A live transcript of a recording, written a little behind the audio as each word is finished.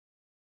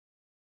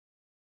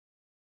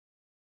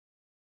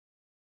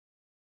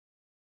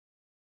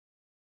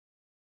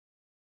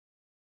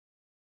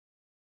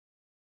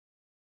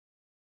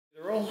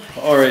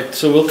All right,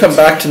 so we'll come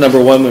back to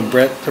number 1 when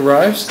Brent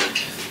arrives.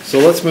 So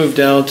let's move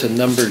down to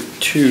number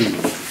 2,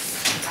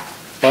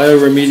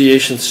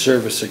 bioremediation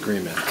service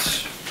agreement.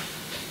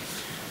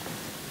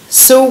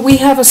 So we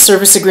have a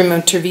service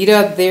agreement with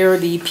Tervita. They're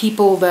the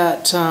people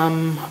that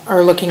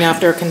are looking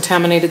after our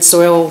contaminated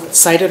soil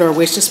site at our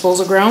waste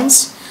disposal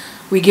grounds.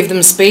 We give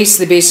them space.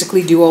 They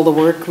basically do all the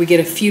work. We get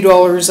a few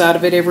dollars out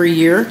of it every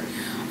year.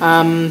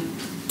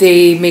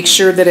 They make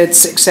sure that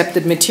it's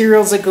accepted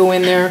materials that go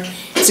in there.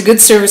 It's a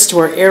good service to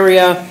our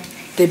area.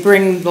 They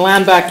bring the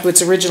land back to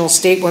its original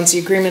state once the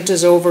agreement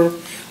is over.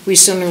 We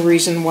see no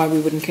reason why we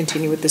wouldn't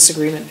continue with this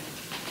agreement.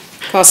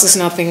 Costs us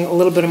nothing, a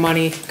little bit of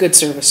money, good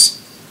service.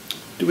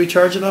 Do we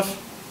charge enough?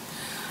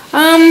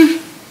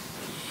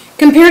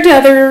 Compared to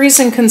other areas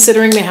and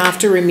considering they have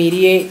to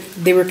remediate,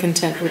 they were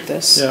content with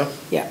this. Yeah.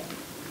 Yeah.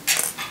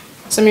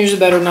 Some years are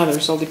better than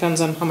others, so it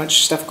depends on how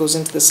much stuff goes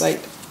into the site.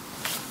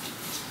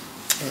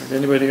 All right,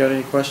 anybody got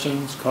any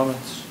questions,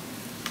 comments?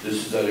 This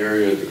is that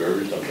area of the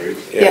garbage dump, right?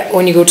 Yeah,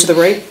 when you go to the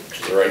right,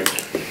 To the right.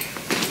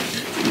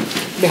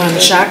 behind the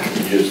shack.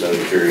 Just out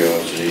of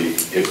curiosity,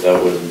 if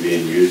that wasn't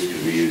being used,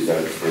 could we use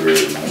that for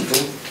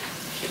landfill?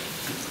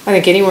 I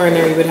think anywhere in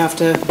there you would have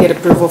to get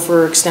approval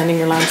for extending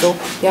your landfill,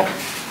 yeah.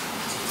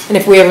 And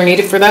if we ever need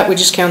it for that, we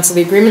just cancel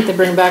the agreement, they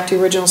bring it back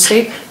to original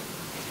state.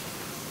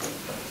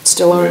 It's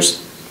still ours.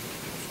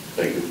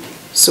 Thank you.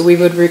 So we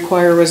would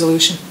require a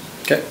resolution.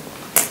 Okay.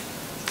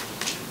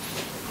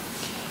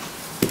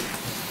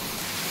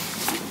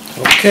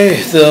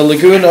 Okay, the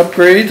lagoon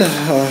upgrade.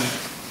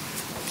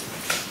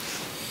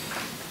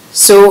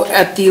 So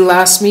at the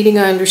last meeting,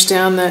 I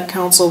understand that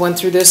council went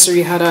through this, or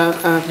you had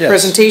a Yes.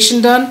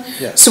 presentation done?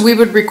 Yes. So we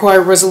would require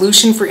a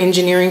resolution for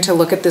engineering to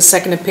look at the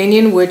second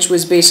opinion, which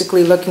was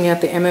basically looking at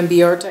the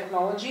MMBR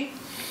technology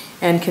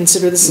and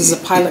consider this as a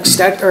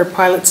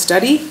pilot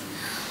study.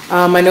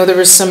 I know there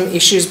was some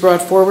issues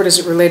brought forward as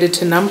it related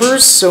to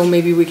numbers, so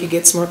maybe we could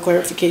get some more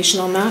clarification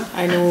on that.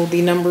 I know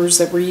the numbers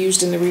that were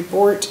used in the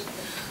report,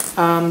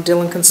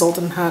 Dylan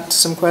Consultant had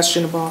some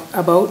question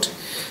about.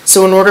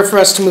 So in order for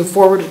us to move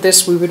forward with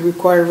this, we would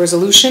require a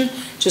resolution,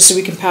 just so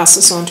we can pass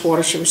this on to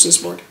Water Services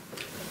Board.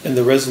 And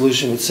the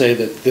resolution would say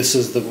that this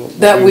is the...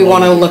 That we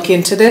want to look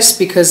into this,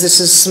 because this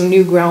is some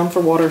new ground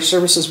for Water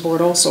Services Board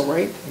also,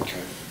 right? Okay.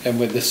 And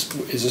with this,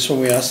 is this when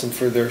we ask them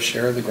for their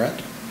share of the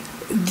grant?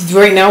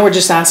 Right now, we're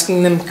just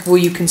asking them, will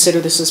you consider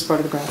this as part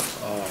of the grant?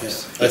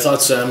 I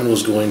thought Salmon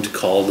was going to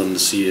call them to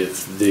see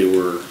if they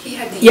were, He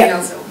had the Yeah,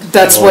 emails out.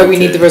 that's why we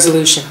need the Okay.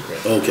 resolution.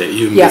 okay,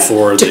 even Yeah,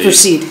 before to they...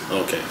 proceed.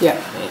 Okay. Yeah.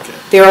 Okay.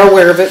 They are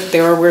aware of it. They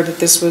are aware that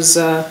this was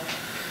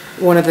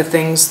one of the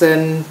things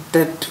then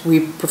that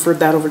we preferred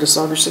that over the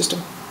Sauger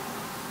system.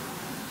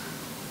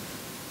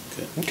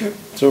 Okay,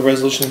 so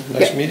resolution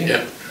next Yeah. meeting?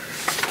 Yeah.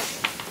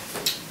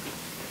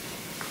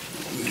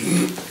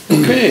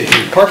 Okay,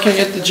 parking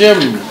at the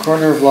gym,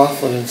 corner of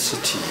Laughlin and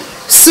City.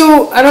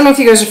 So, I don't know if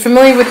you guys are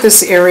familiar with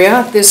this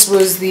area. This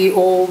was the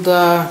old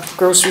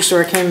grocery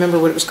store. I can't remember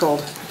what it was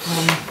called.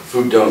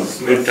 Food dump.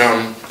 Smith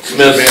Town.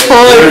 Apparently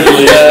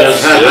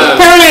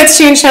it's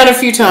changed hands a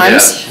few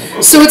times.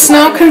 So it's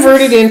now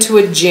converted into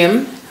a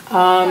gym.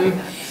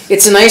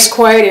 It's a nice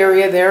quiet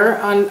area there.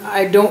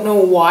 I don't know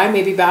why,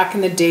 maybe back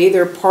in the day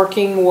their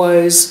parking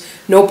was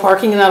no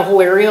parking in that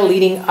whole area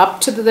leading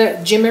up to the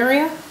gym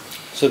area.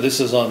 So this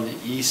is on the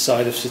east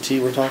side of City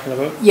we're talking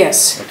about?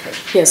 Yes. Okay.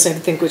 Yes, I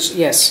think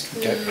yes.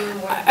 Okay.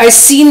 I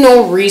see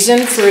no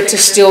reason for it to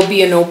still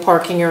be a no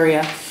parking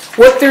area.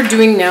 What they're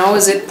doing now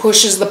is it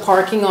pushes the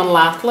parking on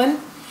Laughlin.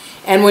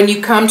 And when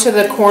you come to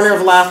the corner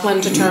of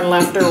Laughlin to turn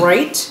left or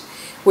right,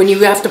 when you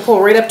have to pull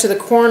right up to the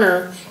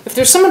corner, if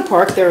there's someone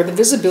parked there, the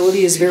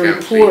visibility is very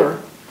poor.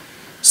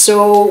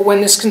 So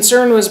when this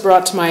concern was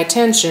brought to my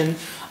attention,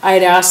 I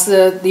had asked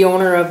the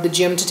owner of the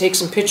gym to take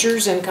some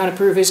pictures and kind of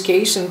prove his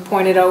case and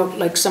pointed out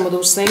like some of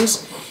those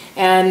things.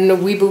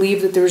 And we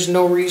believe that there's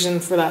no reason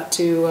for that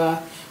to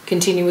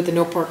continue with the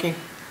no parking.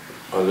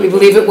 We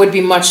believe it would be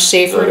much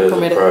safer to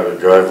permit it. There's a private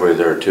driveway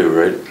there too,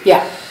 right?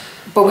 Yeah,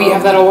 but we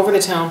have that all over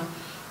the town.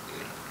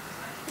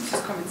 It's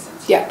just common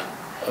sense. Yeah,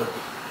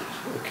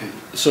 Okay,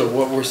 so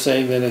what we're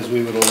saying then is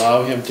we would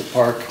allow him to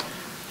park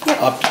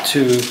up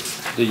to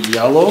the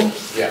yellow,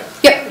 Yeah.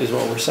 yeah, is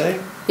what we're saying?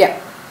 yeah.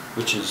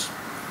 Which is,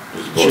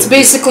 It's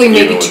basically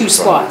maybe 2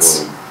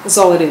 spots, that's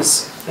all it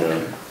is.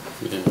 Yeah.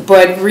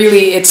 But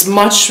really, it's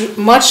much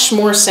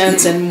more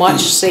sense and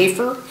much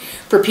safer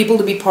for people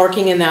to be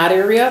parking in that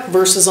area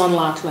versus on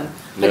Laughlin.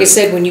 Like I Yeah.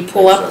 said, when you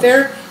pull Makes up sense.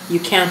 there, you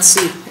can't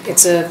see.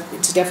 It's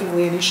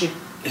definitely an issue.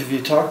 have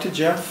you talked to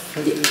Jeff?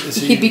 Is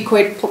He'd be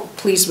quite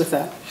pleased with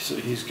that. So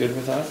he's good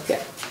with that?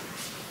 Yeah.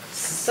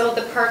 So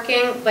the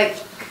parking, like,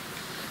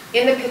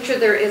 in the picture,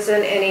 there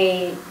isn't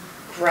any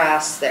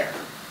grass there.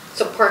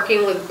 So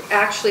parking would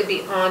actually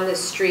be on the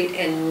street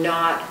and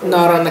not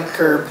Not over on the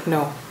curb,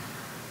 no.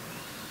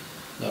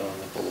 Not on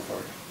the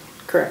boulevard.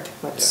 Correct.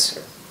 That's.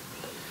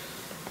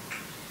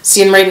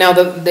 Seeing right now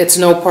that it's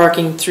no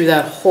parking through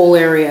that whole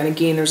area, and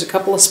again, there's a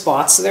couple of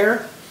spots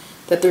there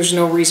that there's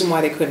no reason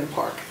why they couldn't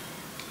park.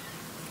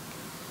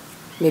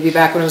 Maybe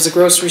back when it was a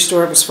grocery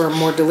store, it was for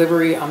more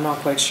delivery, I'm not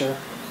quite sure.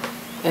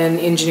 And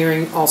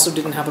engineering also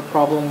didn't have a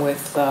problem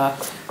with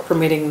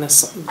permitting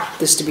this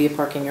to be a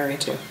parking area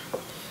too.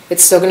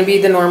 It's still gonna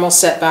be the normal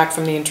setback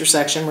from the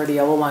intersection where the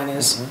yellow line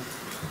is.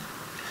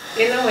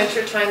 In the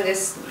wintertime,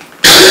 this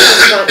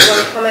is one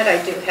comment I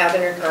do have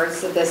in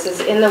regards to this is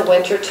in the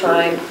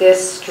wintertime,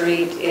 this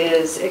street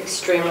is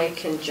extremely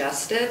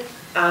congested.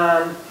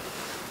 I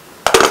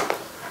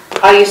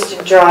used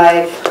to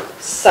drive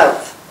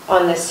south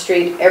on this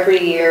street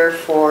every year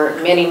for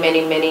many,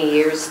 many, many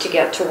years to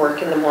get to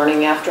work in the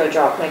morning after I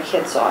dropped my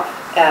kids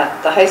off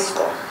at the high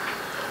school.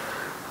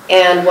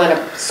 And when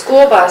a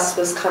school bus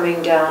was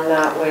coming down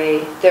that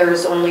way, there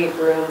was only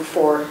room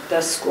for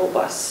the school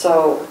bus.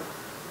 So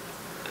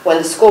when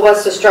the school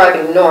bus was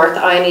driving north,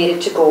 I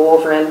needed to go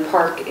over and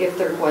park if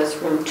there was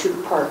room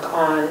to park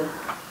on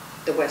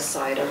the west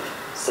side of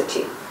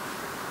City.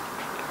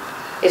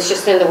 It's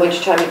just in the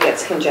wintertime it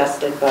gets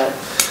congested, but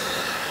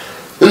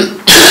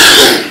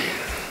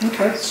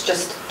Okay. it's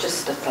just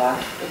a thought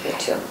of it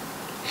too.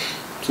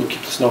 So keep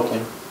the snow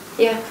clean.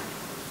 Yeah.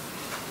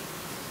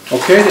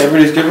 Okay,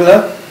 everybody's good with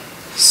that?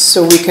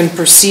 So we can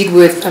proceed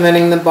with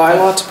amending the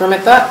bylaw to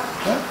permit that?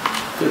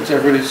 Yeah. Good,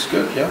 everybody's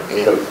good, yeah?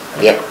 Yep.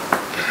 Oh, yeah.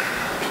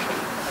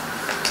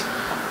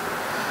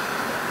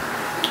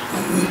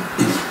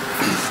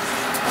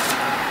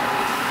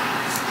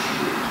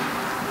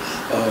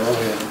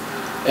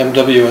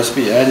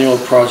 MWSB annual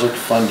project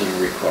funding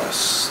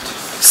request.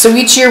 So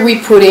each year we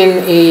put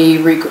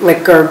in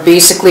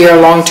basically our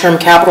long-term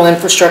capital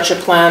infrastructure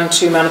plan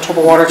to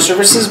Manitoba Water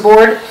Services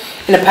Board.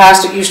 In the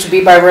past, it used to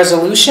be by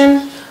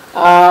resolution.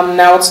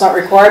 Now it's not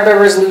required by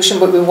resolution,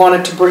 but we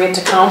wanted to bring it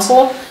to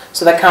council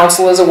so that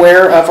council is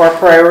aware of our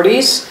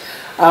priorities.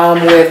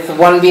 With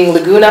one being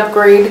lagoon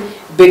upgrade,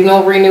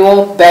 Bignell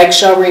renewal,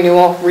 Bagshaw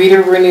renewal,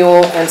 Reader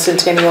renewal, and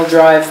Centennial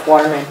Drive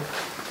water main.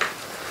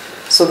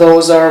 So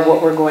those are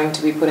what we're going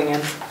to be putting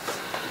in.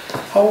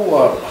 How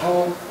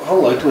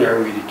likely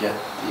are we to get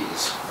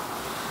these?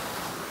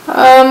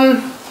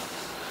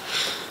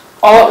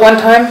 All at one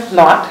time,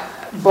 not.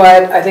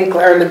 But I think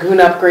our lagoon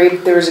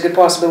upgrade, there is a good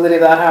possibility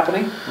of that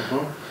happening.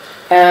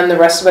 And the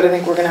rest of it, I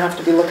think we're gonna have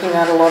to be looking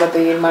at a lot of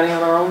the money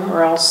on our own,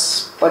 or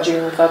else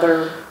budgeting with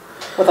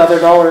other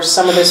dollars.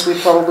 Some of this we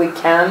probably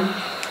can,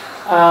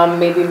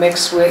 maybe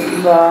mix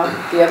with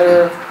the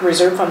other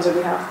reserve funds that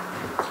we have.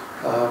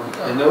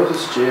 I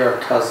noticed J.R.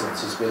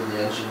 Cousins has been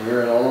the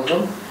engineer in all of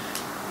them.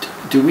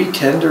 Do we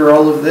tender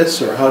all of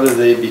this, or how do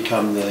they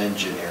become the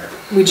engineer?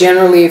 We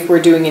generally, if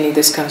we're doing any of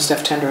this kind of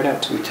stuff, tender it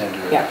out. We tender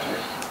it Yeah. out.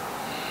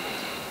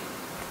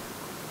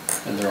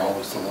 And they're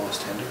always the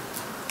lowest tender?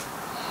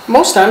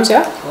 Most times,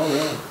 yeah. Oh,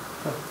 really?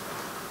 Huh.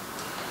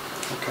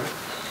 Okay.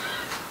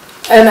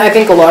 And I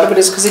think a lot of it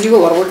is because they do a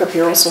lot of work up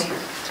here also.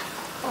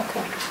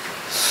 Okay.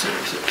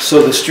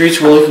 So the streets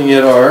we're looking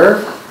at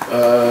are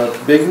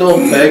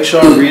Bignell,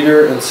 Bagshaw,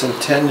 Reader, and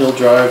Centennial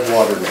Drive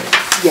water main.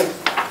 Yep.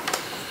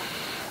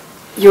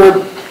 Your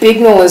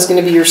Bignell is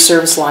gonna be your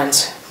service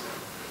lines.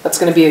 That's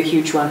gonna be a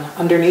huge one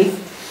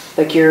underneath,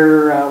 like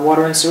your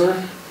water and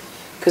sewer,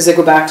 because they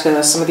go back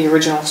to some of the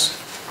originals.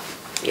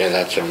 Yeah,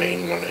 that's the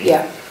main one.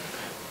 Yeah.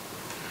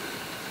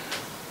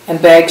 And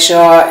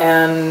Bagshaw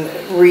and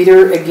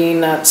Reader,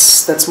 again,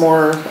 that's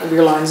more of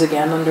your lines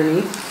again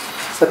underneath.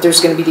 But there's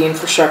gonna be the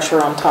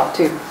infrastructure on top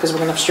too, because we're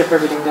gonna strip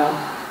everything down.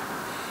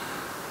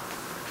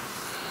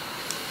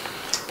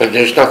 But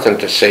there's nothing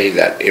to say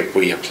that if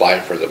we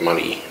apply for the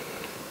money,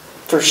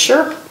 For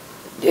sure,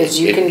 as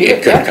you can do it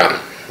it, could yeah. come,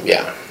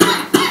 yeah.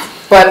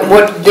 But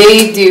what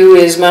they do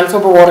is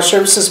Manitoba Water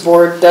Services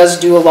Board does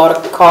do a lot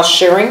of cost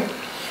sharing.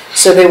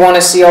 So they want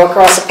to see all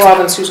across the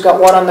province who's got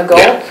what on the go,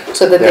 Yeah.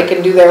 so that they Yeah.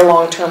 can do their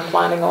long-term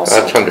planning also.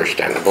 That's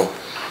understandable.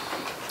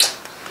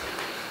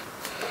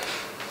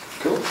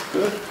 Cool,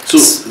 good. So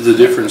the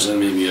difference, and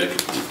maybe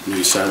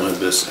Sam will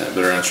have a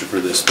better answer for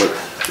this, but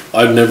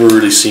I've never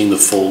really seen the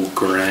full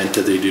grant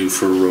that they do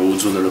for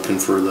roads when they're looking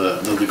for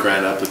the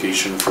grant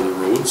application for the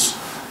roads.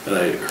 And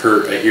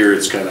I hear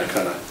it's kind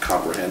of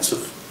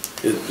comprehensive.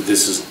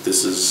 This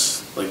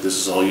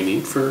is all you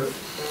need for?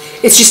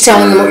 It's just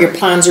telling them what your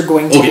plans are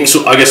going to be. Okay,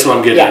 so I guess what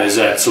I'm getting at Yeah. is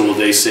that, so will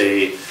they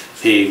say,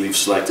 hey, we've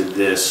selected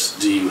this,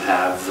 do you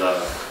have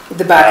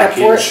The backup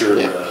for package it? or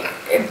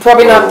Yeah.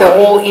 Probably not the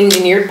whole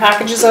engineered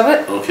packages of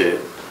it. okay,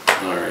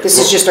 all right. This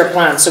is just our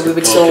plan, so we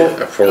would Okay. still,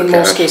 A forecast. in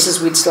most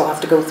cases, we'd still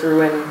have to go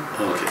through and,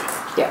 Okay.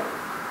 yeah.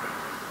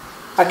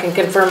 I can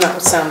confirm that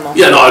with Sam though.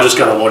 Yeah, no, I just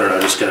kind of wondering,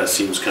 it just kind of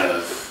seems kind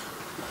of,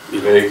 you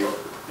know. Vague.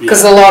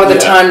 Because yeah, a lot of the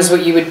yeah. times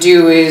what you would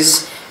do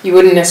is, you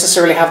wouldn't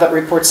necessarily have that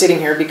report sitting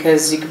here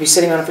because you could be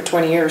sitting on it for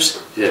 20 years.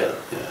 Yeah,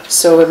 yeah,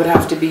 So it would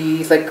have to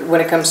be, like, when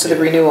it comes to the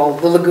Yeah. renewal,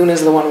 the lagoon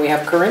is the one we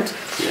have current.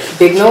 yeah.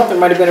 Bignell, there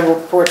might have been a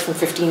report from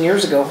 15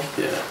 years ago.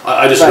 Yeah,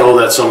 I just But- know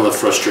that some of the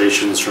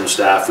frustrations from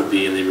staff would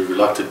be, and they'd be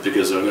reluctant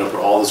because they're gonna put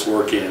all this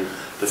work in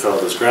to fill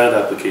out this grant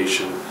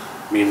application.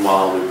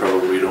 Meanwhile, we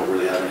probably don't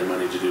really have any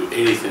money to do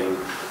anything,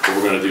 but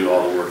we're gonna do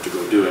all the work to go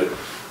do it.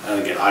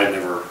 And again, I've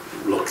never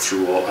looked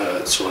through all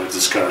that, so I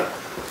just kinda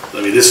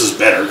I mean, this is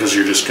better, because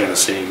you're just kinda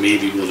saying,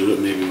 maybe we'll do it,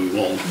 maybe we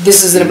won't.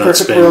 This is in a You're not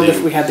perfect world if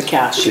spending- we had the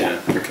cash, Yeah,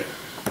 okay.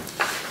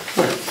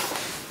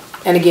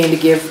 And again, to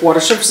give Water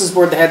Services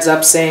Board the heads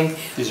up saying,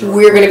 These are our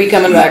we're gonna be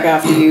coming back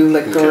after you,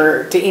 like,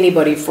 or to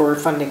anybody for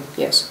funding,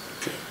 yes.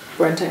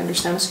 Brent, I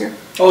understand us here?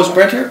 Oh, is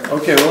Brent here?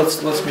 Okay, well,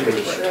 let's meet Pretty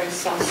with sure Brent. I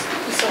saw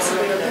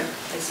somebody there.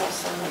 I saw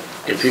someone.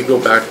 If you go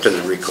back to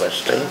the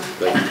request thing,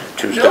 like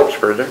 2 steps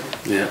further,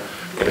 Yeah.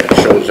 and it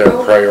shows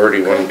that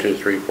priority 1, 2,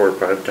 3, 4,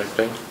 5 type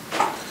thing.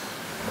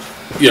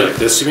 Yeah, like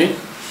this, you mean?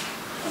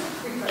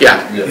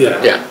 Yeah,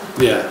 Yeah. yeah.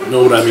 Yeah,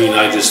 know what I mean,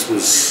 I just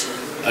was,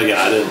 again,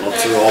 I didn't look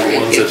through all the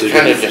ones that It's they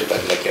kind of did.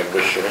 just like a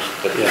wish list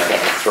that you Yeah.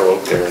 gotta throw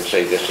out there and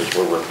say, this is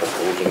where we're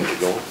proposing to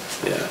go.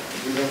 Yeah.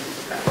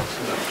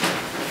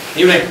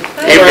 Evening.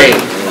 Evening.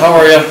 How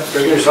are you?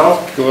 Bring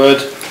yourself. Good.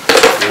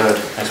 Good.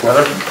 Nice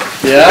weather.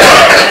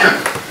 Yeah?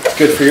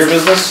 Good for your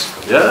business?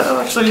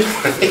 Yeah, actually.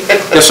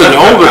 Yes and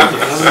no, but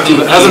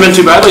it hasn't been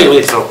too bad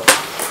lately, so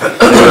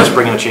that's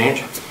bringing a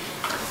change.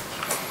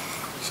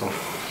 So,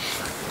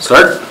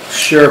 start?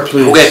 Sure,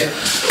 please. Okay.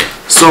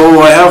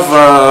 So I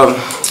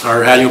have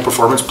our annual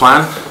performance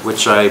plan,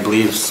 which I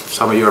believe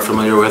some of you are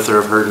familiar with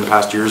or have heard in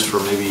past years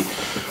from maybe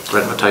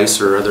Brent Mattice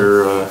or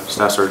other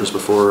staff sergeants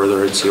before, or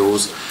other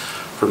NCOs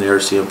from the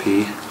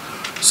RCMP.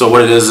 So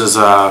what it is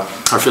our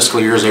fiscal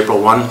year is April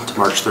 1 to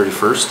March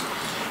 31st.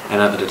 And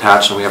at the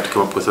detachment, we have to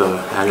come up with an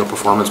annual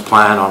performance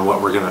plan on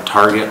what we're going to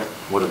target,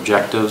 what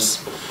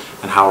objectives,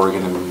 and how we're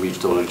going to reach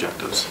those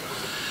objectives.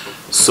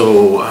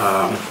 So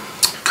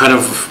kind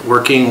of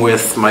working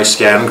with my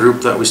SCAN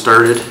group that we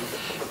started,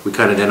 we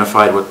kind of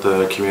identified what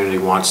the community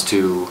wants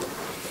to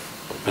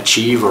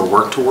achieve or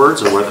work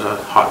towards, or what the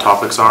hot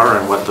topics are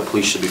and what the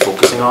police should be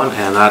focusing on.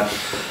 And that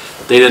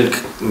they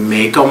didn't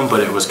make them, but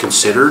it was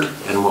considered,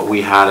 and what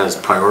we had as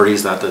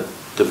priorities that the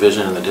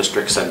division and the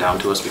district sent down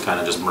to us, we kind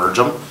of just merge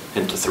them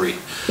into 3.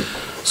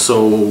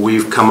 So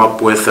we've come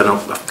up with, and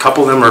a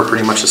couple of them are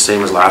pretty much the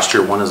same as last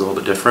year, one is a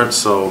little bit different.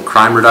 So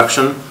crime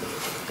reduction,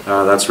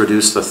 that's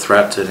reduced the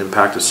threat and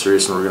impact of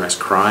serious and organized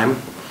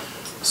crime.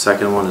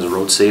 Second one is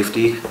road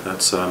safety,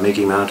 that's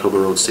making Manitoba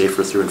roads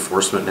safer through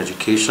enforcement and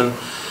education.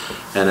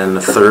 And then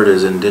the third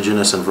is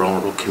Indigenous and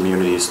vulnerable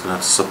communities, and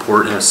that's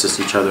support and assist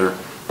each other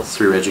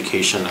through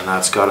education, and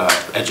that's got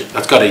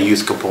a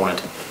youth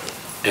component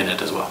in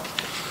it as well.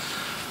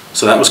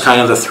 So that was kind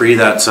of the 3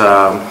 that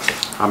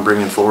I'm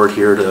bringing forward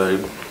here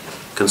to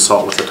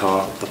consult with the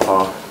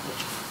PAW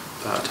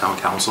Town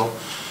Council.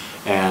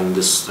 And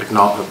this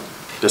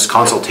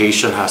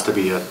consultation has to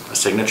be, a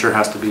signature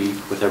has to be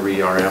with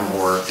every RM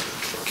or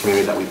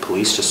community that we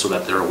police, just so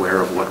that they're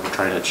aware of what we're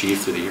trying to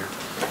achieve through the year.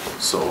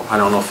 So I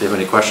don't know if you have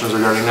any questions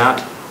regarding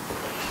that.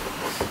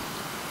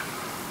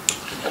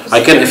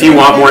 I can, if you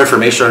want more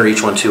information on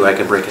each one too, I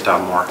can break it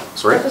down more.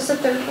 Sorry? What was the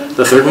third one?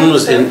 The third one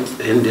was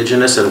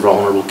Indigenous and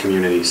vulnerable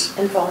communities.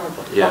 And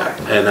vulnerable. Yeah,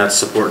 Okay. and that's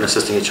support and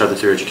assisting each other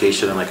through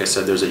education, and like I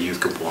said, there's a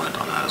youth component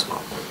on that as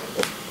well.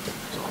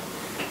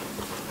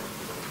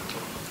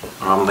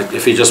 So, like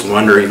if you just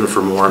wonder even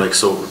for more, like,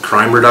 so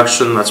crime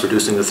reduction, that's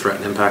reducing the threat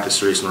and impact of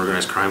serious and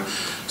organized crime.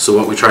 So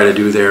what we try to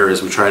do there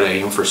is we try to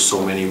aim for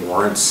so many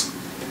warrants,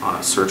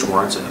 search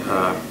warrants,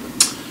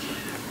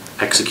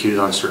 executed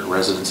on certain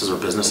residences or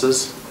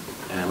businesses,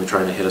 and we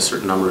try to hit a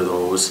certain number of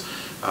those.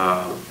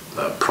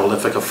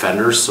 Prolific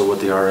offenders, so what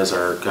they are is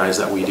our guys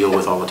that we deal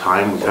with all the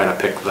time. We kind of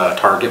pick the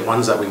target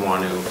ones that we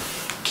want to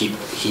keep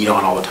heat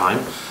on all the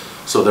time.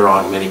 So they're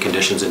on many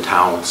conditions in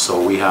town.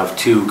 So we have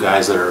 2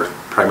 guys that are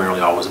primarily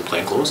always in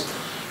plainclothes,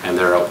 and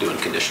they're out doing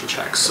condition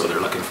checks. So they're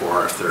looking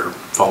for if they're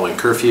following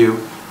curfew.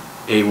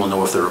 We'll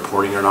know if they're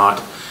reporting or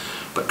not,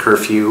 but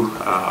curfew,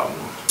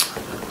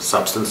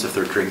 substance, if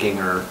they're drinking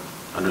or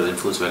under the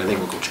influence of anything,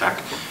 we'll go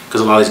check.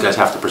 Because a lot of these guys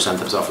have to present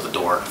themselves at the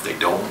door. If they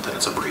don't, then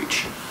it's a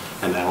breach.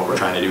 And then what we're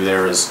trying to do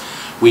there is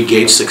we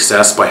gauge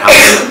success by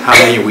how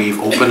many we've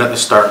opened at the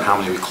start and how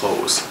many we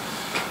close.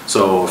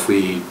 So if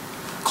we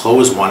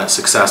close one, it's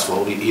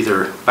successful. We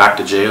either back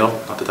to jail,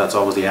 not that that's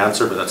always the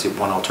answer, but that's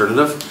one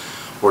alternative,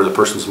 or the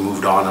person's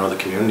moved on out of the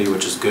community,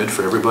 which is good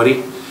for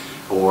everybody,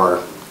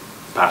 or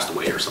passed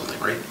away or something,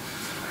 right?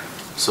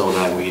 So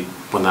then we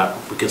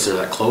consider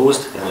that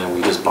closed, and then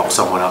we just bump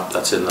someone up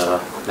that's in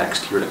the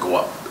next year to go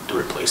up to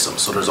replace them.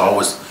 So there's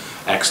always,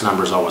 X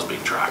numbers always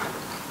being tracked.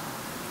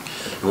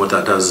 And what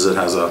that does is it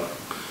has a,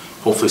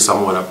 hopefully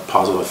somewhat a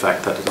positive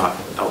effect that is not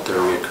out there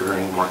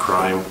reoccurring, more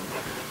crime,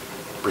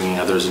 bringing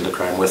others into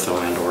crime with them,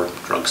 and or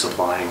drug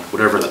supplying,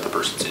 whatever that the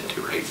person's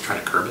into, right? Trying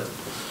to curb it.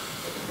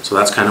 So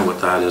that's kind of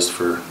what that is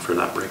for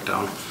that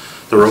breakdown.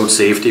 The road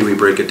safety, we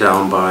break it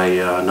down by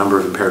number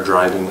of impaired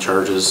driving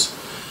charges.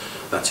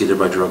 That's either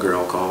by drug or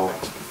alcohol.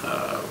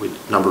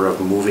 Number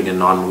of moving and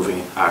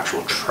non-moving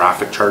actual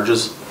traffic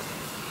charges.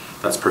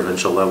 That's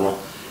provincial level.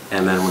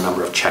 And then the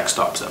number of check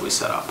stops that we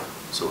set up.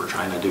 So we're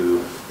trying to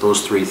do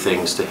those 3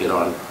 things to hit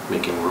on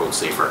making roads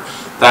safer.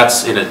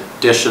 That's in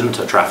addition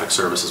to traffic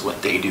services,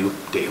 what they do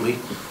daily.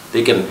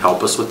 They can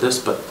help us with this,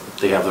 but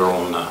they have their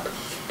own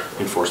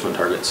enforcement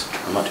targets.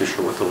 I'm not too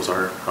sure what those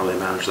are, how they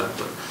manage that,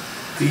 but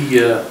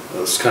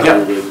That's kind of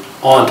a little bit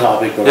on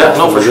topic, but Yeah, off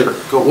no, a for little sure.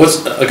 bit. Go.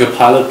 What's like a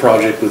pilot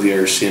project with the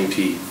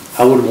RCMP?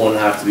 How would one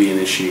have to be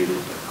initiated?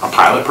 A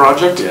pilot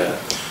project? Yeah,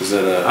 is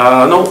that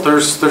a, No,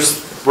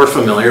 we're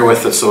familiar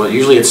with it, so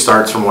usually it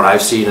starts from what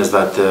I've seen is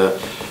that the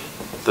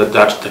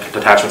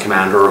detachment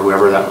commander or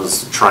whoever that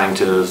was trying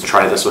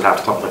this would have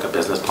to come up with like a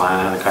business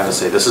plan and kind of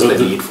say, this is the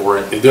need for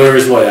it. the only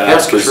reason why I Yeah,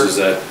 ask for this sure. is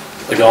that,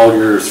 like all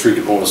your 3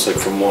 components, like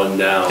from 1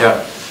 down.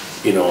 Yeah.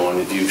 You know, and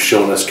if you've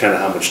shown us kind of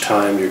how much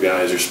time your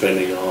guys are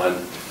spending on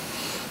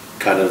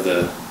kind of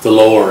the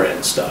lower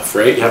end stuff,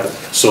 right? Yeah.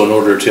 So in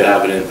order to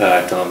have an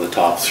impact on the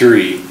top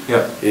 3,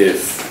 Yeah.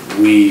 if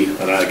we,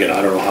 and again,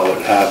 I don't know how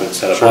it happens,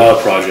 had a Sure.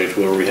 pilot project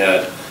where we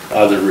had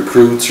either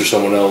recruits or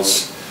someone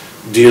else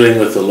dealing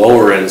with the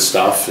lower end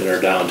stuff in our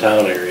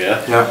downtown area,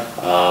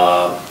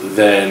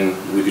 then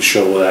we could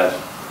show that,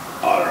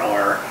 I don't know,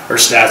 our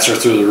stats are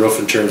through the roof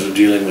in terms of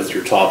dealing with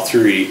your top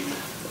 3.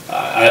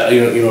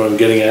 You know what I'm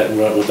getting at,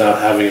 without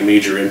having a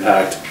major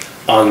impact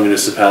on the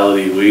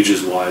municipality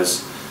wages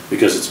wise,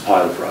 because it's a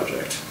pilot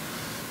project.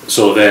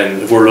 So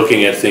then, if we're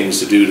looking at things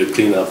to do to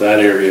clean up that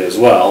area as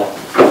well,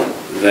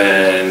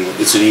 then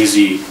it's an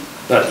easy,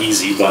 not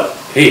easy, but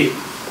hey,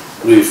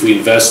 if we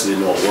invested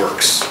in what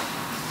works,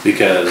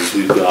 because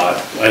we've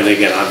got, and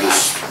again, I'm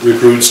just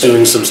recruits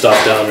doing some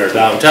stuff down there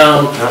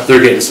downtown,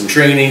 they're getting some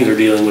training, they're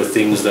dealing with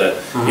things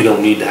that you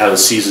don't need to have a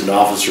seasoned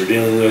officer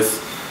dealing with.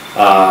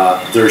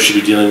 They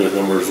should be dealing with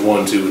numbers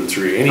 1, 2, and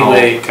 3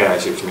 anyway. Oh, okay, I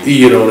see what you mean.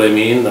 You know what I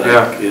mean? Like,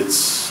 Yeah.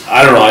 it's,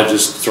 I don't know, I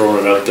just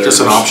throwing it out there.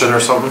 Just an option or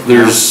something?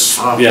 There's,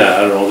 Oh. yeah,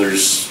 I don't know,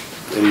 there's,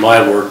 in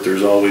my work,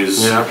 there's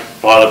always Yeah.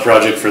 a pilot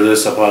project for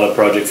this, a pilot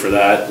project for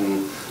that,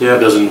 and Yeah. it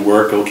doesn't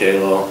work, okay,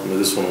 well,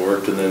 this one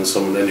worked, and then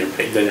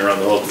then you're on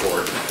the hook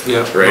for it.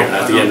 Yeah. Right, No,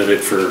 at the end of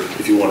it for,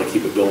 if you wanna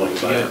keep it going,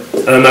 but, Yeah.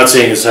 and I'm not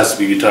saying this has to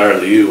be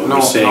entirely you, I'm No,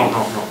 just saying,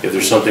 no. if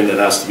there's something that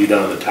has to be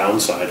done on the town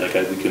side, like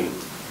we can,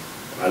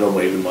 I don't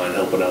even mind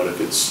helping out if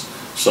it's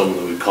someone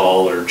that we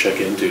call or check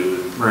into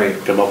and Right.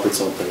 come up with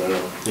something, I don't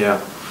know. Yeah,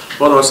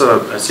 well, no,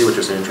 I see what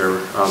you're saying, Trevor.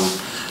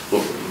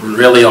 Well,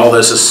 really, all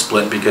this is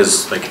split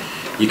because, like,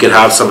 you could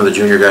have some of the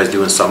junior guys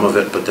doing some of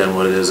it, but then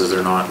what it is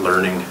they're not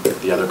learning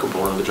the other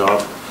component of the job.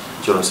 Do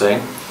you know what I'm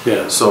saying?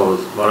 Yeah. So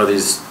a lot of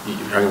these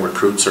young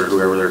recruits or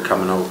whoever they're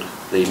coming out,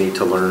 they need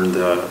to learn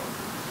the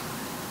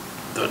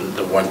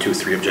 1, 2,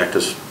 3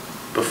 objectives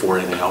before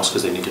anything else,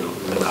 because they need to know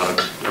how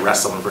to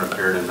arrest someone for a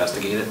period and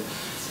investigate it.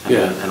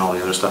 Yeah. And all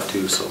the other stuff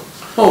too, so.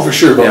 Oh, for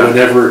sure, but Yeah.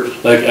 whenever,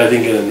 like, I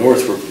think in the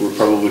north, we're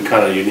probably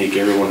kind of unique,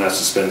 everyone has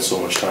to spend so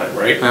much time,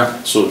 right? Yeah.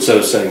 So instead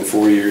of spending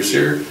 4 years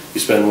here, you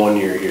spend 1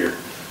 year here,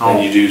 and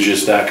Oh. you do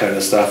just that kind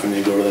of stuff, and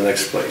you go to the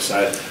next place.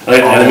 I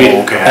Oh,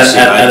 mean, okay, I see.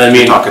 and I mean,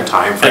 You're talking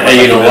time frame.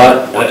 and you know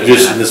what, What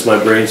just, is this, my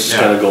brain's just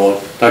Yeah. kind of going,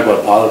 talk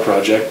about pilot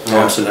project, Yeah.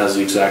 Thompson has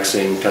the exact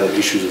same kind of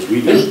issues as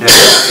we do, Yeah.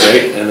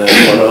 right? And then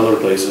a lot of other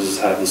places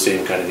have the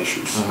same kind of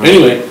issues.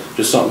 Anyway,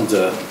 just something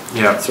to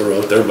Yeah. throw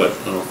out there, but,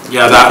 I don't know.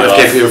 Yeah, that,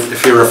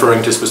 if you're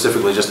referring to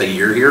specifically just a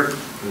year here,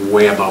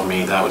 way above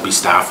me, that would be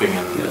staffing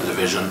and the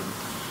division,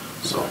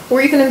 so.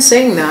 Or even in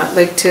saying that,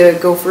 like to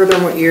go further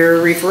on what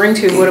you're referring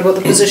to, what about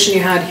the position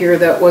you had here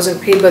that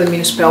wasn't paid by the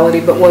municipality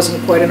but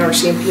wasn't quite an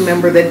RCMP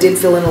member that did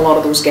fill in a lot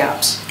of those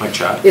gaps? Like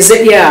Chad? Is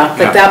it, yeah,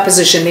 Yeah. like that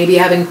position, maybe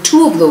having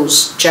 2 of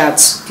those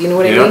chats, do you know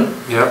what I Yeah, mean?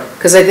 yeah,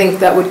 Because I think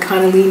that would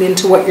kind of lean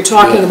into what you're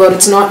talking Yeah. about.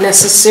 It's not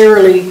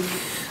necessarily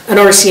an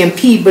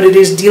RCMP, but it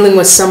is dealing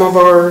with some of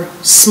our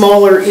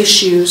smaller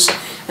issues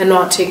and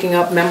not taking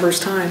up members'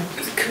 time.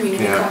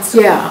 Community Yeah.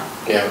 constable. Yeah,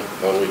 Yeah,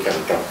 well, we kind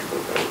of talked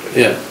about that.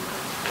 Yeah.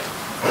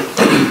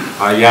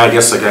 yeah, I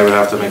guess like I would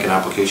have to make an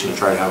application to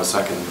try to have a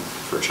second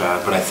for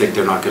Chad, but I think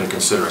they're not gonna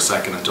consider a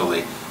second until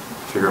they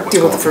figure out what's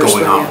Deal with the first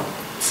going one, on. yeah.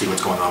 See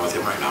what's going on with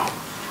him right now,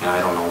 and I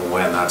don't know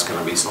when that's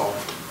gonna be solved.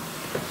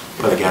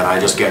 But again, I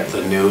just get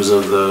the news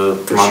of the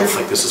For month,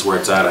 sure. like this is where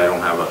it's at, I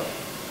don't have a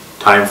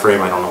time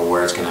frame. I don't know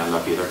where it's gonna end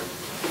up either.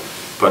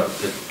 But,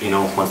 you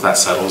know, once that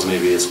settles,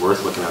 maybe it's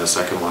worth looking at a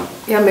second one.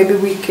 yeah, maybe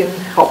we can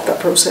help that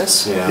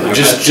process. Yeah.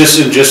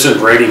 Just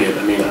in writing it,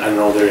 I mean, I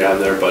know they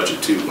have their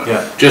budget too, Yeah.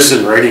 but just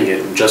in writing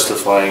it and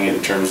justifying it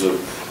in terms of,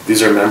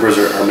 these are members,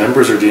 our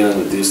members are dealing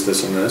with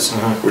this and this.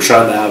 We're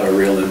trying to have a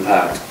real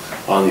impact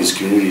on these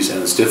communities,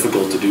 and it's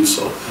difficult to do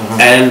so.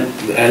 And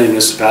the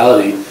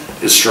municipality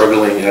is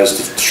struggling as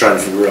to trying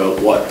to figure out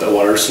what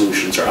our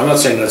solutions are. I'm not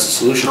saying that's the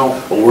solution,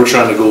 but we're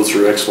trying to go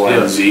through X, Y, Yeah.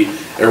 and Z.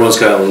 Everyone's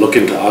kind of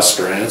looking to us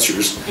for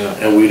answers, Yeah.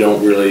 and we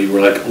don't really,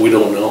 we're like, we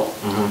don't know.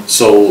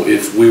 So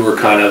if we were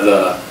kind of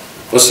the,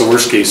 what's the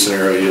worst case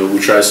scenario? We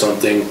try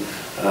something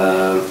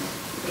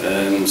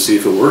and see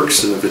if it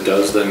works, and if it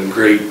does, then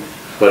great.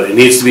 But it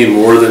needs to be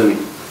more than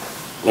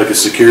like a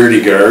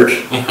security guard,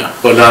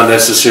 but not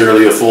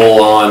necessarily a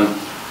full-on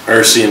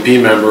RCMP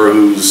member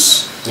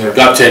who's Yeah.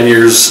 got 10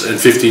 years and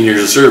 15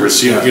 years of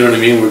service. You Yeah. know what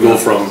I mean? We go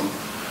from,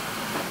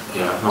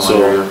 Yeah, no, I so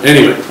hear you.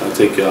 anyway, I'll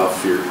take you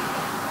off your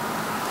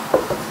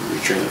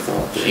train of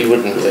thought. So you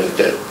wouldn't think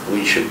that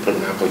we should put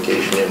an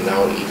application in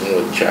now, even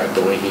with Chad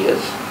the way he is,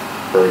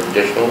 for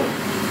additional?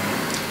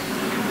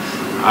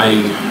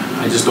 I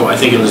I just don't, I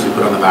think it'll just be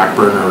put on the back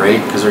burner,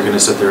 right? Because they're gonna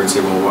sit there and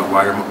say, well,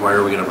 why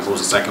are we gonna propose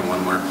a second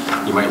one where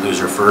you might lose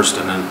your first,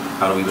 and then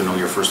how do we even know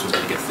your first one's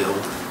gonna get filled?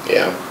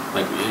 Yeah.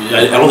 Like,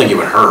 I don't think it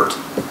would hurt,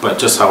 but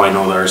just how I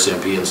know the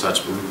RCMP and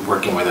such,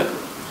 working with it,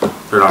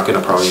 they're not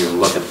gonna probably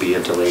even look at B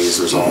until A is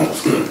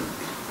resolved.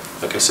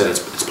 Like I said,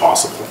 it's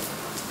possible.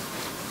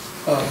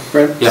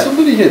 Brent, Yeah.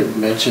 somebody had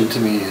mentioned to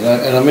me,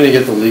 and I'm gonna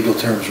get the legal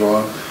terms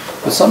wrong,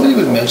 but somebody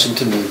would mention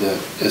to me that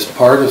as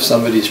part of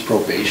somebody's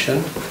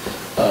probation,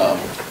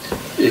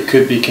 it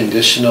could be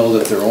conditional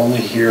that they're only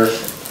here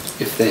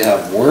if they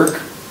have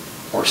work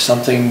or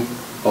something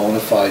bona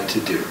fide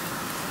to do.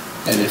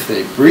 And if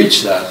they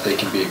breach that, they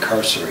can be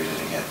incarcerated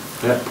again.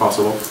 Yeah,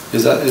 possible.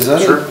 Is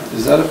that Sure.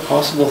 is that a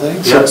possible thing?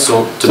 Yeah,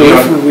 so to So be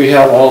if on, we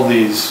have all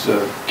these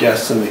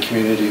guests in the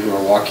community who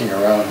are walking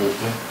around who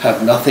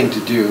have nothing to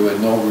do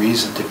and no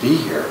reason to be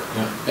here,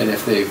 Yeah. and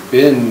if they've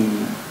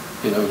been,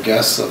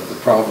 guests of the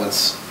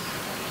province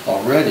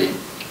already,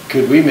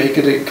 could we make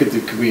it,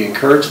 could we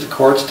encourage the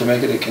courts to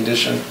make it a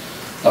condition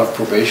of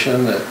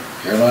probation that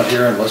you're not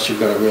here unless you've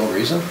got a real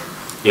reason?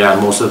 yeah,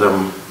 most of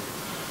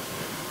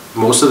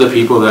the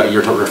people that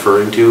you're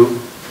referring to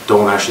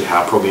don't actually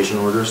have probation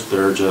orders.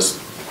 They're just,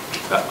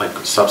 like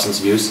substance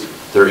abuse,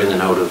 they're in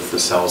and out of the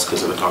cells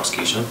because of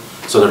intoxication.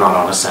 So they're not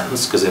on a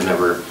sentence because they've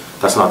never,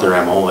 that's not their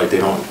MO, like they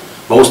don't,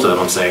 most of them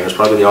I'm saying, there's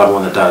probably the odd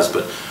one that does,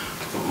 but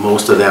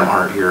most of them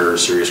aren't your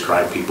serious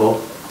crime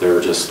people.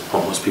 They're just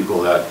homeless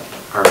people that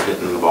are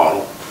hitting the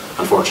bottle,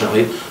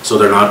 unfortunately. So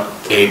they're not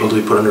able to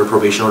be put under a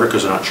probation order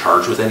because they're not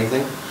charged with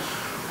anything.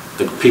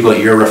 The people that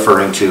you're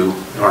referring to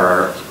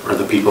are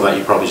the people that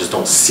you probably just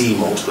don't see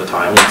most of the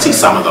time. You see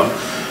some of them,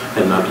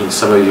 and I mean,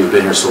 some of you have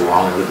been here so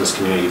long and live in this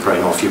community, you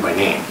probably know a few by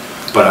name.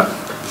 But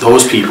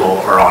those people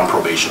are on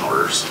probation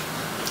orders.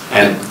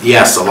 And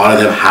yes, a lot of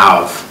them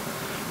have,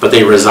 but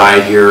they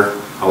reside here.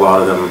 A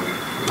lot of them,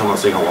 I'm not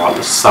saying a lot,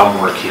 but some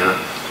work here.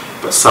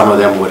 But some of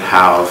them would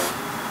have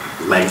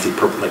lengthy,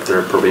 like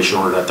their probation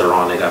order that they're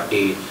on, they'd have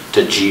A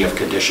to G of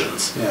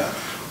conditions. Yeah.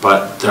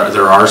 But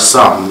there are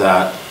some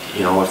that,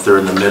 if they're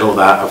in the middle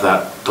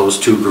of those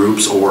two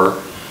groups,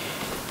 or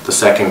the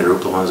second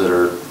group, the ones that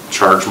are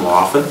charged more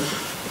often,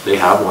 they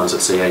have ones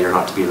that say, yeah, you're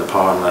not to be in the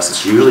pod unless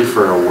it's usually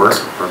for a work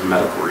or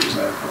medical reason.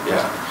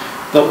 Yeah.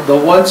 The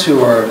ones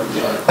who are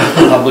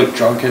public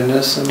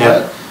drunkenness and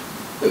Yeah.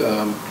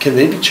 that, can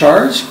they be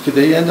charged? Could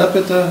they end up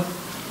at the?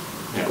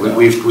 Yeah,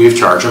 we've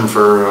charged them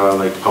for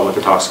like public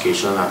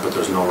intoxication and that, but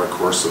there's no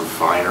recourse of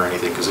fine or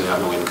anything because they have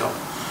no income.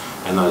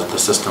 And the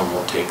system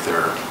won't take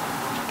their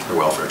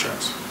welfare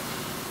checks.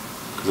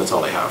 Because that's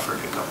all they have for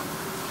income.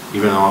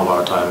 Even though a lot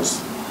of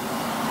times,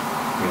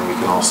 we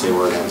can all say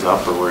where it ends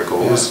up or where it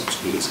goes.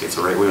 Yeah. You can say it's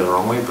the right way or the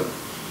wrong way, but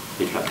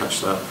you can't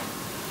touch that.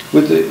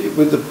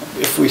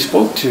 If we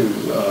spoke to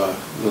the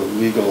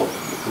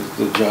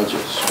judges,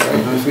 right?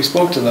 Mm-hmm. If we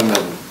spoke to them,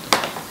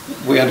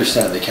 and we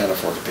understand they can't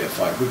afford to pay a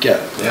fine, we get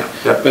it.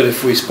 Right? Yeah. But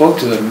if we spoke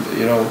to them,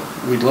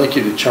 we'd like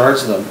you to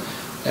charge them,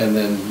 and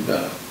then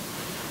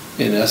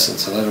in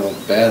essence, and I don't know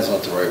if ban's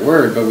not the right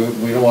word, but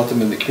we don't want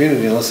them in the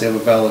community unless they have a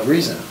valid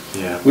reason.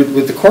 Yeah.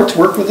 Would the courts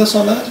work with us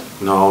on that?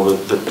 No,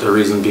 the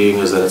reason being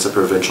is that it's a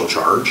provincial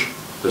charge.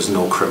 There's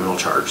no criminal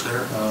charge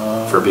there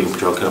for being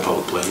drunk in a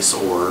public place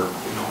or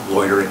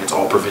loitering. It's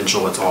all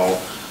provincial. It's all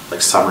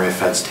like summary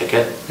offense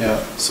ticket.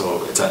 Yeah.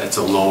 So it's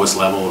the lowest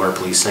level of our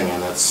policing,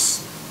 and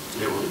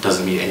it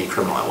doesn't meet any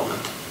criminal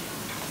element.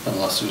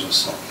 Unless there's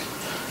assault.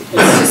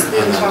 It's just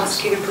the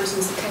intoxicated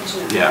person's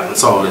attention. Yeah,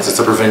 that's all it is. It's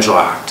a provincial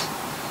act.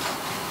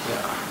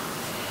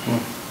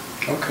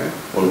 Okay.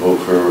 What about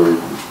for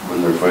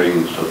when they're fighting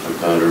and stuff like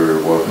that,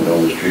 or walking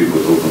down the street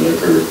with open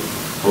liquor?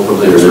 Open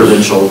liquor is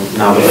provincial.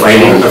 Now the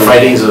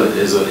fighting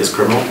is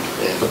criminal,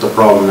 but the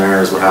problem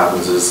there is what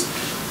happens is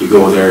you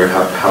go there.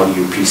 How do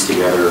you piece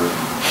together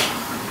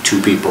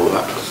two people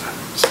that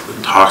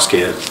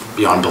intoxicated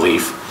beyond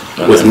belief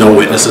with no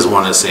witnesses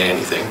wanting to say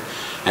anything,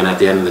 and at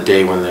the end of the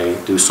day when they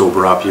do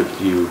sober up,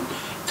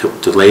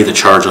 to lay the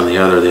charge on the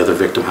other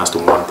victim has to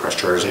want to press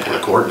charges in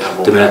court.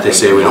 The minute they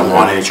say we don't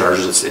want any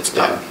charges, it's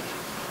done.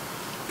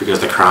 Because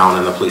the Crown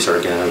and the police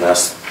are going to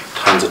invest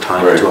tons of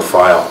time into a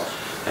file,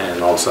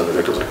 and all of a sudden the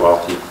victim's like,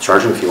 well, you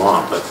charge him if you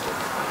want, but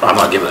I'm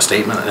not giving a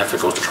statement, and if it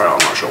goes to trial,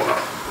 I'm not showing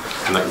up.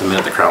 And the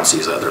minute the Crown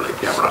sees that, they're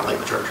like, yeah, we're not laying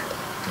the charge.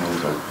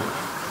 Okay.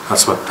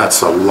 That's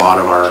a lot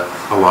of our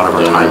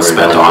time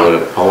spent on, a lot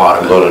of it. A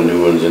lot of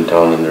new ones in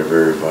town, and they're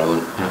very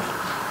violent. Yeah.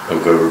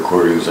 I've got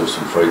recordings of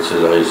some fights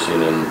that I've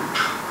seen, and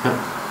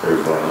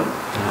very violent.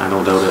 I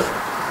don't doubt it.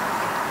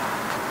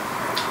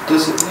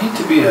 Does it need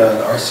to be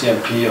an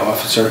RCMP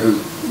officer who,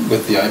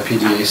 with the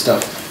IPDA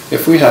stuff,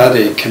 if we had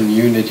a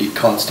community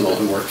constable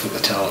who worked for the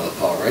town of the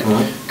Paul, right?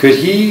 Mm-hmm. Could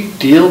he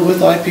deal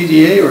with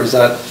IPDA, or is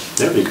that?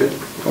 Yeah, you could.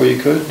 Oh, you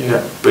could?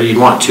 Yeah, but you'd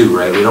want two,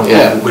 right? We don't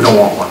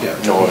want one. Yeah.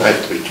 No, it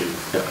has to be two.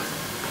 Yeah.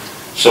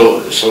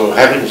 So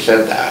having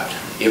said that,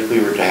 if we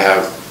were to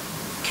have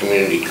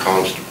community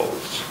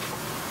constables,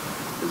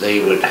 they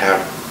wouldn't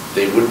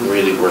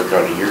really work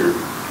out of your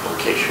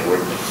location,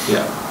 would they?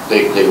 Yeah.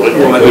 They wouldn't?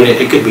 Well, I mean,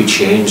 it could be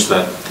changed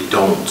that they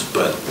don't,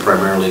 but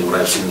primarily what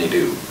I've seen they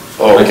do.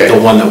 Oh, Like okay. the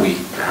one that we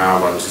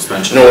have on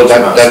suspension. No,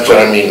 that's what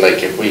I mean,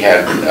 like if we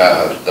had,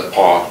 the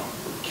PAW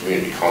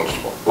community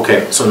constable.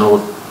 Okay, so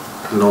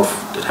no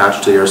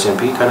attached to the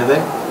RCMP kind of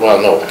thing?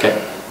 Well, no. Okay.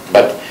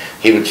 But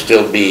he would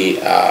still be,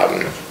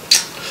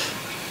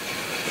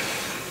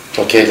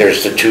 okay,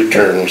 there's the two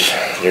terms.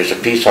 There's a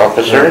peace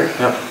officer,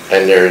 Yeah.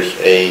 and there's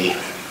a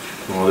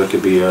Well, there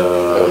could be a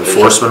there's a-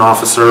 enforcement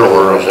officer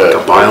or there's like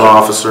a bylaw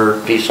officer.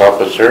 peace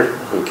officer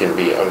who can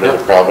be under the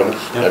Yep. province,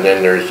 Yep. and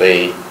then there's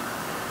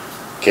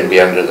can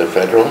be under the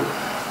federal.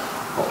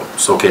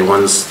 So, okay,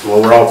 well,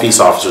 we're all peace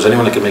officers.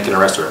 Anyone that can make an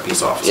arrest are a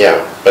peace officer. Yeah,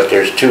 but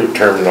there's two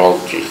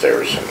terminologies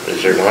there,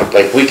 is there not?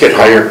 Like, we could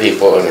hire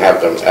people and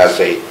have them as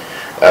a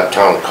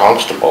town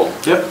constable.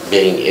 Yep.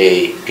 Being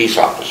a peace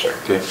officer.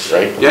 Okay.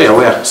 Right? Yeah, yeah,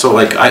 oh, yeah. So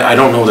like, I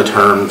don't know the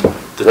term,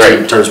 the two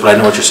Right. terms, but I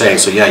know what you're saying.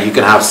 So yeah, you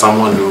can have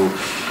someone who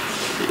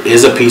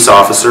is a peace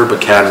officer but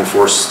can't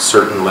enforce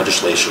certain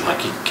legislation, like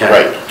he can't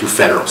Right. do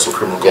federal, so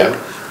criminal Yeah. code.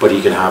 But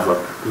he can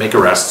make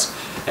arrests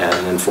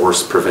and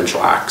enforce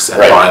provincial acts and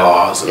Right.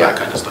 bylaws and Yeah. that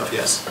kind of stuff,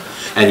 yes.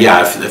 And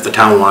yeah, if the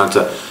town wanted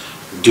to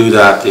do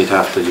that, they'd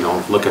have to,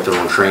 look at their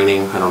own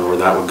training. I don't know where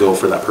that would go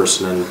for that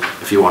person, and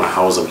if you want to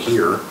house them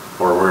here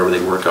or wherever they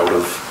work out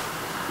of,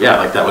 yeah,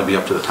 like that would be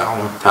up to the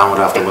town. Town would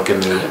have to look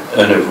into.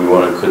 And if we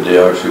wanted, could they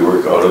actually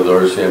work out of the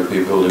RCMP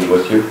building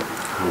with you?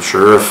 I'm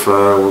sure if,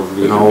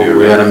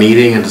 we had a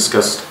meeting and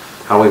discussed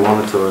how we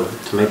wanted to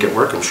make it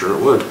work, I'm sure it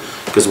would.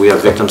 Because we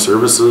have victim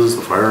services,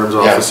 the firearms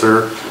Yeah.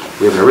 officer,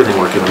 we have everything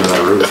working under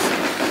that roof.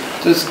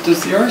 Does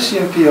the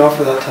RCMP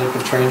offer that type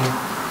of training?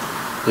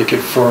 Like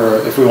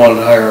if we wanted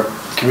to hire a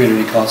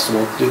community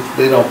constable,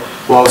 they don't,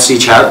 Well, see,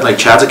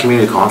 Chad's a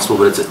community constable,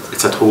 but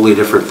it's a totally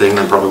different thing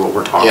than probably what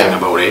we're talking Yeah.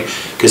 about, eh?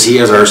 Because he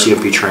has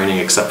RCMP training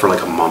except for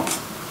like a month.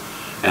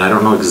 And I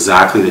don't know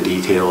exactly the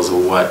details of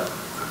what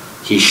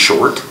he's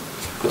short,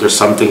 but there's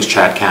some things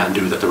Chad can't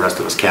do that the rest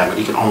of us can, but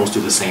he can almost do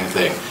the same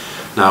thing.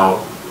 Now,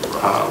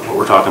 what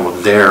we're talking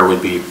about there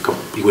would be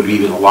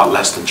even a lot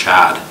less than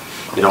Chad.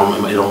 It'd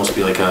almost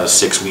be like a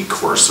 6-week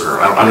course,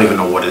 or I don't even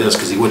know what it is,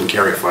 because he wouldn't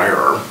carry a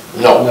firearm,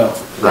 No. no.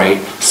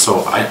 right?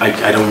 So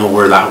I don't know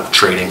where that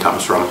training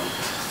comes from.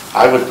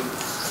 I would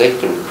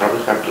think that we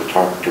probably have to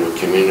talk to a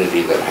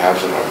community that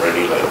hasn't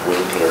already, like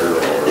Winkler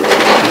or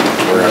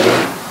wherever.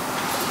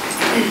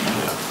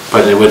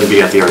 But it wouldn't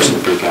be at the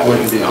RCMP Academy.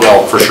 Wouldn't be.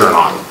 No, for sure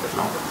not,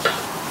 no.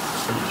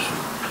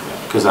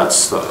 Because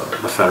that's the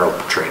federal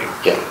training.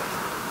 Yeah.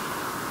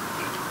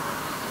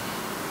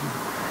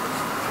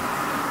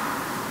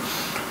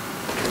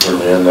 And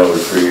then that would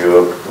free you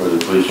up, or the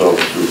police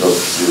officers up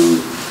to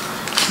do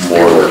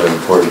more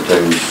important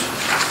things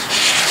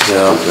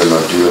that they're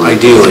not dealing with.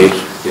 Ideally,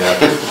 yeah.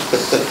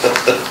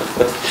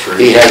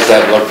 He has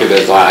that look in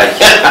his eye.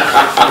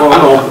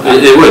 Well, no,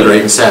 it would,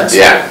 right, in sense.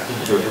 Yeah,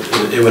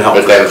 It would help.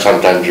 but then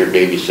sometimes you're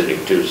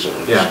babysitting too, so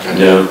it's Yeah. kind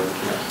Yeah. of.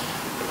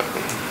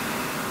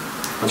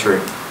 That's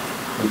right.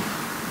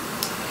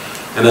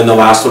 And then the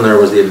last one there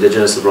was the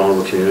Indigenous and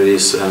Vulnerable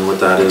Communities, and what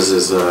that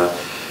is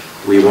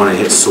we want to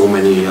hit so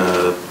many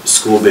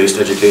school-based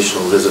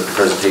educational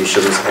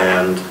presentations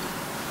and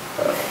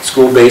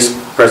school-based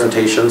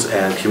presentations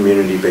and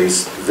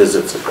community-based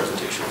visits and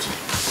presentations.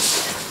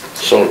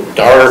 So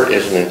DAR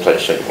isn't in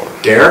place anymore.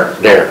 DARE?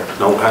 There,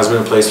 No, it hasn't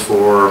been in place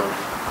for,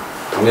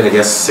 I'm gonna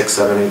guess 6,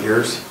 7, 8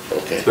 years.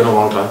 okay. It's been a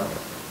long time.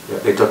 Yeah,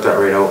 they took that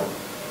right out.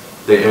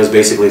 It was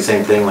basically the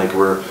same thing, like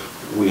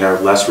we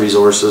have less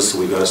resources, so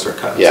we gotta start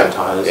cutting Yeah, some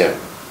ties. yeah.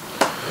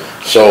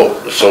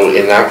 So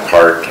in that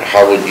part,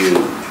 how would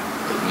you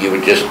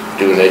would just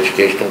do an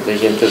educational thing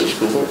into the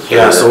schools?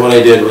 Yeah, or- so what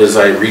I did was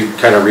I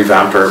kind of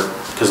revamped our,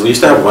 because we used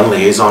to have one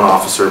liaison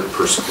officer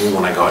per school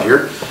when I got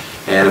here,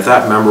 and if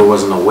that member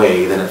wasn't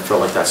away, then it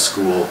felt like that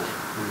school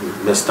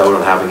missed out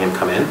on having him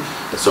come in.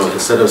 So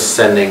instead of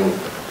sending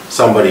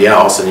somebody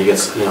else, and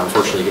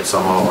unfortunately you get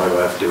some, oh, why do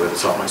I have to do it,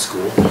 it's not my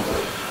school.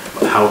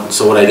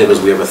 So what I did was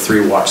we have a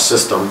 3-watch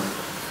system,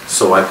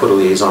 so I put a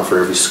liaison for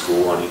every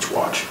school on each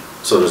watch.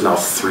 So there's now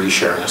 3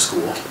 sharing a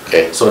school.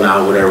 Okay. So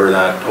now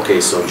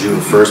so June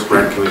 1st,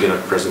 Brent, can we get a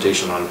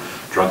presentation on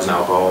drugs and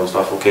alcohol and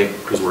stuff? Okay,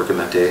 who's working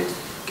that day?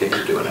 Okay,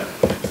 you're doing it.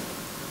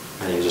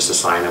 And you just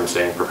assign them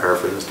saying, prepare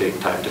for this date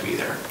and time to be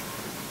there.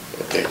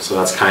 Okay. So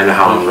that's kind of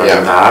how I'm running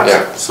Yeah, that.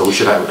 yeah. So we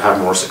should have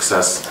more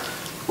success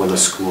when the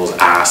schools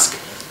ask,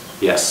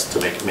 yes, to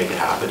make it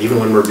happen. Even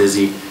when we're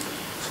busy,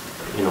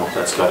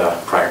 that's gotta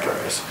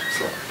prioritize,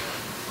 so.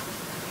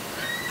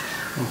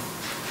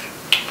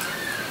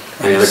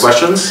 Any other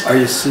questions? Are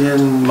you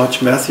seeing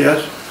much meth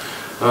yet?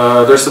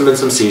 There's been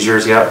some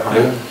seizures, yeah.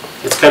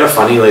 It's kind of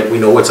funny, like, we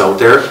know what's out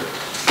there,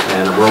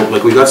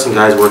 and we got some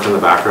guys working in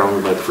the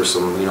background, like, for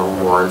some,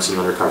 warrants and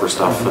undercover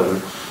stuff,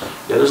 and,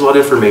 yeah, there's a lot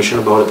of information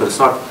about it, but it's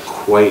not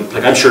quite,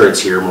 like, I'm sure it's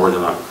here more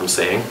than I'm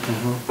saying,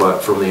 but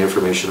from the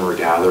information we're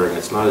gathering,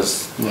 it's not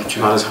as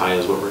high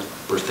as what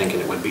we're thinking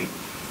it would be,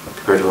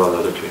 compared to a lot of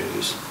other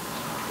communities.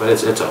 But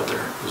it's out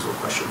there, there's no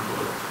question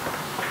about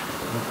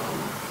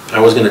it. I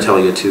was gonna tell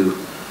you too,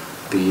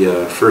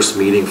 the first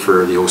meeting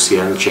for the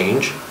OCN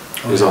change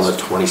is on the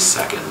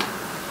 22nd.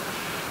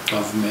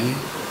 Of May?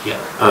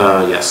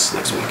 Yeah, yes,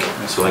 next week.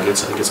 So I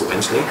think it's a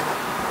Wednesday.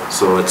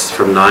 So it's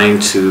from 9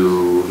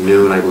 to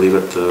noon, I believe,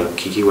 at the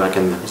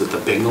Kikiwakan, is it the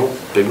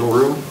Bignell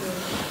room?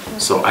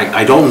 So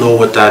I don't know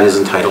what that is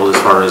entitled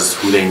as far as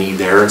who they need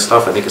there and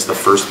stuff. I think it's the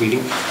first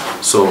meeting.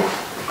 So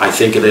I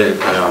think at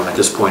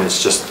this point,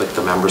 it's just like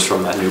the members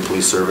from that new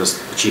police service,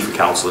 the chief of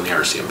council and the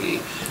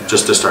RCMP,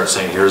 just to start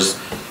saying, here's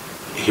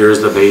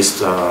the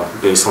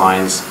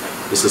baselines.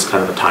 This is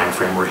kind of the time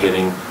frame we're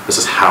hitting. This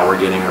is how we're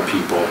getting our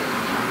people,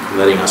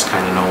 letting us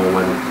kind of know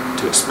when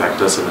to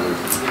expect us and then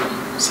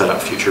set up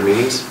future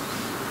meetings.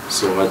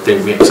 So I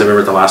think, because I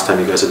remember the last time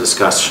you guys had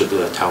discussed, should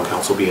the town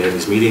council be at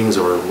these meetings,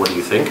 or what do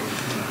you think?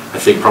 I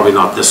think probably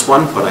not this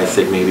one, but I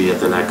think maybe at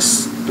the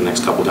next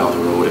couple down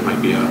the road, it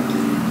might be a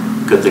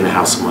good thing to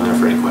have someone there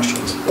for any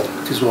questions.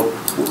 Because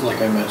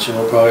like I mentioned,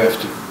 we'll probably have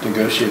to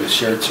negotiate a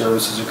shared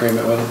services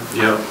agreement with them.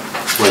 Yeah,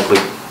 likely.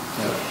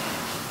 Yeah.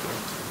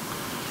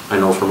 I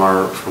know from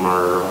our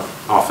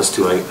office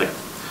too,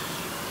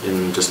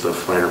 in just the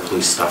fire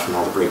police stuff and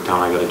all the breakdown,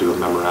 I gotta do a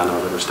memorandum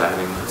of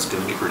understanding. It's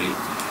gonna be pretty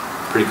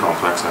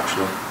complex,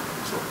 actually.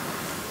 So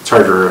it's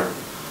hard to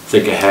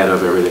think ahead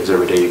of everything, because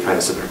every day you kind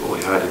of sit there and go,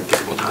 yeah, I didn't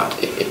think about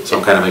that. So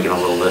I'm kind of making a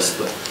little list,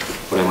 but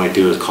what I might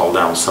do is call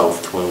down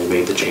south when we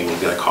made the change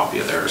and get a copy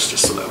of theirs,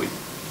 just so that we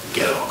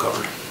get it all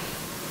covered.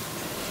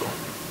 So,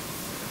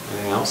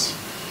 anything else?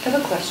 I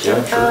have a question.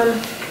 Yeah, sure.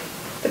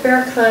 The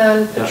Bear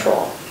Clan Yeah.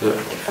 patrol, Yeah.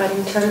 they're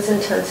finding tons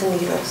and tons of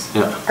needles.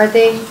 Yeah. Are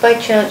they by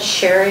chance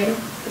sharing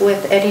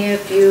with any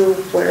of you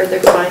where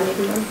they're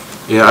finding them?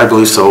 Yeah, I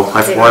believe so.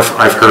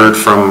 I've heard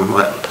from,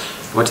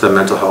 went to the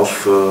mental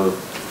health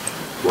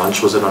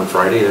lunch, was it on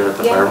Friday there at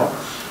the Yeah. fire hall?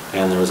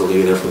 And there was a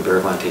lady there from the Bear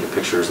Clan taking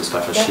pictures and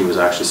stuff, and she Yeah. was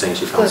actually saying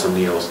she found Good. some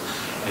needles.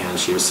 And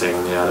she was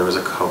saying, yeah, there was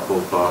a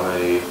couple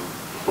by,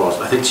 well,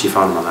 I think she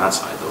found them on that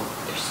side though.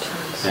 There's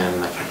tons.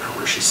 And I can't remember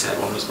where she said,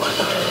 one was by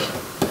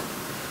the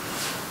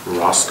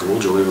Ross School,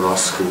 Joey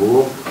Ross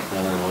School,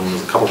 and then one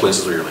was a couple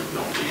places where you're like,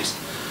 no, geez.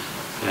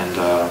 And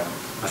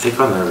I think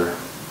on their,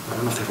 I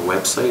don't know if they have a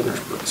website,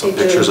 there's some They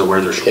do. pictures of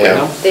where they're showing Yeah.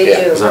 them. They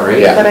Yeah. do. Is that right?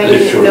 Yeah. But I They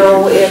didn't showed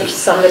know you if pictures.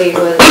 somebody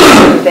was,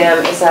 one of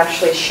them is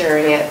actually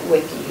sharing it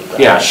with you guys.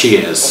 Yeah, she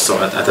is, so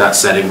at that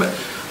setting, but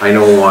I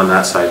know on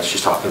that side,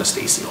 she's talking to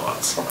Stacy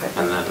lots. Okay.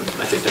 And then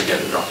I think they're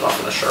getting dropped off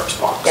in a Sharps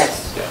box.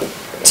 Yes.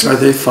 Yeah. Are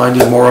they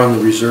finding more on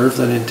the reserve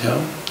than in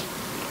town?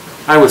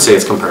 I would say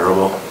it's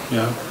comparable.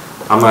 Yeah.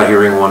 I'm not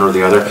hearing one or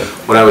the other.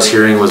 What I was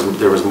hearing was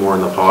there was more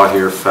in the paw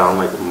here, found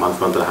like a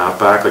month and a half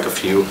back, like a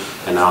few,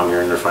 and now I'm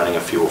hearing they're finding a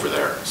few over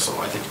there, so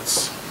I think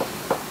it's,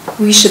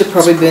 We should have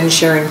probably been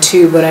sharing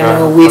too, but I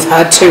know Uh-huh. we've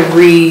had to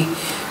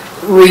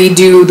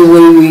redo the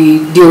way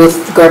we deal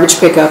with garbage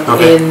pickup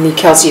Okay. in the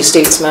Kelsey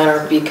Estates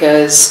manor,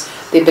 because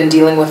they've been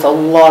dealing with a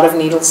lot of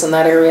needles in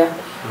that area.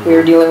 We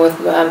are dealing with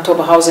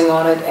Manitoba Housing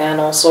on it,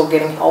 and also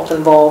getting help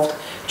involved,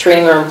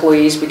 training our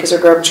employees, because our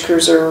garbage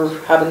crews are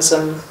having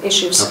some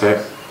issues. okay,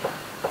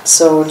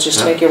 So just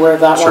to Yeah. make you aware of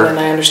that one, Sure. and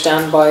I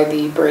understand by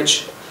the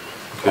bridge,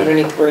 okay,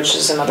 underneath the bridge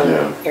is another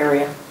Yeah.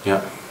 area.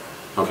 yeah,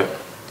 okay.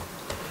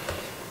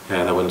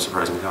 Yeah, that wouldn't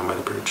surprise me down by the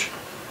bridge.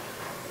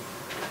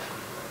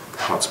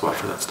 Hot spot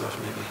for that stuff,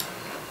 maybe.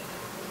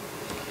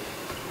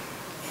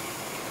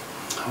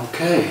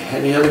 Okay,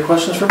 any other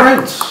questions for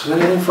Brent?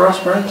 Anything for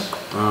us, Brent?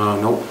 Nope, I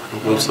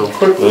don't believe so.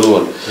 Quick little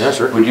one. Yeah,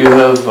 sure. Would you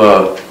have,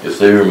 if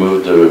they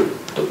removed the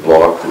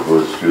block that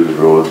goes through the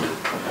road,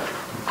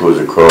 goes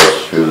across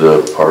through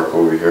the park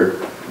over here,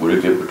 would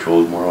it get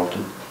patrolled more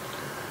often?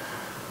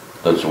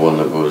 That's the one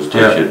that goes,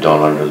 takes you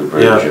down under the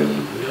bridge Yeah.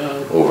 and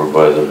over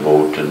by the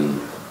boat and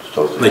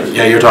stuff. Like,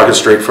 yeah, you're talking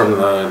straight from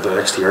the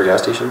XTR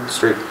gas station,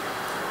 straight?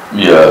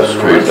 Yeah,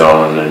 straight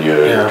down and then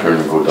you Yeah. turn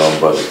and go down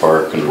by the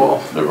park and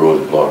Well, the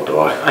road's blocked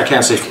off. I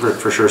can't say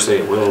for sure say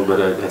it will, but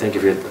I think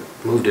if you had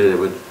moved it, it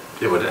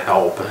would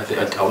help. And I think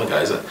I'd tell the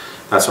guys that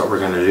that's what we're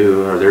gonna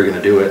do, or they're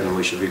gonna do it, and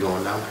we should be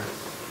going down there.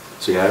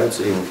 So yeah, I would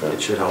say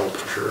it should help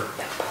for sure.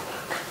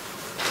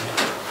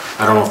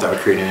 I don't know if that would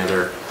create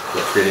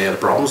any other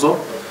problems though.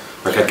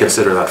 Like I'd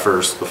consider that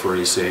first before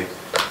you say,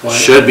 Why?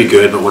 should be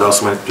good, but what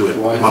else might do it?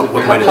 Why is it What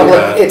bad? might it do Public,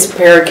 bad? it's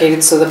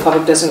barricaded so the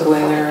public doesn't go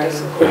in there and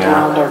look Yeah.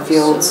 around our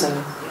fields and.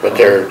 But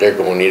they're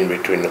going in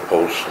between the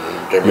posts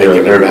and they're Yeah,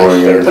 making they're a mess going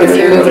in. there. But if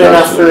you're Yeah, moving it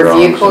that's up the for a grounds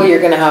vehicle, and- you're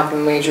gonna have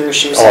major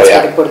issues, Oh, that's why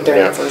yeah, they put it there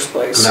in yeah. the first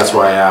place. And that's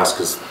why I asked,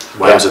 because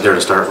why was it there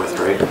to start with,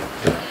 right?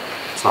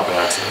 It's not by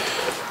accident.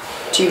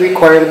 Do you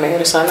require the mayor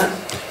to sign that?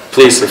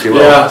 Please, if you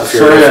will. Yeah, if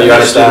sorry, I you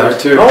missed understand. that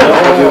too. No, I'll do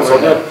no, it it's all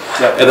right now.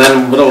 good. And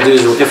then what I'll do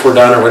is, if we're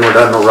done or when we're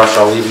done, no rush,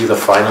 I'll leave you the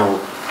final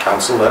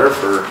council letter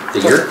for the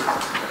year.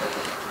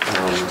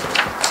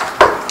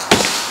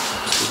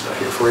 Just leave that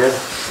here for you.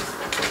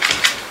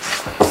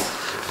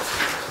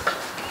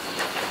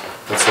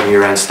 That's some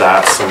year-end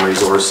stats, some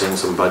resourcing,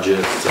 some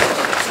budget,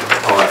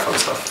 all that fun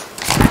stuff.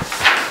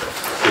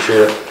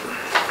 Appreciate it.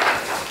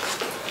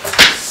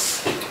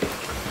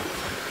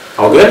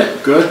 All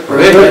good? Good,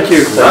 Okay, thank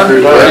you.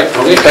 Done? All right,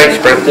 okay. Thanks,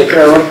 Brent. Take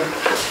care, everyone.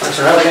 Thanks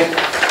for having me.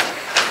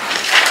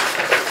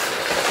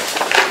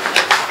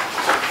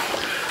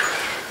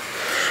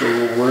 So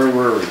where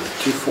were we?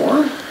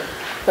 2-4?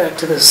 Back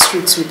to the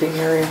street sweeping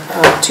area,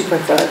 2.5.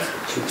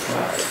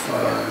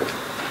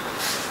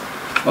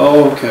 2.5.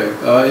 Oh, okay,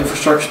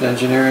 infrastructure and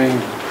engineering,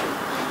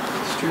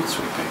 street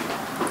sweeping.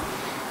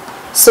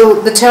 So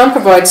the town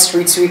provides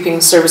street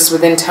sweeping service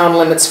within town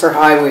limits for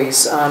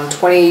highways.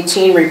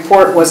 2018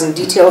 report wasn't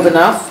detailed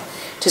enough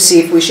to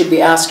see if we should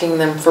be asking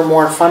them for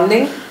more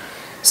funding.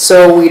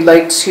 So we'd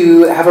like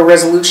to have a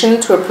resolution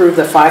to approve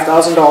the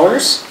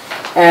 $5,000.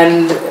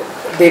 And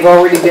they've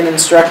already been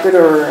instructed,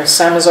 or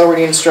Sam has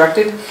already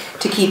instructed,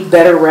 to keep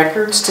better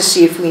records to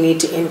see if we need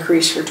to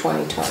increase for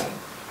 2020.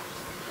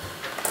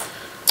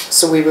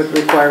 So we would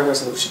require a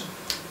resolution.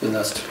 And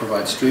that's to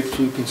provide street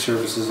sweeping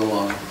services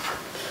along the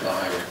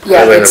highway.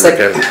 Yeah, it's like,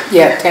 Highway number 10.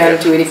 yeah, 10,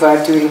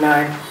 285,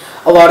 289.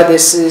 A lot of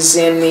this is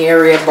in the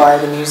area by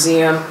the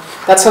museum.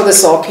 That's how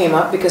this all came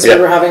up, because we Yeah.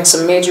 were having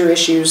some major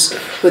issues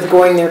with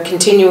going there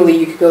continually.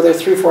 You could go there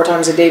 3 or 4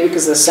 times a day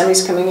because the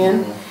semi's coming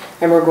in.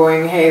 And we're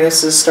going, hey,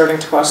 this is starting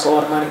to cost a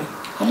lot of money.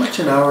 How much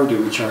an hour do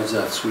we charge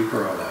that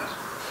sweeper on that?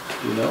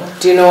 Do you know?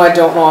 Do you know, I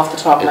don't know off the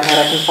top of my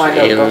head, I can find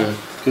out though.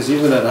 Because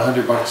even at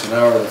 $100 an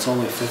hour, that's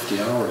only 50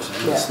 hours, and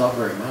it's Yeah. not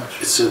very much.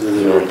 It said that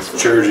they were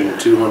charging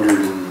 200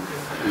 and,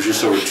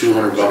 just over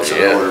 $200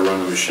 an hour to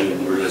run the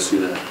machine. Where did I see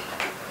that?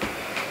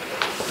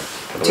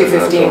 215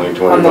 That's on only the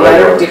 25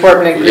 letter, hours.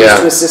 department agrees Yeah.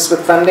 to assist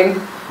with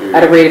funding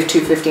at a rate of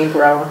 $215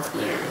 per hour.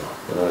 There you go.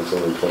 That's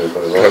only 25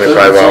 hours.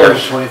 25 It's only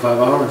hours. 25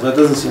 hours, that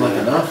doesn't seem like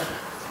enough.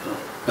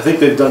 I think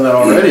they've done that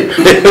already.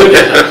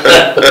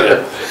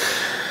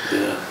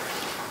 Yeah.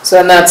 So,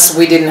 and that's,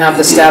 we didn't have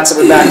the stats that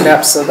would back it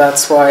up, so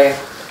that's why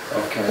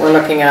we're Okay.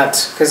 looking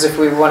at, because if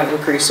we want to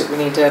increase it, we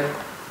need to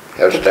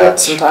Have put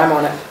some stats. time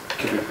on it.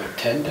 Could we put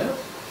 10 down?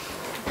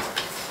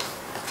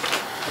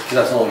 Because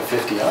that's only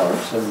 50 hours,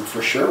 and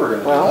for sure we're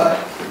gonna Well, do that.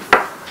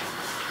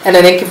 And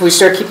I think if we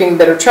start keeping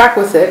better track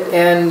with it,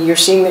 and you're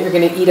seeing that you're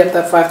gonna eat up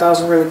that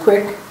 5,000 really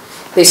quick,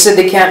 they said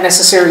they can't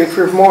necessarily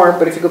approve more,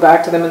 but if you go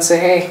back to them and say,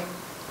 hey,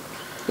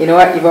 you know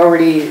what,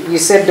 you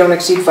said don't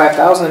exceed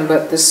 5,000,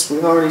 but this,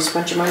 we've already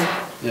spent your money.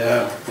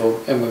 Yeah, well,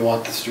 and we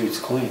want the streets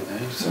clean, eh?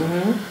 So,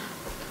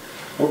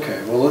 Mm-hmm.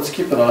 okay, well, let's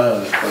keep an eye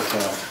on it, but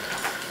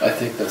I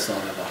think that's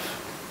not enough.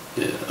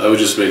 Yeah, I would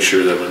just make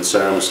sure that when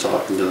Sam was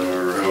talking to them,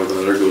 or how the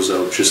letter goes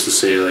out, just to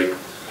say like,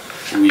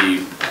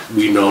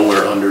 we know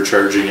we're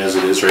undercharging as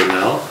it is right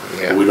now.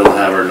 Yeah. We don't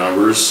have our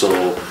numbers,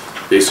 so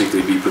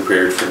basically be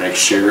prepared for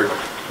next year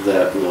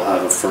that we'll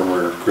have a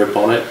firmer grip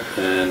on it,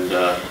 and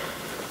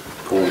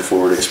going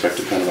forward, expect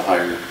a kind of a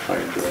higher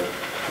draw.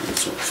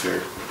 That's what's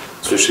fair,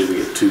 especially if we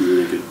get 2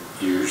 really good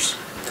years.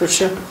 For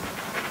sure.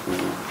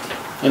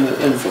 And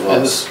For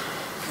and us.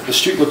 the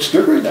street looks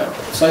good right now,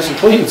 it's nice and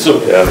clean,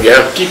 so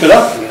Yeah. keep it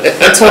up.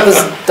 Until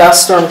this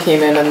dust storm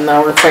came in, and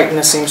now we're fighting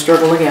the same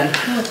struggle again.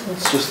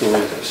 It's just the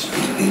way it is.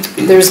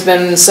 There's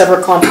been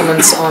several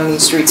compliments on the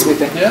street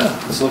sweeping. Yeah,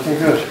 it's looking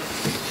good.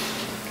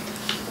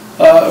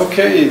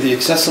 Okay, the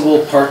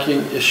accessible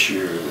parking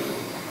issue.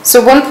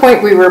 So at one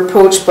point, we were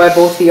approached by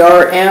both the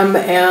RM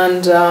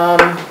and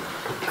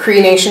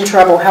Cree Nation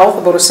Tribal Health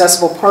about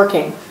accessible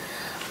parking.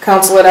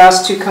 Council had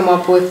asked to come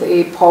up with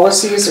a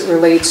policy as it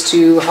relates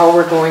to how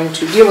we're going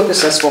to deal with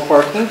accessible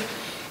parking.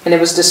 And it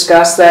was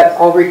discussed that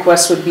all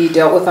requests would be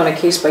dealt with on a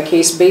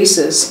case-by-case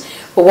basis.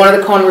 But one of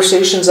the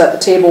conversations at the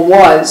table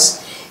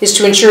is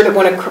to ensure that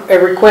when a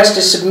request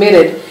is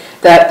submitted,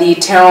 that the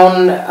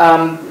town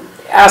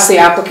asks the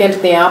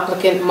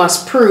applicant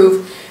must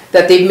prove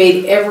that they've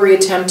made every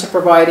attempt to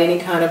provide any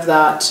kind of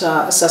that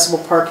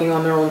accessible parking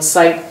on their own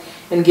site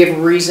and give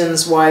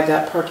reasons why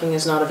that parking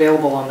is not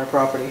available on their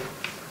property.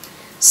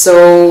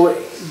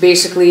 So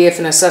basically, if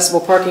an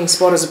accessible parking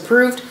spot is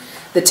approved,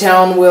 the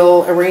town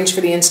will arrange for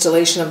the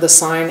installation of the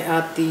sign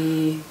at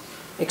the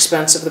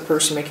expense of the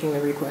person making the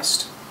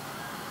request.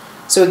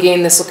 So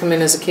again, this will come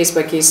in as a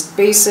case-by-case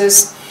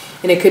basis,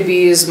 and it could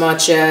be as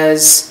much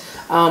as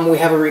we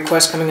have a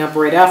request coming up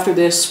right after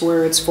this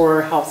where it's for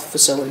a health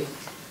facility.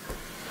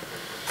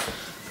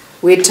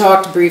 We had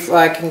talked briefly,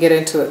 I can get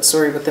into it,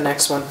 sorry, with the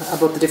next one,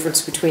 about the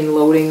difference between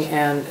loading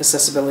and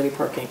accessibility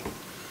parking.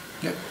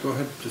 Yep, go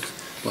ahead, just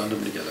blend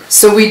them together.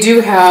 So we do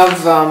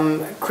have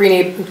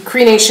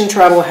Cree Nation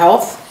Tribal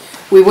Health.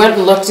 We went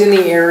and looked in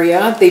the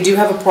area. They do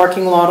have a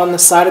parking lot on the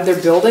side of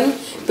their building,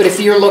 but if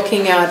you're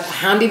looking at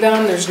handy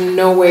van, there's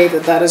no way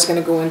that that is going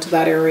to go into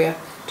that area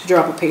to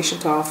drop a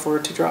patient off or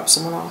to drop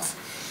someone off.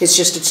 It's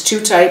just, it's too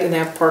tight and they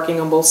have parking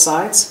on both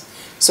sides.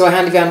 So a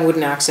handy van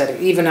wouldn't access it.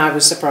 Even I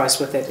was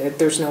surprised with it.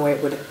 There's no way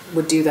it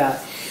would do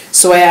that.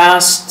 So I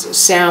asked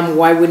Sam,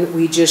 why wouldn't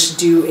we just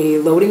do a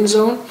loading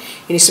zone?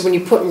 And he said, when you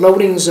put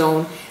loading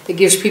zone, it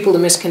gives people the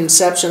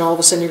misconception, all of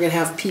a sudden you're going to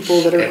have people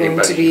that are going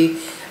to be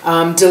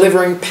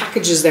delivering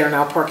packages there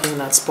now parking in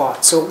that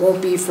spot. So it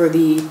won't be for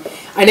the,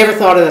 I never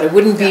thought of that. It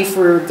wouldn't be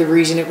for the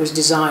reason it was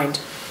designed.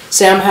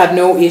 Sam had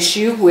no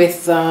issue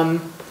with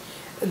them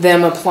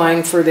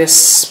applying for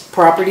this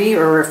property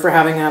or for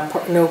having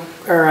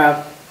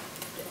a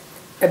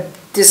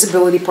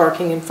disability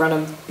parking in front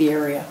of the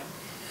area.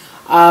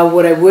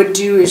 What I would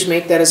do is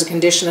make that as a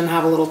condition and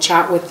have a little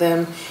chat with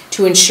them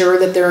to ensure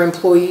that their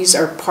employees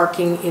are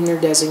parking in their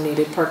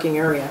designated parking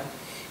area.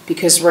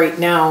 Because right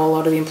now, a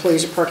lot of the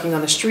employees are parking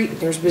on the street,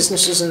 there's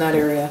businesses in that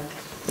area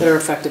that are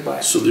affected by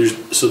it. So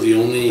the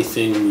only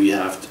thing we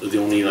have, the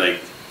only like,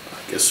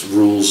 I guess,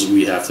 rules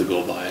we have to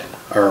go by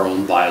are our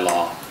own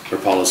bylaw or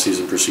policies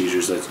and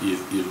procedures that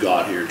you've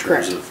got here in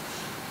terms Correct.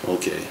 of,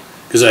 okay.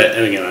 Cause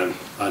and again,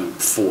 I'm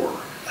for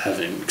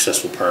having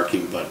accessible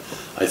parking, but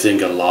I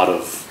think a lot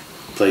of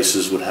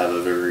places would have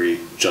a very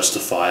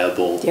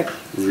justifiable Yep.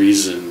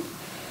 reason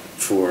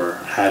for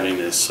having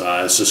this.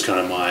 It's just kind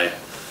of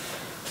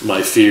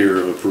my fear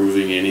of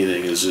approving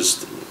anything is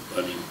just,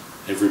 I mean,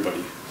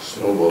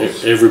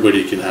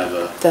 everybody can have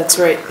a, That's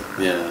right.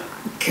 yeah,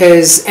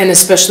 Because, and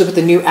especially with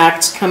the new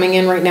acts coming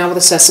in right now with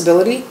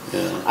accessibility,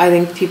 yeah. I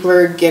think people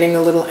are getting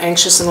a little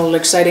anxious and a little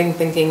exciting,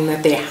 thinking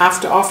that they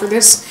have to offer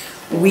this.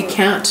 We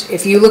can't.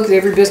 If you look at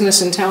every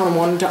business in town and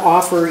wanted to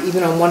offer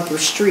even on one per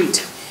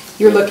street,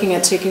 you're looking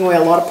at taking away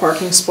a lot of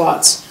parking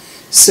spots.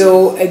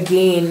 So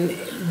again,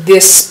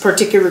 this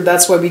particular,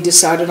 that's why we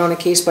decided on a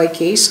case by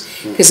case,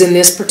 because in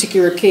this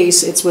particular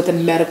case, it's with a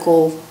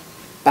medical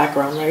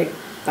background, right?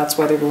 That's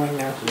why they're going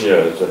there.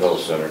 Yeah, it's a health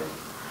center.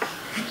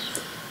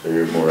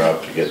 You're more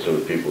apt to get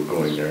those people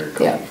going there,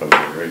 Yeah. coming from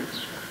there, right?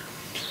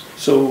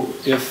 So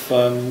if,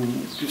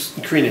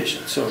 just Cree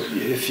Nation, so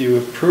if you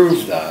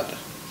approve that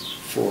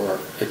for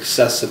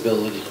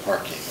accessibility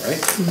parking,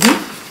 right?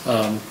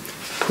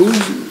 Who,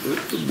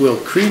 will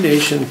Cree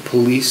Nation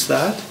police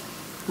that?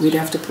 We'd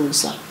have to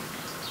police that.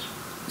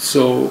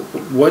 So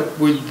what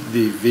would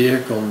the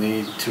vehicle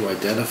need to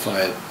identify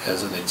it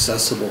as an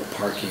accessible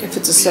parking If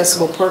it's vehicle?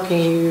 accessible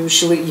parking,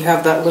 usually you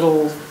have that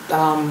little,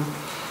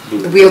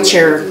 the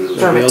wheelchair The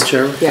permit.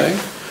 wheelchair Yeah. thing?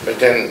 But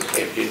then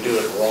if you do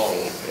it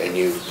wrong and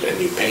you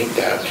paint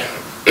that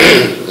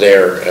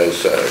there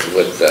as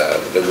with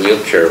the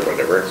wheelchair or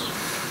whatever,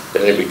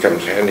 then it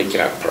becomes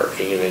handicap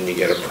parking, and then you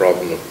get a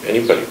problem if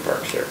anybody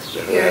parks there.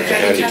 Yeah, That's a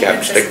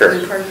handicap sticker.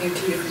 accessibility parking are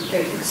two different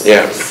things.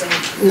 Yeah. So-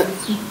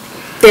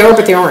 They are,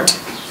 but they aren't.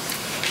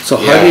 So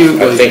how do you,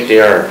 Yeah, I think they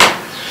are.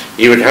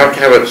 You would have to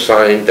have it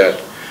signed that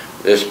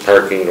this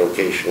parking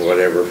location,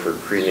 whatever, for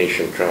Cree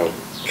Nation child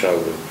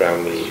and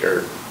family,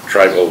 or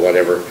tribal,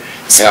 whatever,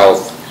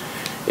 health,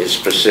 is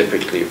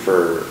specifically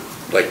for,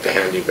 like, the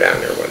handy van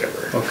or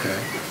whatever. okay.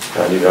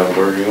 Handy van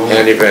parking only?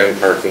 Handy van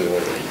parking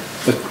only.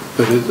 But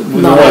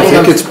No, no, I I think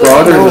don't- it's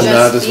broader no. than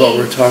that is what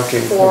we're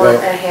talking For a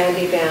about.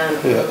 handy van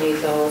Yeah. only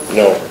though.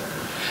 No,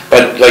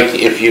 but like,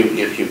 if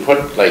you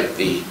put like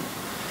the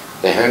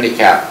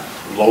handicap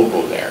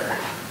logo there,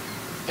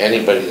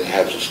 anybody that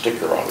has a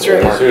sticker on That's it.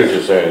 right. I see what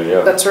you're saying,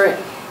 yeah. That's right.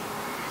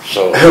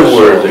 So.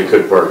 Where they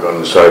could park on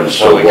the side and So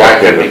still the guy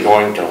walk could be in.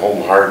 going to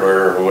Home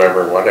Hardware or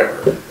whoever,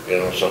 whatever, you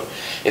know, so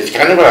it's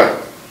kind of a,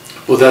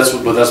 Well, that's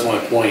my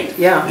point.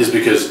 Yeah. Is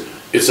because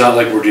it's not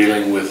like we're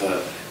dealing with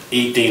a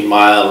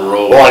 18-mile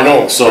road. Oh, I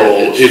know. So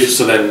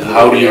then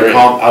how do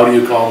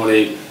you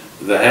accommodate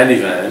the handy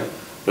van,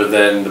 but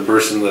then the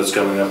person that's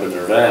coming up in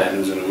their van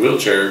who's in a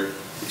wheelchair,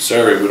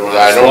 sorry, we don't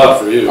I have a don't,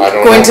 spot for you. I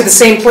don't know. Going to the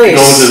same place.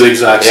 Going to the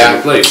exact Yeah.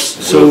 same place.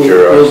 So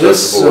Wheelchair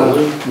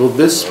accessible. will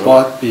this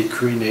spot be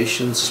Cree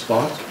Nation's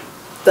spot?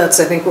 That's,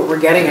 I think, what we're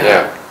getting at.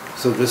 Yeah,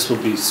 So this will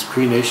be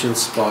Cree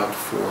Nation's spot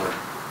for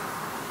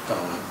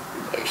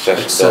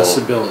accessible,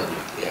 accessibility.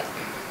 yeah.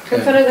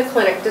 In front of the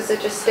clinic, does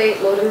it just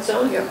state loading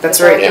zone? Yep. That's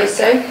Is that right. what you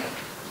say?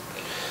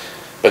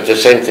 But the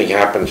same thing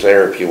happens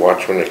there, if you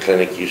watch when the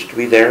clinic used to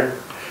be there,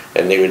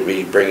 and they would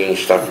be bringing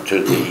stuff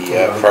to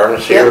the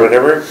pharmacy or Yeah.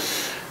 whatever,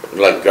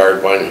 like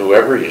Gardwine,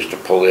 whoever, used to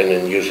pull in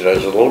and use it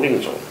as a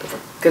loading zone.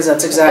 Because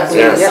that's That's exactly,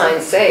 what the yeah.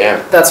 signs say. Yeah,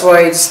 That's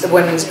why,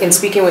 when, in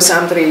speaking with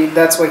Sam today,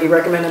 that's why he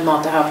recommended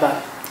not to have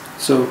that.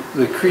 So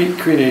the Cree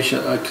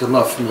Nation, because I'm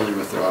not familiar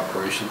with their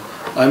operation,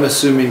 I'm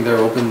assuming they're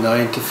open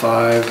 9 to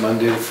 5,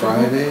 Monday to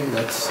Friday,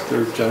 that's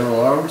their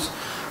general hours?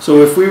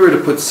 So if we were to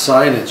put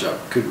signage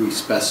up, could we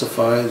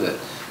specify that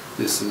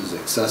this is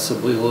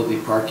accessibility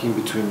parking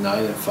between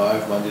 9 and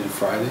 5, Monday to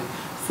Friday,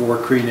 for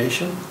Cree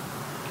Nation?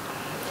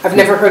 I've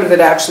never heard of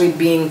it actually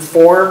being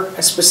for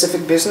a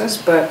specific business,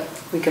 but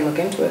we can look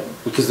into it.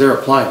 Because they're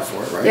applying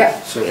for it, right? Yeah.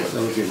 So that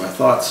would be my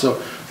thoughts.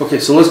 So, okay,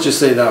 so let's just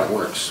say that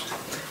works.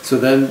 So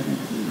then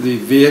the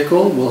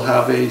vehicle will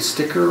have a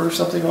sticker or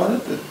something on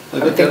it that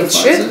I would think it identifies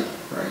should. it?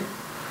 Right.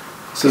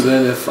 So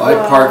then if I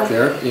park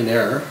there in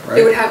error,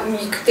 They would right?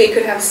 have, they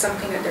could have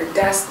something at their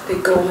desk, they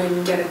go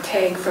in, get a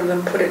tag from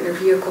them, put it in their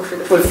vehicle for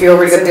the. But if you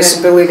already got and then-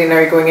 disability and now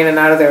you're going in and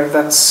out of there,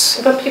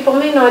 that's, But people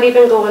may not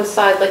even go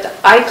inside, like,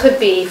 I could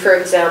be, for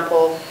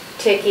example,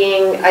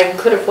 I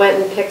could have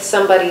went and picked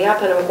somebody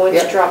up and I'm going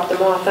to Yep. drop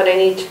them off and I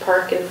need to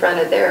park in front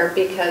of there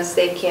because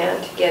they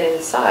can't get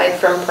inside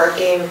from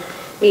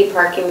me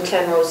parking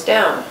 10 rows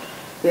down.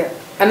 yeah.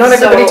 And not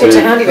everybody So- takes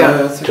a handy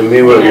van. To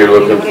me, what you're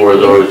looking for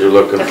though, is you're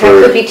looking Like I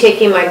could for, be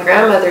taking my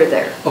grandmother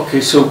there. Okay,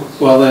 so,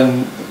 well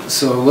then,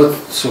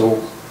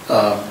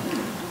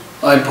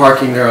 I'm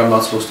parking there, I'm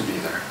not supposed to be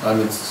there. I'm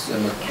in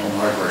a home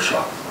hardware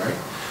shop,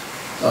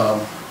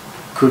 right?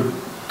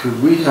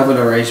 Could we have an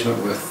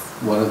arrangement with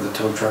one of the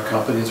tow truck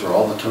companies or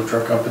all the tow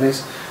truck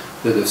companies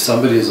that if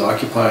somebody is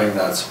occupying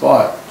that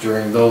spot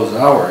during those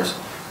hours,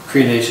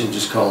 Cree Nation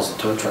just calls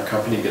the tow truck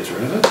company and gets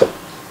rid of it?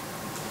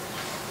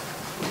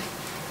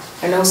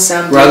 I know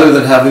some. Rather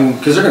than having,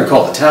 because they're gonna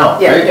call the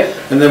town, Yeah, right? yeah.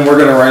 And then we're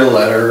gonna write a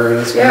letter, and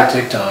it's Yeah. gonna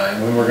take time,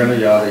 and we're gonna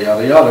yada,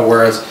 yada, yada.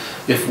 Whereas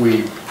if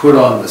we put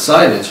on the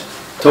signage,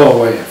 tow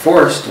away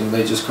enforced, and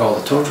they just call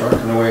the tow truck,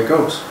 and away it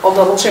goes. I'll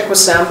double check with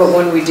Sam, but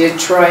when we did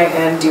try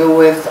and deal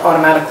with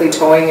automatically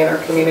towing in our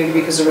community,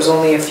 because there was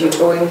only a few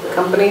towing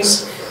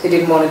companies, they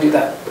didn't want to do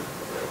that.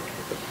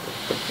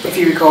 If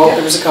you recall,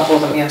 there was a couple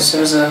of them, yes, there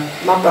was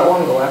not that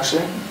long ago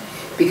actually,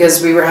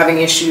 because we were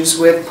having issues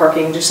with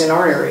parking just in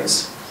our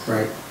areas.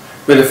 Right.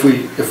 But if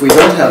we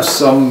don't have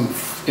some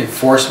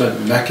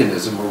enforcement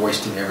mechanism, we're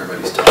wasting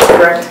everybody's time,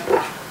 Correct?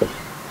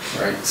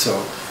 right? So,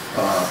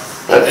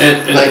 But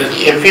like,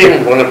 if you're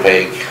in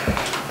Winnipeg,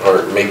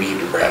 or maybe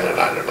even Brandon,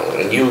 I don't know,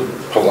 and you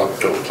pull up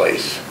to a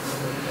place,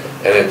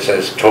 and it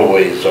says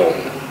towaway zone,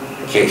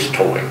 case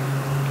towing,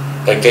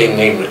 like they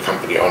name the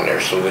company on there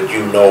so that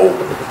you know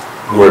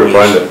Where to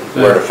find it.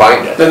 where to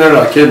find it. then they're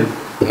not kidding.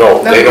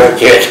 No, they don't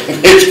get,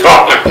 it's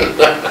gone.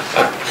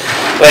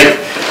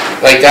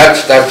 Like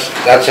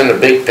that's in the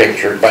big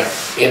picture, but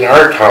in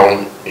our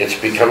town, it's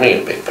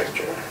becoming a big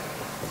picture.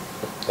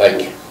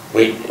 Like,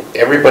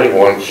 everybody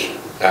wants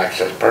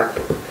access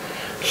parking.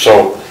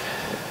 So,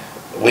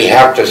 we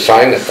have to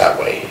sign it that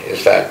way,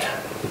 is that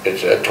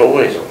it's a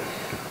tollway zone.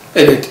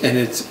 And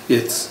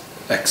it's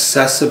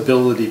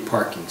accessibility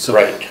parking. So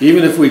Right.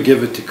 even if we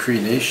give it to Cree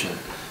Nation,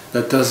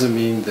 that doesn't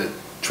mean that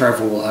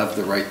Trevor will have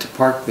the right to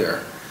park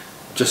there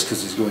just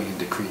because he's going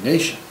into Cree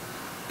Nation,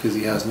 because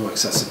he has no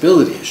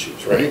accessibility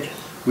issues, right? Right.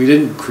 We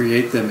didn't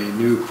create them a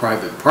new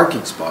private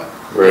parking spot.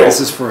 Right. This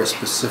is for a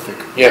specific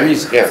Yeah,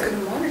 reason, yeah.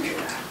 Couldn't monitor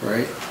that.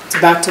 right? It's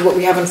back to what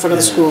we have in front of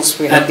the schools,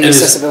 we have the And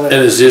accessibility.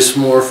 is this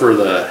more for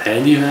the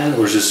handy van,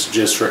 or is this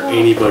just for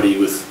anybody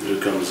who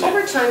comes in?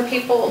 Over time,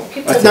 people.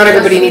 Not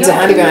everybody needs a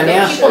handy van,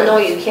 yeah. People know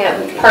you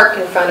can't park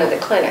in front of the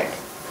clinic.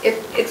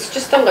 It's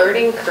just a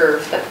learning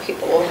curve that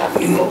people will have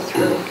to go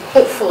through,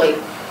 hopefully.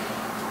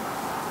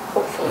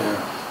 Hopefully.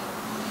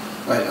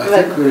 I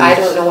think But there I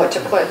needs- don't know what to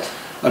put.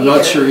 I'm not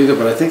either. sure either,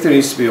 but I think there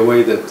needs to be a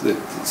way that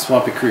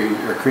Swampy Cree,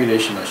 or Cree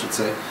Nation, I should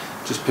say,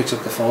 just picks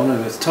up the phone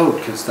and it's towed,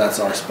 because that's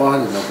our spot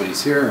and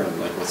nobody's here,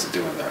 and like, what's it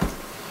doing there?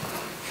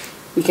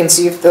 We can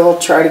see if they'll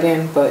try it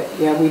again, but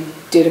yeah, we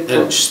did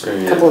approach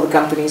a couple of the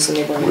companies and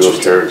they weren't interested.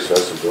 Wheelchair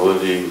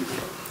accessibility.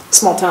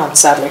 Small town,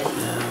 sadly.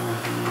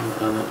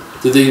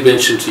 Did they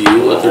mention to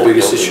you what their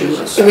biggest issue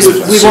is? It was,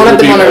 we wanted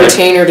them on a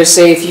retainer to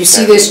say, if you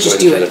see this, just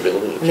do Going it. to the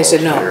building, And they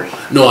said no.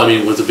 No, I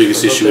mean, what the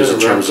biggest issue is in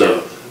terms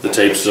of the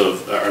types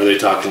of, are they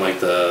talking like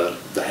the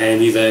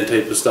handy van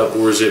type of stuff,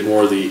 or is it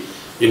more the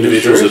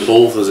individuals with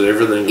both, is it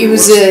everything? It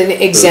was What's- an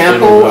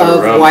example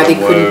of why they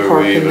couldn't Why are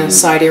park we in the even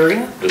side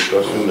area,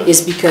 Discussing this.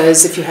 is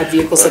because if you had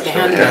vehicles like the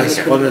hand van, Guys,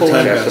 you one couldn't at a pull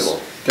time, in. guys.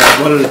 Accessible. Guys,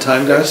 one at a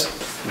time, guys?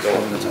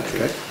 One at a time,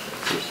 okay?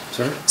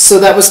 Sorry? So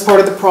that was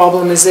part of the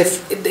problem, is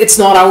if, it's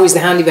not always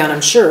the handy van,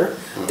 I'm sure.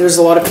 There's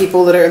a lot of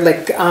people that are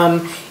like,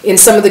 in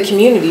some of the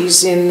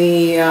communities, in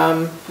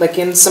the, like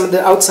in some of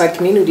the outside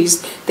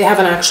communities, they have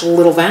an actual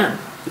little van.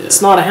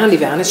 It's not a handy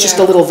van, it's just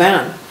a Yeah. little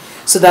van.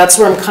 So that's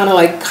where I'm kinda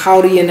like,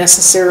 how do you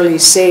necessarily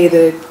say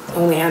that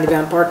only handy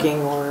van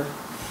parking, or,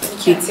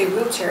 You can't say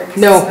wheelchair,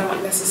 because No. it's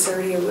not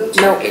necessarily a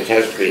wheelchair. no, It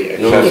has to be it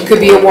could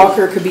be a accessible.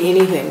 walker, it could be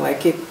anything,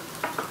 like it,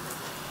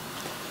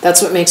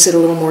 that's what makes it a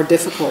little more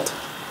difficult.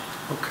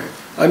 Okay.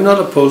 I'm not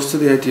opposed to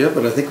the idea,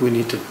 but I think we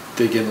need to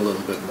dig in a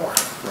little bit more,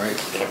 right?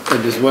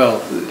 And as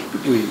well,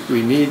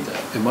 we need,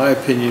 in my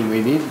opinion,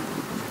 we need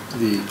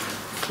the,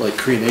 like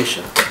Cree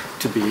Nation,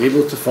 to be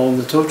able to phone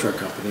the tow truck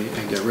company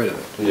and get rid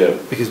of it. Yeah.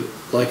 Because,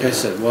 like I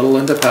said, what'll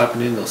end up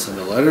happening, they'll send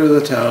a letter to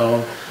the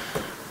town,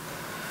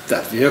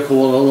 that vehicle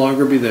will no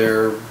longer be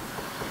there,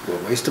 we'll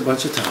waste a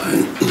bunch of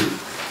time,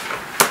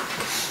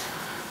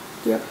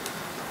 Yep.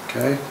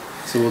 okay?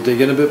 So we'll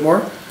dig in a bit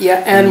more?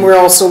 Yeah, and we're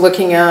also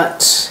looking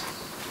at,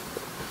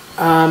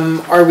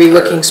 are we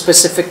looking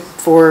specific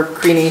for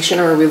Cree Nation,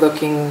 or are we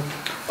looking,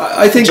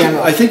 I think,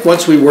 General. I think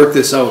once we work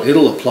this out,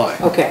 it'll apply.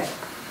 okay,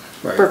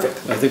 Right. perfect.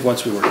 I think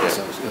once we work this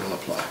out, it'll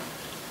apply.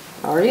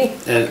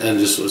 alrighty. And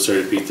just,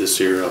 sorry to beat this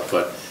here up,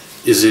 but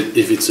is it,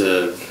 if it's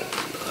a,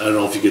 I don't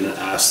know if you can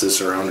ask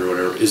this around or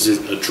whatever, is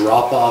it a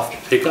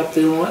drop-off pickup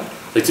they want?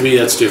 Like, to me,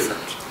 that's different.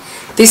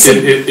 They said,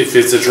 If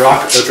it's a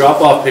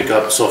drop-off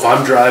pickup, so if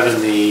I'm driving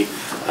the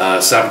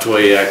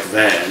Sapatoyak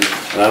van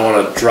and I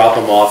wanna drop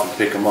them off and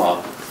pick them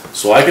up,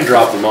 so I can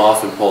drop them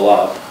off and pull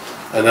up,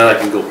 and then I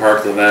can go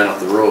park the van off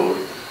the road,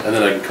 and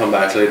then I can come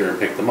back later and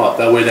pick them up.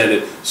 That way then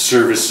it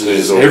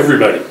services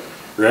everybody,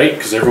 right?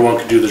 Cause everyone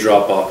can do the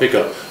drop-off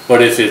pickup.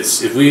 But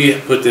if we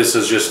put this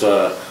as just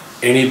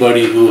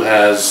anybody who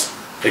has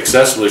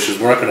accessible issues,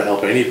 we're not gonna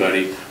help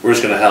anybody. We're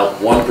just gonna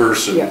help one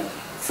person Yeah.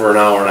 for an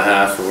hour and a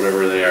half or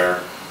whatever they are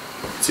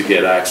to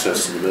get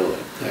access to the building.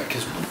 Yeah,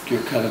 because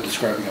you're kind of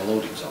describing a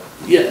loading zone.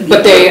 Yeah.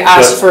 but they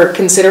asked for,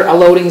 consider a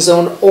loading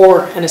zone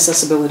or an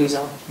accessibility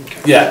zone.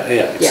 Yeah,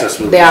 Yeah,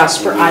 accessibility. they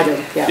asked for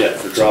either, Yeah, yeah.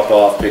 for drop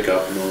off, pick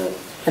up, no.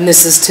 And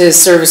this is to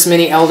service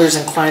many elders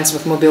and clients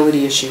with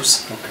mobility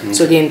issues.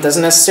 So again, it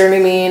doesn't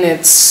necessarily mean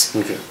it's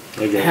Okay.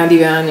 Okay.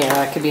 handyman, yeah,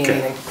 that could be Okay.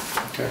 anything.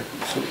 Okay,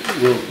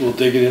 so we'll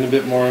dig it in a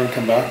bit more and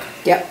come back?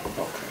 Yep.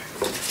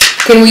 Okay.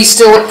 Can we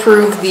still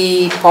approve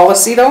the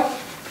policy though?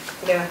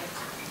 Yeah.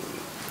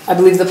 I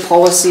believe the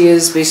policy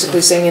is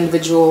basically saying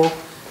individual,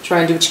 try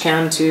and do what you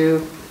can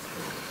to,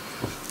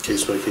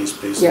 Case by case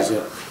basis, Yeah.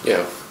 yeah.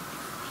 Yeah.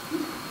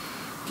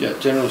 Yeah,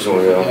 generally So,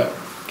 speaking, yeah. yeah,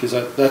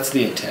 because that's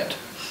the intent.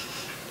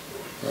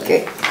 Right.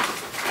 okay.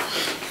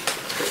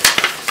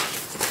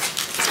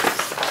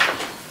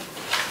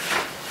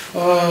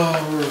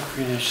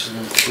 Recreation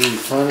number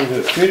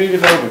 3, Community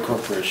Development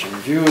Corporation,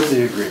 review of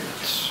the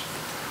agreements.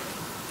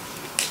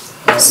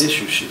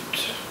 Issue sheet.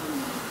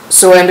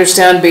 So I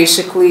understand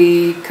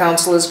basically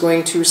council is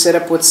going to set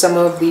up with some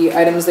of the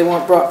items they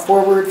want brought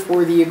forward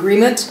for the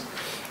agreement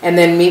and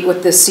then meet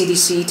with the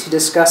CDC to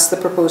discuss the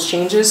proposed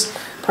changes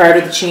prior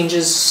to the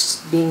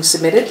changes being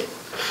submitted.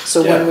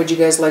 So when Yeah. would you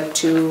guys like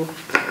to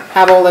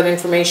have all that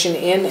information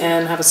in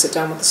and have a sit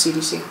down with the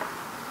CDC?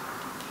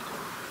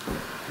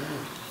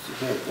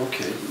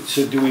 Okay,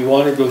 so do we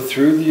want to go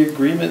through the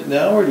agreement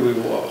now, or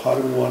how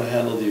do we want to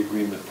handle the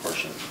agreement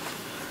portion?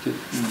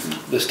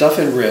 The stuff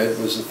in red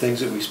was the things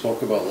that we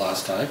spoke about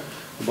last time,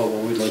 about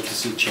what we'd like to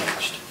see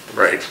changed.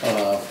 Right.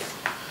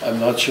 I'm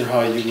not sure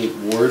how you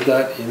would word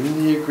that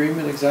in the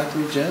agreement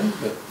exactly, Jen,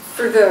 but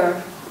For the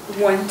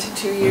 1 to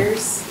 2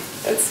 years,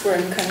 that's where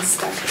I'm kind of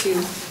stuck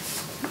too.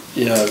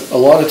 yeah, a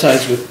lot of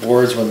times with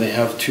boards, when they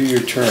have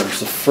 2-year terms,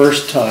 the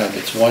first time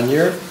it's 1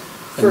 year. and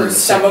For then the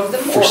some of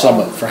them, For or some,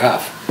 all? for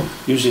half.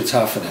 Usually it's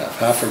half and half,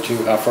 half or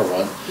 2, half or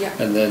 1. Yeah.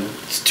 And then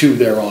it's 2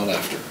 thereon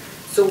after.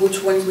 So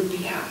which ones would be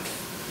half?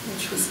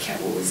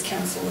 What was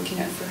council looking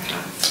at for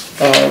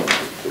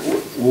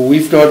half? Well,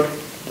 we've got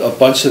a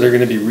bunch that are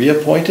gonna be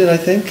reappointed, I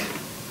think.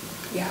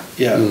 Yeah.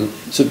 Yeah,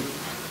 so,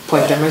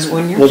 Point them as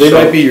 1 year? well, they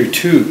might be your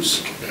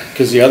 2s,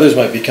 because the others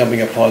might be coming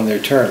upon their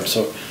term,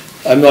 so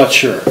I'm not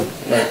sure.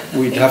 Right,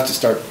 we'd have to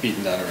start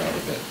beating that around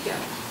a bit.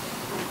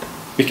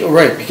 Yeah.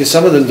 Right, because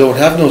some of them don't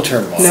have no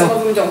term on. No. Some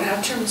of them don't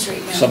have terms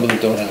right now. Some of them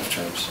don't have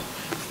terms.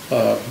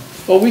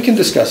 Well, we can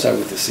discuss that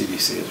with the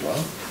CDC as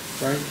well,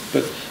 right?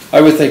 But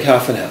I would think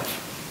half and half.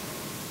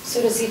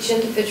 So does each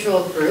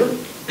individual group,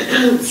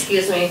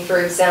 excuse me,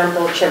 for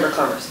example, Chamber of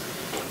Commerce,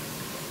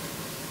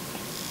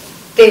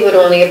 they would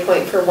only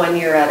appoint for 1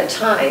 year at a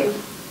time,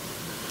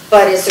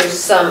 but is there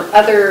some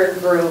other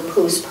group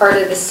who's part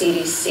of the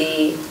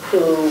CDC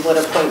who would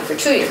appoint for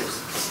 2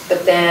 years?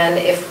 But then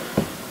if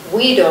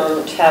we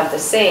don't have the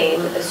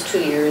same as 2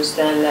 years,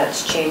 then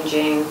that's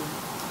changing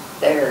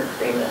their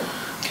agreement.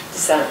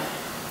 Does that,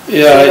 do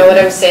you Yeah. know what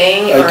I'm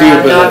saying? I Or do,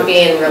 I'm but not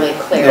being really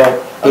clear?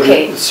 No, but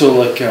Okay. so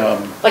like,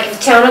 Like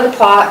if Town of the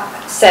Pot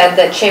said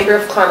that Chamber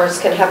of Commerce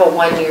can have a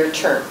 1-year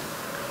term,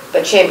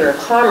 but Chamber of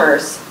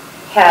Commerce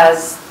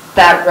has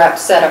that rep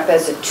set up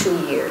as a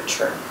 2-year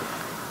term.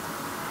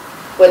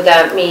 Would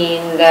that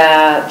mean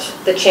that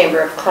the Chamber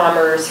of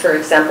Commerce, for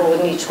example,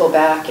 would need to go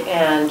back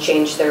and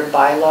change their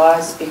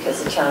bylaws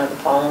because the Town of the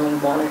Pot only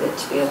wanted it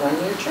to be a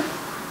 1-year term?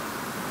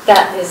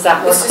 Is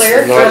that more This is-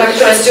 clear? No, what I'm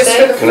trying to Just for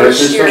say? the Can I first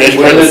just- year. just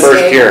Just for the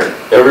first year.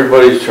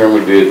 Everybody's term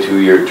would be a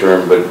 2-year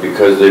term, but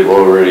because they've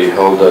already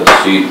held that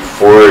seat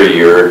for a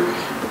year,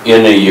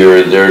 in a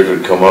year, theirs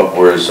would come up,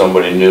 whereas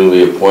somebody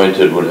newly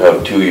appointed would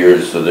have 2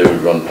 years, so they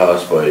would run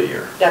past by a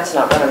year. That's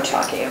not what I'm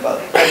talking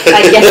about. I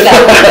get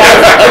that,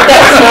 but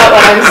that's not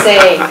what I'm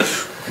saying.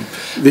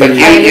 But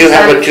I you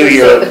have understand a what you're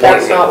 2-year saying, but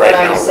that's appointment not right what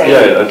I'm now. saying.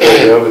 Yeah, I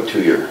think you have a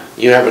 2-year.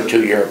 You have a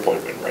 2-year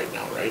appointment right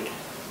now, right?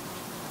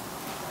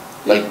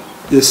 Like,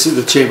 this is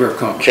the Chamber of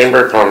Commerce.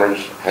 Chamber of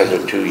Commerce has a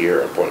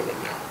 2-year appointment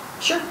now.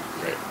 Sure.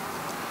 Right.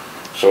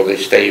 So they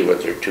stay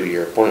with their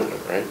 2-year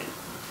appointment, right?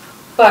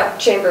 But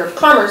Chamber of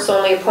Commerce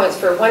only appoints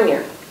for 1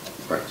 year.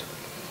 Right.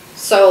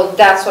 So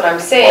that's what I'm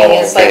saying,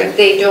 Oh, is okay. like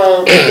they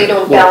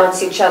don't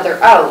balance each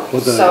other out,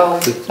 Well, so,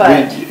 the-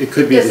 but it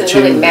could be the doesn't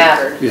really chamber-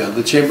 matter. Yeah,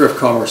 the Chamber of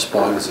Commerce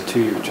spot is a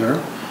 2-year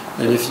term,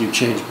 and if you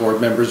change board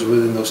members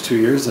within those 2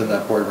 years, then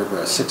that board member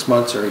has 6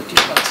 months or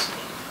 18 months.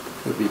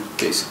 Would be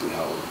basically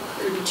how it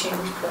would. It would be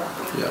changed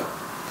properly.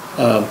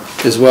 Yeah.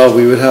 As well,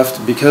 we would have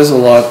to, because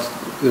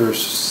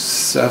there's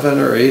 7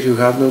 or 8 who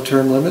have no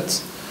term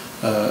limits,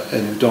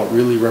 and who don't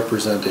really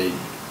represent a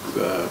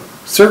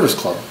service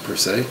club per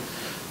se,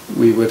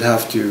 we would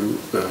have to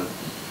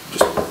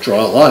just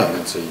draw a line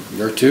and say,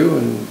 you're 2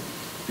 and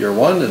you're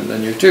 1 and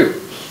then you're 2.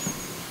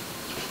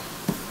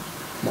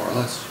 More or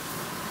less.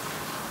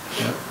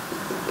 Yeah.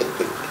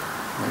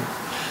 Right.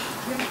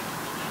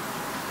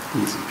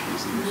 Easy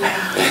peasy.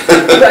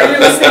 Right, you're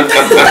listening.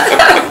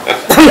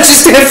 I'm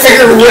just gonna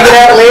figure it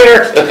out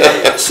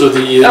later. So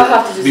I'll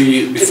have to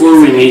just before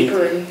we get meet,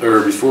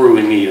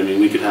 the I mean,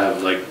 we could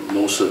have, like,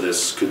 most of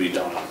this could be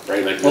done,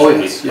 right? Like, Oh,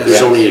 there's yes, only, there's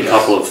yes. only a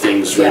couple of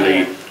things Yeah.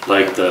 really,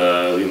 like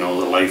the, you know,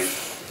 the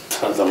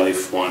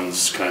life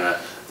ones kinda,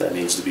 that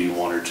needs to be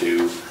 1 or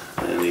 2.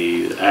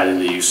 And adding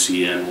the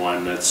UCN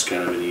one, that's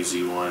kind of an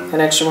easy one.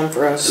 An extra one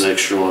for us. An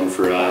extra one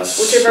for us.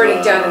 Which I've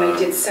already done, and I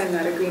did send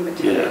that agreement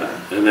to Yeah, everyone.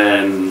 and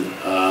then,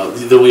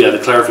 the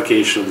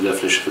clarification of the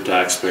definition for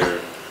taxpayer,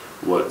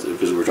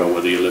 because we're talking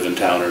whether you live in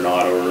town or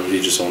not, or if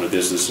you just own a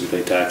business and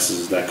pay taxes,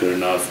 is that good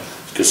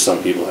enough? Because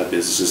some people have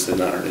businesses that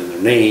aren't in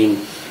their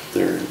name,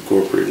 they're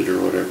incorporated or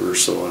whatever,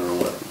 so I don't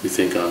know what we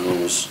think on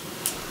those,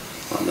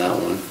 on that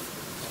one.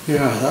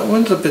 Yeah, that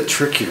one's a bit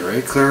tricky,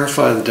 right?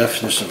 Clarify the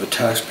definition of a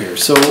taxpayer.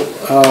 So,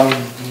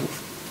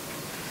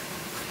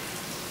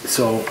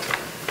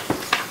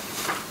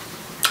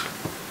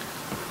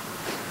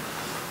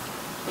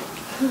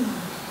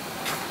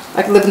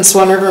 I could live in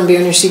Swan River and be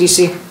on your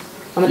CDC.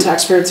 I'm a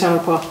taxpayer of the town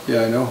of Paw.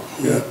 yeah, I know,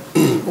 yeah,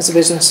 It's a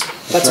business.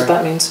 That's what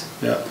right. that means.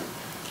 yeah.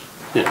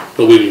 Yeah,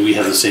 but we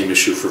have the same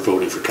issue for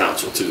voting for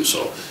council too,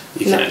 so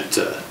you No. can't,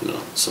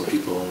 some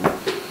people own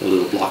a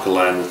little block of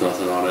land with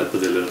nothing on it, but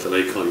they live at the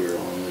lake all year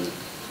long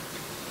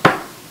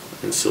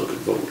and still could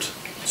vote,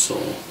 so.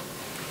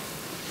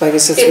 But I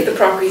guess it's, If the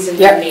property's in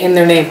yeah, their name. in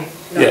their name.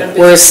 not a Yeah.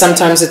 Whereas business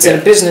sometimes it's in a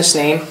Yeah. business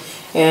name,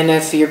 and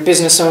if your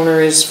business owner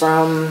is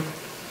from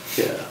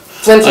Yeah.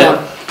 Flin Flon.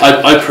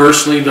 I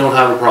personally don't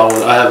have a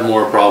problem, I have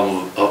more a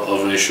problem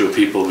of an issue of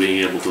people being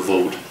able to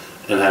vote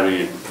and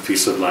having a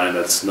piece of land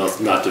that's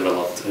not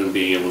developed and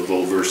being able to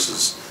vote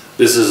versus,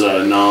 this is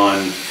a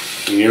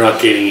you're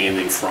not getting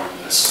anything from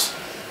this.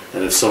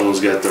 And if someone's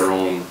got their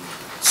own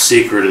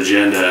secret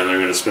agenda and they're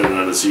gonna spend it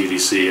on the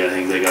CDC, I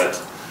think they got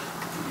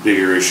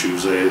bigger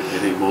issues. I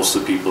think most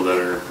of the people that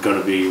are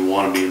gonna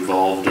wanna be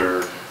involved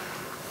are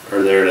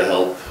there to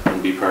help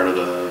and be part of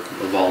a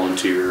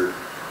volunteer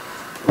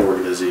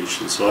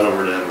organization, so I don't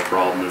really have a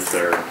problem if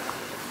they're,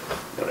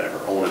 whatever,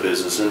 own a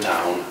business in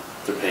town,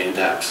 they're paying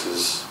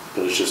taxes,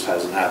 but it just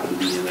hasn't happened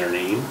to be in their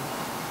name.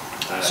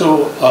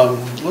 So,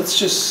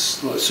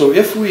 so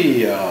if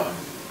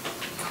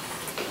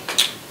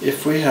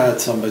we had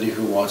somebody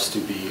who wants to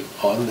be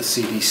on the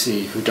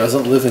CDC, who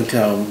doesn't live in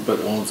town but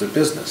owns a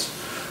business,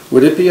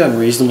 would it be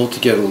unreasonable to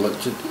get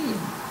elected?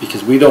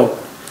 Because we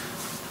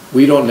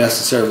don't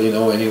necessarily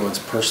know anyone's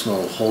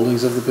personal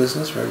holdings of the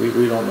business, right?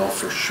 We don't know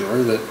for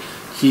sure that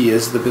he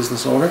is the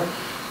business owner,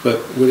 but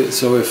would it,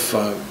 so if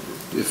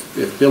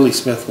Billy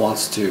Smith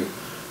wants to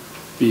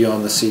be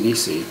on the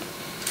CDC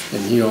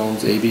and he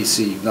owns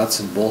ABC Nuts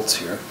and Bolts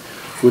here,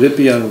 would it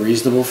be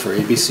unreasonable for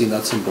ABC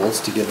Nuts and Bolts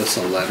to give us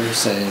a letter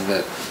saying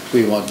that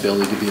we want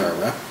Billy to be our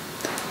rep?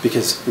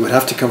 Because it would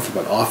have to come from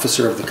an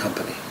officer of the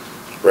company.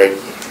 Right.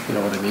 You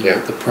know what I mean? Yeah.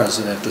 The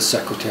president, the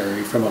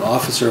secretary, from an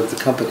officer of the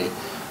company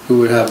who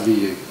would have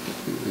the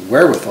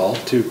wherewithal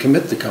to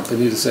commit the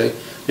company to say,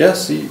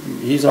 yes,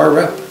 he's our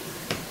rep.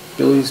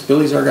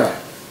 Billy's our guy.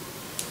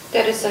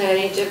 That isn't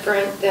any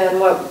different than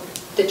what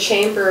the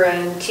chamber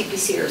and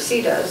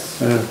TPCRC does.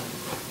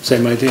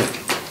 Same idea.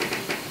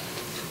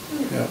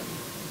 Yeah.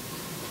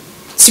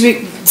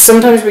 See,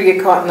 sometimes we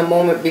get caught in the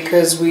moment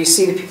because we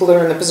see the people that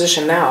are in the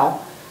position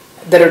now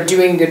that are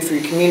doing good for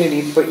your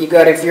community, but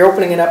if you're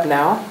opening it up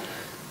now,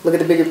 look at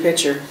the bigger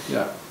picture.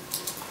 Yeah.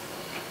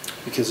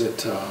 Because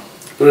it,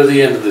 But at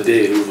the end of the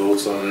day, who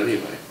votes on it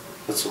anyway?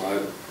 That's why,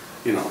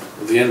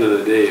 at the end of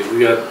the day,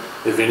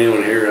 if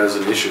anyone here has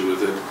an issue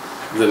with it,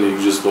 then you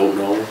just vote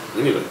no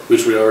anyway,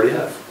 which we already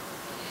have.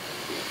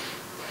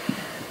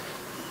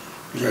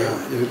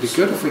 yeah, it would be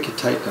good if we could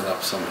tighten it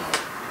up somehow.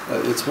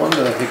 It's one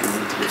that I think we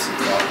need to give some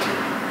thought to.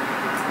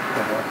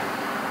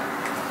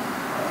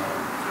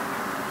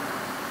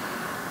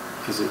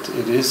 Because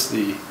it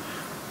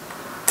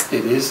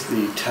is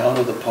the Town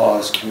of the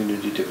Paws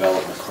Community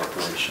Development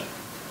Corporation.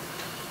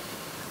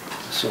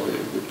 So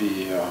it would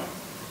be,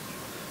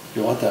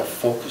 you want that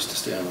focus to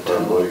stay on the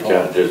Town of Well, the you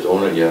can't Paws. just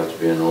own it, you have to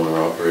be an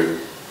owner-operator.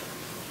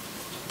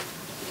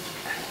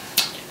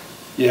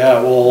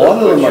 Yeah, well, a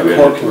lot of them That are puts you in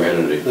the corporate,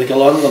 community. like a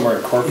lot of them are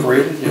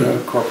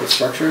incorporated, corporate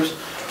structures,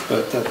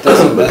 but that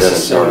doesn't But then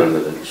it's not necessarily. under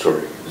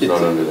the, it's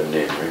not under the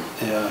name, right?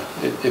 Yeah,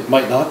 it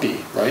might not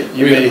be, right?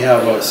 You may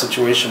have a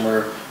situation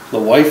where the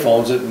wife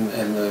owns it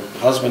and the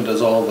husband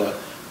does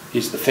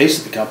he's the face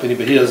of the company,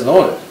 but he doesn't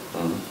own it.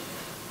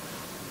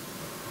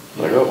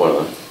 I got one of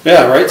them.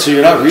 Yeah, right, so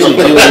you're not really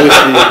dealing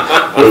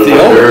with the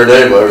Her owner.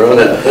 name, I run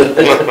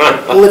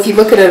it. Well, if you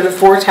look at it,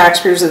 4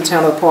 taxpayers of the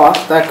town of Paw,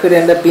 that could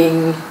end up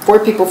being 4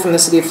 people from the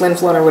city of Flin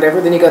Flon or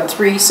whatever, then you got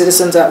 3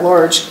 citizens at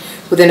large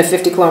within a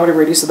 50-kilometer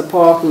radius of the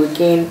Paw who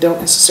again don't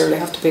necessarily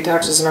have to pay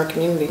taxes in our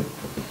community.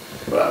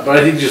 But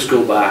I think just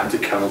go back to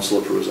council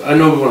approval. I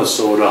know we want to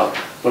sew it up,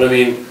 but I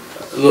mean,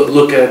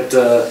 look at,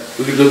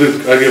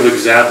 I give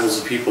examples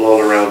of people all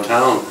around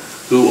town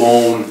who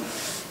own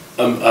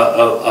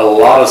a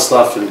lot of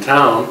stuff in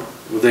town,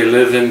 but they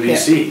live in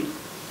BC.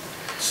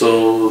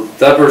 So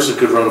that person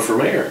could run for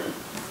mayor.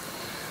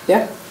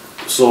 Yeah,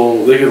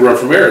 So they could run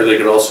for mayor, they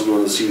could also go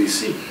in the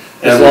CDC.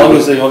 As long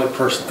as they own it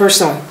personally.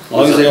 personally, As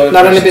long as they own it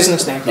not in a personally.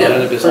 business name. Not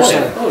in a business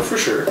Personally. name. Oh, for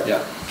sure.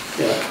 Yeah.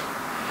 Yeah.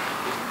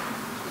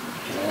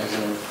 As long as they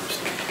own it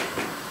personally.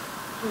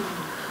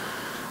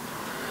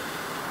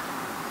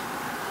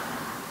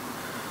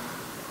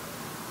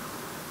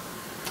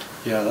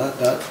 Yeah,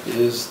 that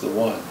is the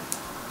one.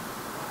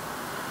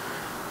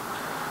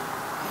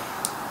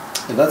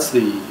 And that's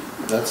the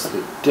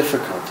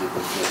difficulty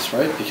with this,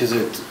 right? Because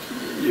it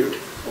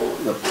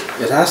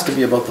has to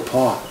be about the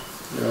paw,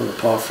 the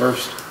paw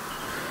first.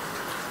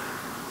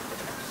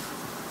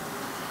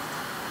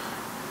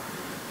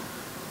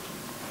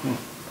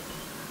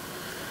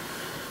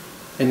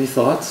 Any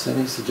thoughts,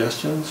 any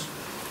suggestions?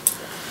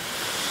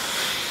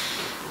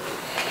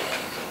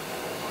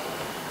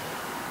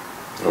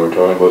 We're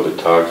talking about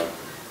the tax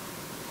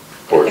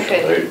portion,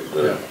 Okay. right?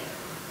 Yeah.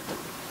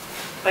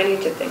 I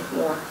need to think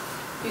more.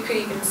 You could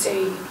even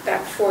say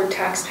that for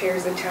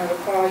taxpayers of the town of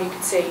Paul, you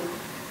could say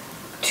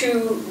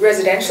to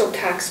residential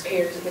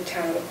taxpayers of the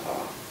town of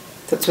Paul.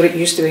 That's what it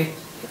used to be,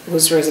 it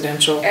was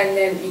residential. And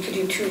then you could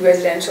do to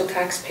residential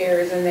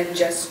taxpayers and then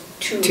just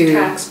to To-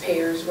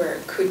 taxpayers where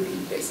it could be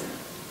business.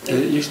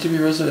 It used to be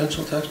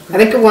residential taxpayer?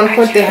 I think at one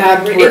point they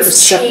had where it was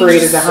It's changed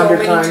separated so 100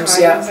 many times,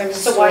 yeah. I'm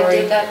So why sorry.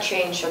 did that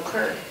change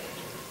occur?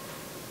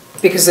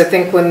 Because I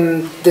think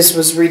when this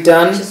was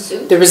redone, To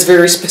suit? there was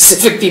very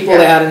specific people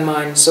they Yeah. had in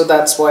mind, so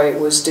that's why it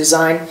was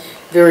designed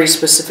very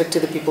specific to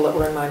the people that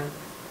were in mind.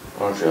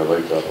 Actually, I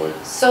like that way.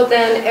 So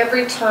then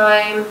every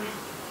time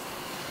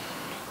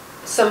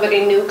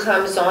somebody new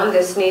comes on,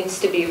 this needs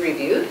to be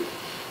reviewed?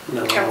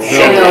 No. And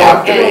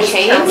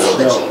changed?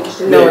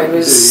 No, it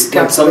was When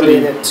council somebody-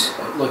 debated.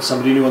 Like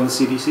somebody new on the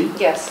CDC?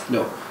 Yes.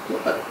 No.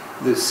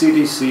 The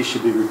CDC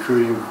should be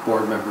recruiting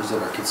board members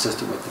that are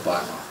consistent with the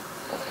bylaw.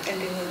 And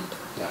doing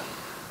Yeah.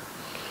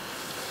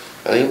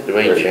 I think the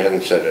way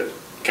Jan said it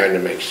kind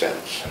of makes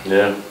sense.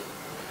 Yeah.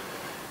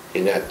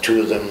 In that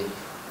two of them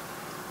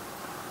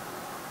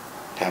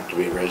have to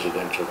be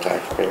residential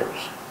taxpayers,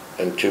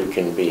 and two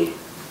can be,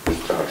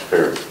 Just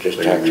taxpayers. Just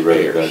They can be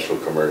taxpayers. residential,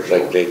 commercial.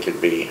 like they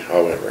could be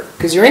however.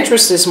 Because your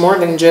interest is more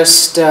than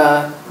just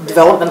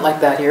development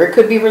like that here. It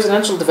could be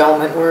residential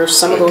development where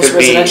some of It those could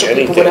be residential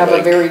people would anything have a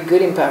like- very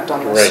good impact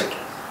on this. Right.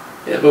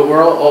 Yeah, but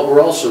we're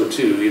also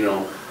too, you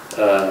know,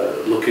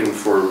 looking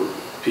for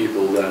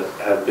people that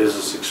have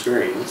business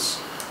experience,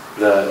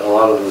 that a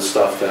lot of the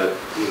stuff that,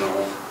 you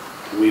know,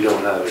 we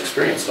don't have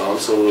experience on.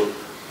 So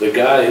the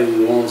guy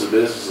who owns a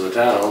business in the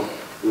town,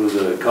 whose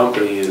a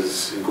company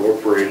is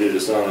incorporated,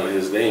 it's not on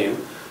his name,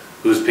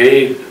 who's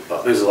pays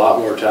a lot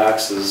more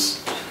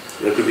taxes,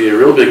 it could be a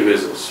real big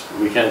business.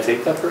 We can't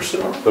take that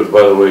person on? But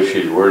by the way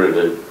she's worded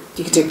it,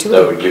 You could take two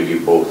that of them. would give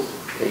you both.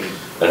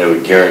 And it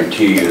would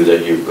guarantee you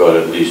that you've got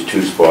at least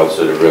two spots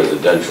that are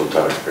residential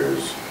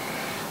taxpayers.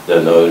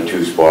 Then the other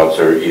two spots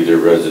are either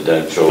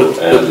residential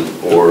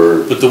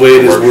or. But the way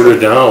it is commercial.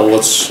 worded now,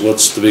 what's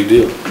the big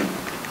deal?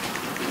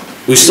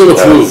 We still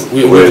approve,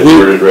 The way it's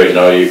worded right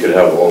now, you could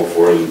have all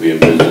four of them being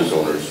business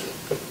owners.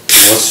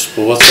 what's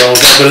wrong with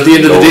that? But at the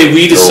end of the day,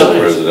 we No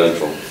decide.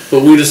 residential.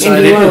 But we decide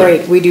And you are anyway.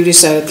 right, we do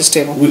decide at this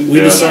table. We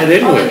Yeah. decide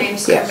All the anyway,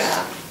 names come Yeah.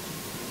 back.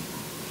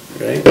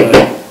 right?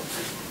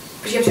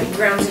 But you have to have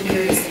grounds in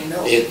here to say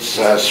no. You It's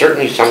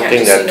certainly can't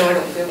something just say, no, that, I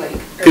don't feel like.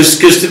 or-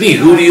 Because to me,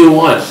 who do you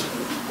want?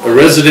 A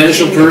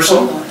residential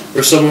person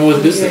or someone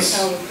with business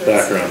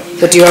background?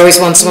 But do you always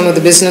want someone with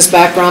a business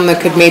background that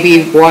could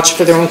maybe watch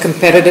for their own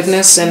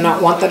competitiveness and not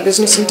want that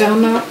business in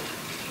town now?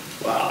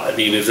 Well, I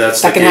mean, if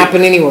that's the That can case-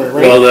 happen anywhere,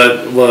 right?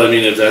 Well, I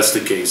mean, if that's the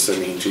case, I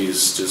mean,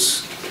 geez,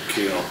 just,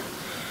 you know,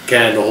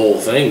 can the whole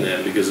thing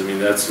then, because I mean,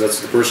 that's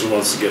the person who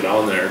wants to get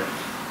on there.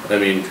 I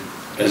mean,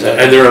 and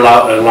they're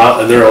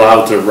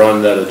allowed to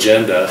run that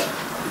agenda,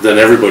 then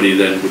everybody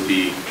would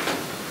be,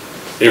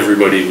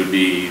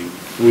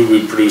 we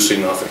would be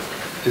producing nothing.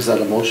 Is that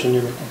a motion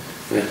you're making?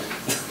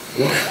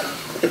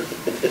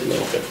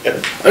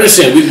 I'm just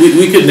saying,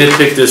 we could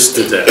nitpick this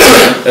to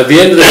death. At the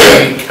end of the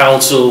day,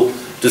 council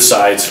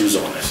decides who's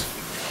on it.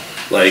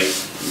 Like,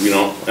 you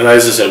know, and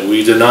as I said,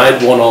 we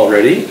denied one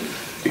already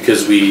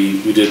because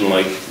we didn't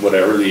like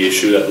whatever the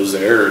issue that was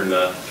there,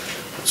 and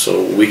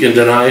so we can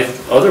deny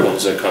other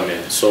ones that come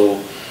in.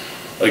 So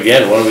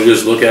again, why don't we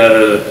just look at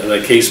it on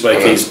a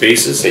case-by-case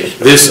basis?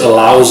 This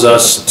allows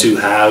us to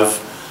have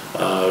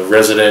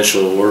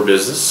residential or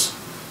business,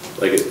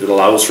 like it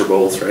allows for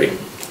both, right?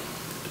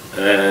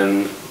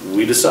 And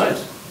we decide.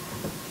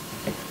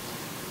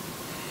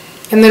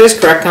 And that is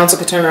correct, council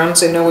could turn around and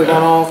say, no, we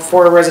want all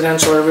four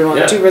residential, or we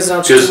want two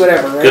residential, two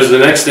whatever, Because right?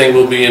 the next thing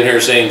we'll be in here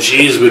saying,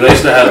 geez, it'd be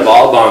nice to have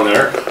Bob on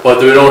there, but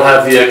we don't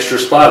have the extra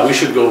spot, we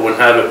should go and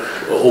have it,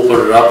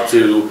 open it up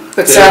to.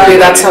 But to sadly,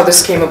 that's everybody. how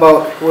this came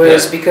about,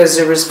 was Yeah. because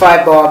there was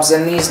 5 Bobs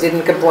and these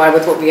didn't comply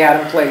with what we had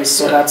in place,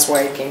 so Yeah. that's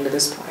why it came to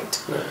this point.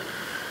 Yeah.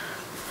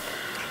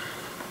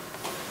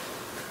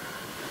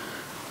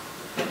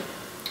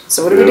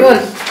 So what are we doing?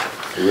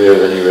 Do we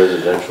have any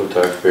residential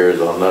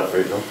taxpayers on that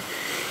right now?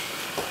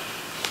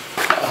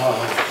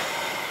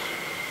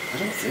 I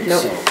don't think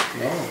Nope. so,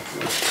 no.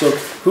 So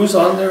who's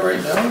on there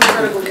right now? I'm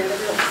gonna go get it.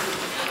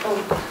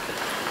 Oh.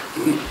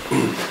 Can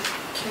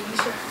you,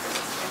 sir?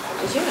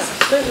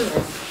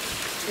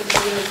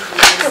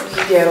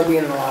 Yeah, it'll be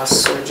in the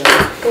last surgeon.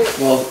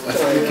 Well, I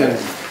think we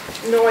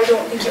can, No, I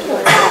don't think it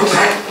was.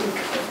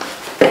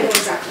 I know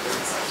exactly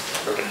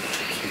what it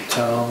said.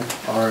 town,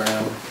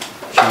 RM,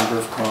 Chamber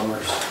of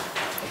Commerce,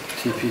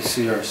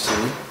 TPCRC,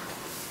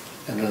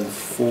 and then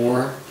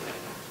 4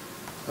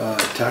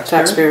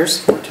 taxpayers?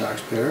 4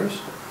 taxpayers,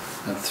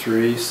 and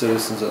 3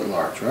 citizens at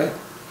large, right?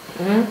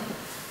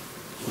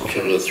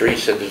 so the 3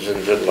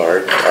 citizens at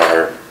large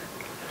are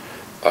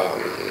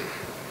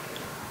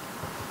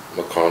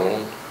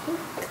McConnell,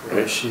 Or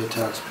is she a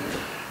taxpayer?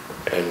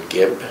 And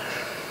Gibb.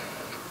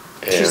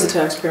 She's a And-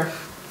 taxpayer.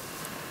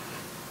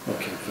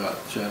 Okay,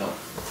 got Jenna.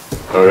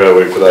 Oh, yeah,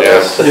 wait for that.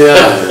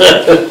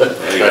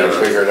 Yeah. Trying to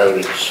figure it out,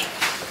 it's,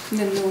 And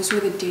then those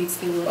were the dates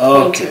they were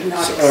Okay, appointed,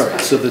 not so, all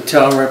right, so expired. the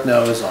town rep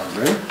now is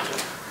Andre.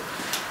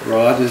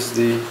 Rod is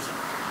the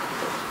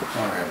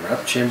RM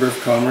rep. Chamber of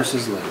Commerce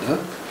is Linda.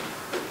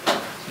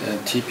 And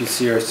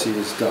TPCRC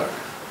is Doug.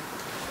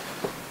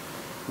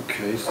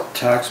 Okay, so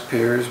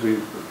taxpayers,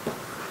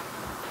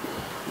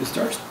 is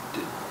Darcy,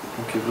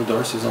 okay, well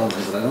Darcy's on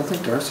there, but I don't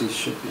think Darcy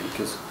should be,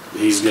 because,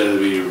 He's gonna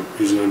be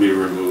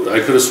removed. I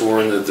could have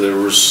sworn that there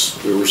was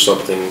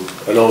something,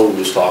 I know it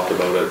was talked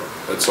about it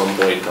at some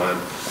point in time,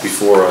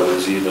 before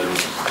others even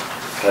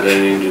had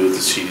anything to do with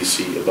the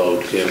CDC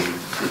about him.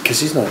 because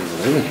he's not even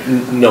living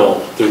here.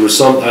 No, there was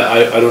some,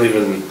 I don't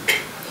even,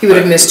 He would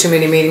have missed too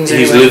many meetings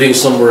he's anyway. living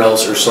somewhere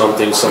else or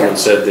something, someone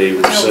said they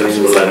were No, sending he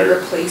him a was letter.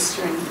 replaced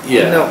or anything.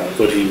 Yeah, No.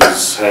 but he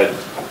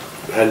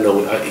had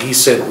no, he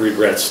sent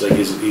regrets, like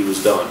he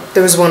was done.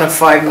 There was one of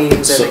 5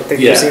 meetings, I So, think, that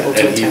he was able to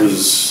Yeah, and attend.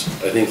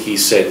 I think he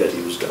said that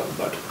he was done,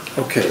 but.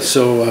 Okay,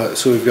 so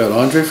we've got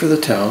Andre for the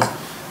town,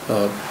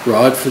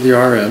 Rod for the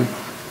RM,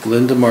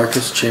 Linda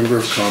Marcus, Chamber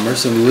of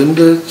Commerce, and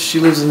Linda, she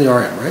lives in the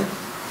RM, right?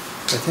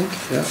 I think,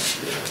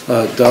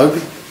 yeah. Doug,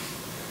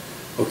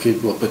 okay,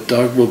 well, but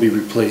Doug will be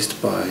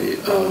replaced by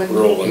Roland.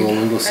 Roland.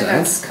 Roland And Lassand.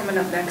 that's coming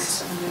up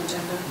next on the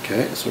agenda.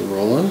 Okay, so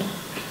Roland.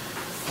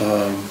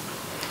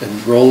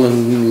 And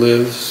Roland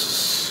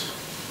lives,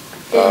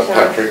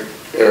 Patrick,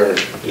 or.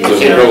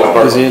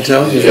 is he in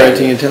town? He's Yeah.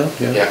 renting in town?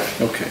 Yeah.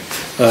 Okay.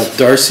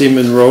 Darcy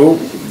Monroe,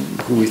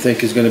 who we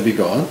think is gonna be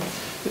gone.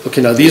 Okay,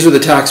 now these are the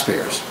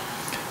taxpayers.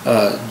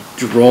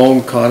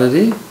 Jerome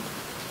Conity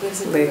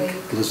Lives at the Lake. lake.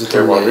 lives at the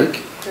Clearwater.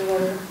 lake.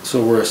 Clearwater.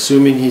 So we're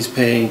assuming he's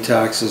paying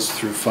taxes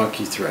through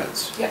Funky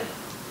Threads. Yeah.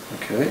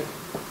 Okay.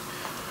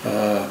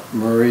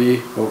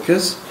 Murray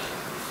Hocus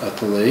at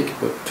the lake,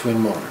 but Twin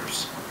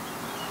Motors.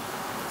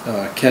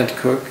 Kent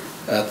Cook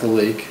at the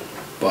lake,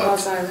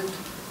 Wells but, Island.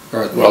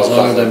 or at Wells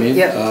Island, I mean.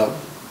 Yep.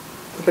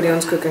 But he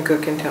owns Cook and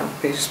Cook in town,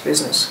 his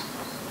business.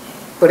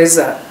 What is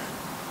that?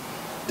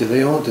 Does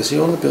he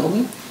own the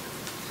building?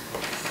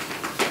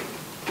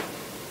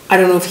 I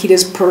don't know if he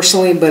does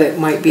personally, but it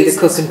might be the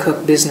Cook Business. and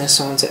Cook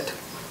business owns it.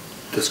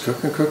 Does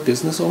Cook and Cook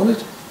business own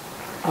it?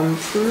 I'm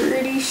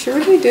pretty sure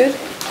they did.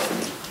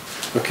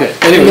 Okay,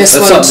 And anyway, this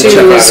that's one something to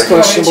too check is out.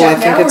 questionable, I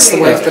check think now, it's the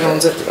or wife you- that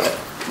owns it.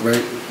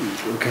 Right,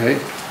 okay.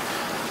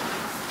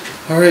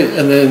 All right,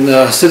 and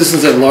then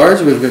citizens at large,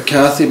 we've got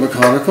Kathy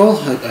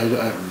McConicle.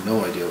 I have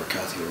no idea where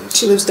Kathy lives.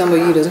 She lives down by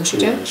you, doesn't she,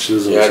 Jen? Yeah, she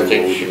lives in Yeah, I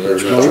think she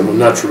lives in-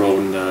 Not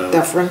Tremont,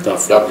 Dufferin.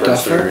 Dufferin.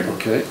 Duffer,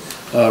 okay.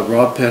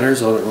 Rob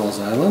Penner's out at Rolls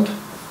Island.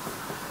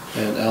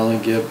 And Alan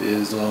Gibb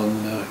is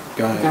on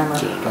Guymer.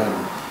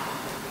 Guymer.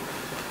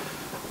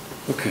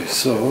 Okay,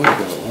 so you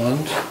got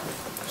one.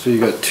 So you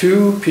got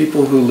 2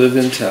 people who live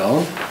in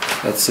town,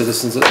 that's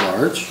citizens at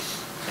large.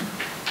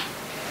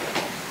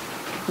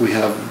 We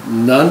have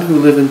none who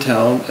live in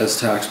town as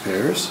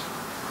taxpayers.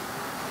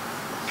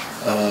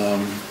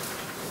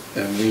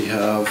 And we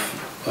have,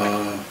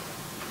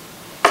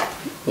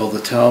 well, the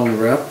town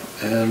rep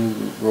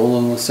and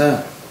Roland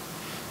Lassand.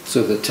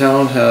 So the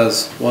town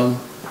has 1,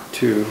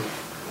 2,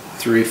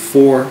 3,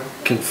 4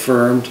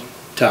 confirmed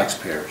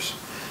taxpayers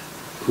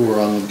who are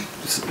on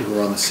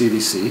the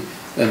CDC,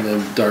 and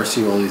then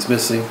Darcy, well, he's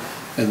missing,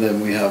 and then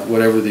we have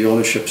whatever the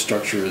ownership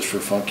structure is for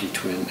Funky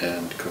Twin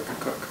and Cook and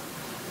Cook.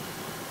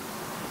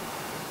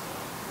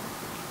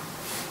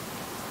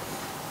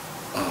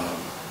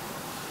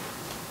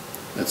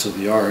 And so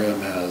the RM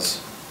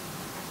has,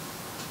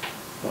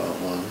 well,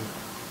 1,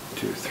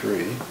 2, 3,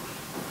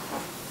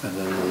 and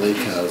then the lake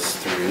has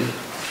 3.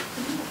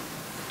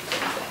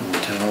 And the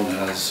town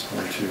has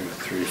 1, 2,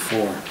 3,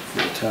 4 for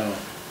the town.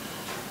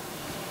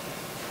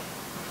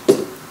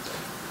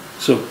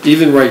 So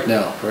even right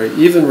now, right,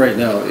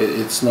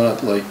 it's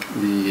not like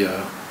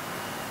the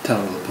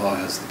town of La Paz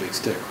has the big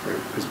stick, right,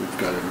 because we've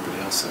got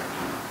everybody else there.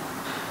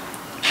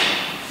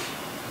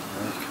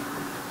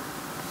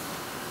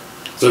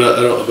 But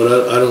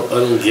I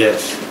don't get,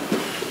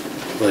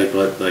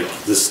 like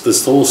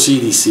this whole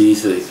CDC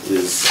thing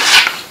is,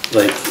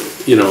 like,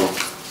 you know,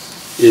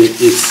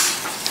 it's,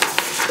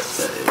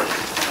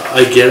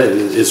 I get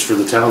it, it's for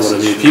the town, but I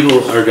mean,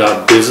 people are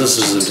got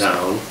businesses in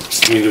town.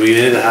 I mean, do we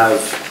need to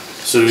have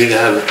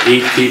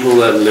 8 people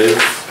that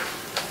live,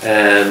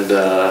 and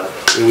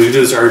we can do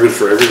this argument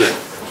for everything.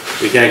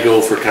 We can't go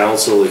for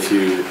council if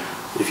you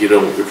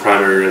don't, your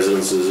primary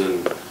residence is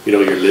in, you know,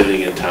 you're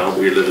living in town,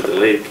 but you live at the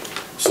lake.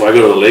 So I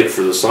go to the lake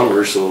for the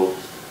summer, so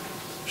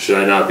should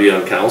I not be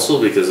on council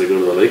because I go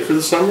to the lake for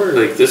the summer?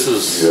 Like, this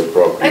is,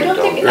 I don't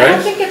think Right?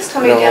 it's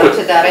coming No, down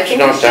to that. I it's think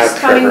not it's just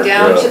that, coming Trevor.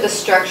 down Yeah. to the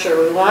structure.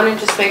 We want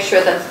to just make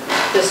sure that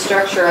the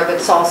structure of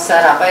it's all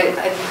set up. I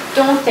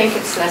don't think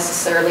it's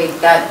necessarily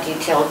that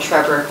detailed,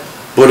 Trevor.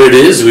 but it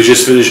is, we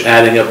just finished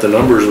adding up the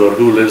numbers about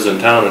who lives in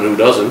town and who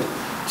doesn't.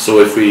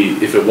 So if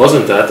it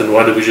wasn't that, then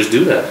why did we just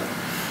do that?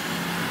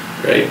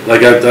 right?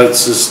 Like,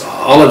 that's just,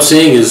 all I'm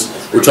saying is,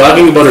 we're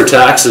talking about our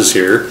taxes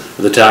here,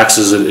 the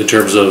taxes in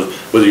terms of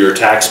whether you're a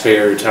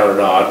taxpayer in town or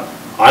not.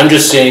 I'm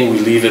just saying we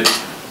leave it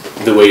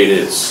the way it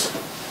is.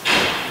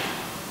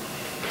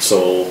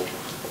 So,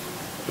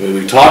 I mean,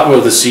 we talk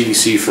about the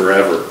CDC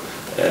forever,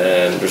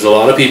 and there's a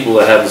lot of people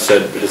that have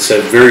said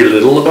very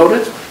little about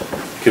it.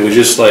 Can we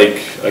just,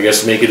 like, I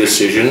guess, make a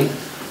decision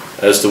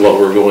as to what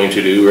we're going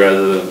to do,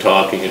 rather than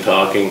talking and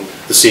talking,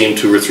 the same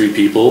 2 or 3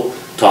 people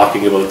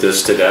talking about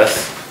this to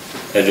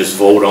death, and just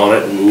vote on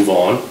it and move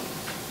on?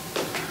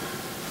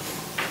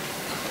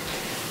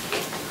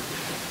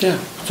 Yeah,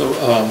 so,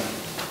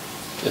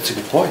 it's a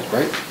good point,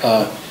 right?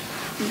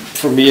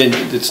 For me, and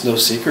it's no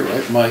secret,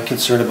 right, my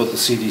concern about the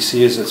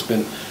CDC is it's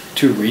been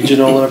too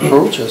regional an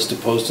approach as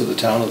opposed to the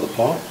town of the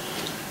Pas,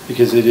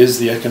 because it is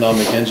the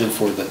economic engine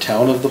for the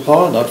town of the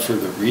Pas, not for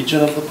the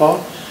region of the Pas,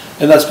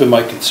 and that's been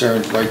my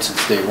concern right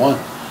since day one.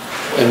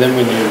 And then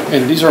when you,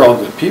 and these are all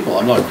good people,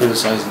 I'm not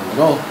criticizing them at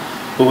all,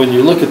 but when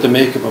you look at the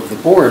makeup of the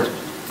board,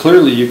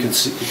 clearly you can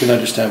see, you can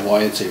understand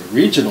why it's a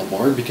regional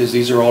board, because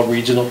these are all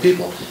regional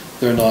people.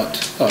 They're not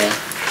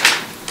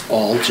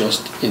all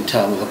just in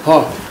town of the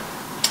Pas.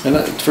 And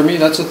that, for me,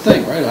 that's a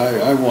thing, right?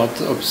 I want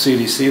a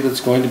CDC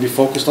that's going to be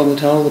focused on the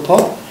town of the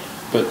Pas.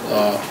 But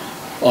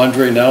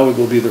Andre now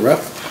will be the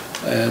rep,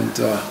 and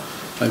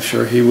I'm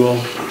sure he will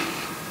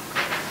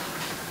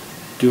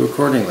do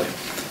accordingly.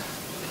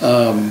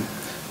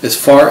 As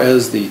far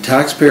as the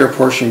taxpayer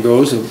portion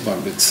goes,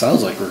 it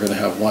sounds like we're going to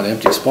have one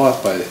empty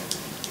spot by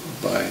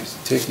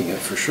taking it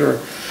for sure.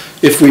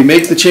 If we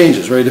make the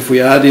changes, right, if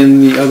we add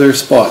in the other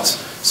spots,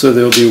 so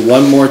there'll be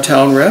one more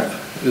town rep,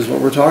 is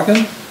what we're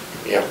talking?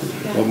 Yep,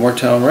 One more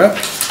town rep,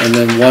 and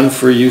then one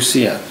for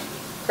UCN.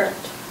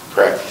 Correct.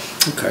 correct.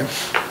 Okay.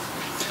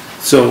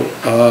 So,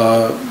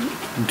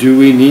 do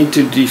we need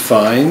to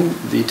define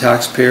the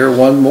taxpayer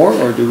one more,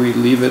 or do we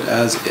leave it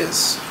as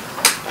is?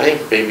 I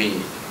think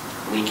maybe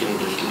we can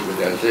just leave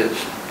it as is,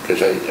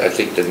 because I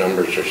think the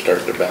numbers are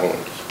starting to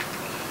balance.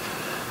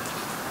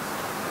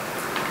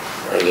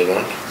 Are they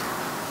not?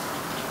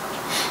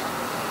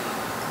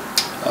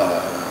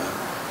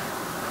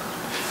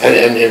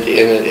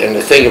 And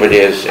the thing of it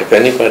is, if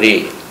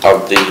anybody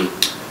of the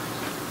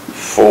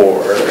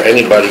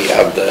anybody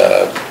of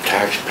the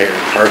taxpayer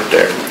part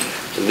there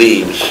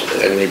leaves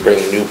and they bring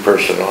a new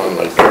person on,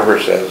 like Trevor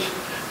says,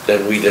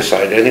 then we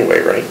decide anyway,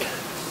 right?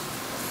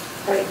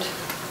 Right.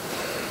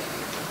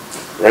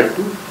 Right?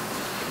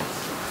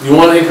 You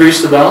wanna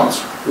increase the balance?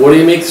 What do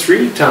you make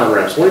 3 town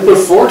reps? What do you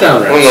put 4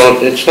 town reps? Well,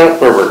 no, it's not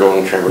where we're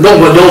going, Trevor. No,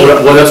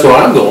 well, that's where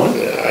I'm going.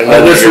 Yeah, I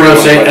know That's where what I'm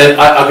you're saying, going,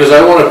 and because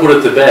I wanna put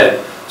it to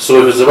bed.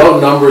 So if it's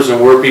about numbers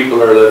and where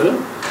people are living,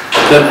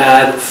 then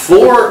add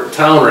 4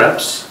 town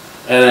reps,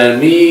 and then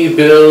me,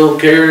 Bill,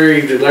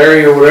 Carrie,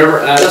 Larry, or whatever,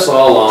 add us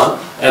all on,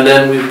 and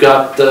then we've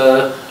got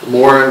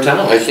more in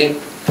town. I think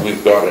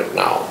we've got it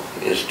now,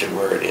 as to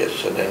where it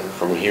is, and then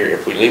from here,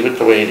 if we leave it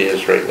the way it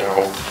is right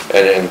now,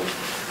 and then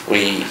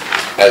we,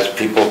 as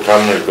people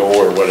come or go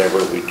or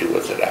whatever, we do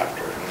with it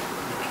after.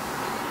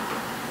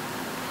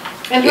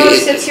 And who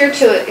sits here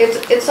too,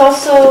 it's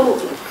also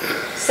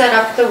set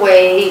up the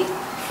way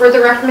for the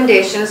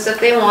recommendations that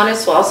they want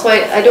as well. So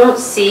I don't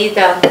see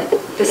that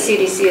the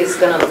CDC is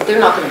they're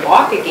not gonna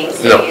walk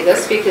against any of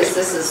this, because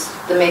this is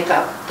the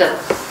makeup that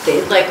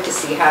they'd like to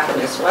see happen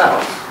as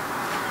well.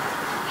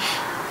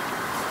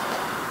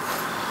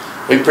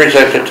 We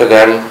present it to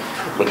them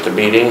with the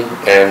meeting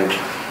and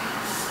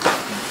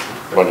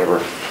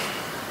whatever.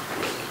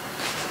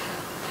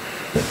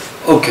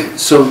 Okay,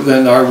 so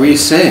then are we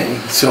saying,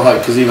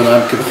 because even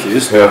I'm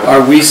confused, Yeah.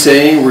 are we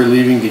saying we're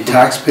leaving the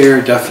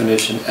taxpayer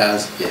definition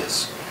as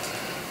is?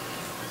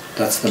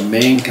 That's the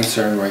main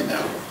concern right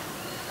now.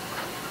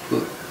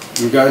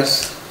 You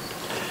guys?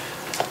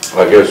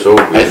 I guess so,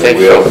 I think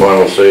we have so.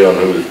 final say on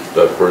who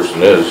that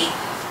person is.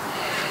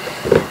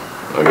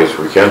 I guess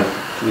we can.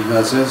 Leave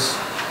as is?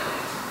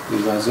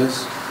 Leave as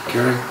is?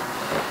 Carrie?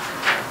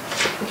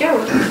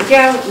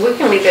 Yeah, we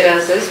can leave it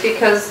as is,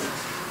 because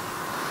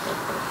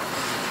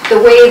the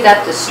way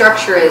that the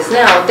structure is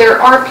now,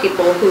 there are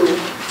people who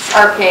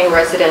are paying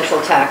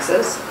residential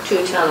taxes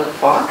to town of the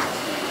Pas.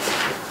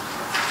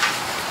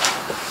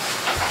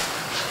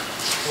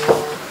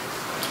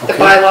 The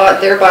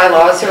Okay. their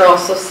bylaws are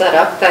also set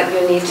up that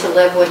you need to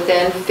live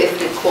within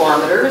 50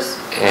 kilometers.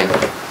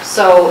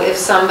 So if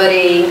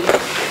somebody,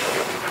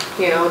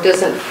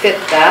 doesn't fit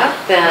that,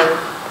 then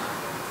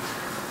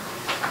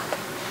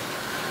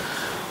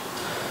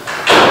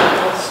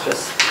it's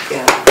just,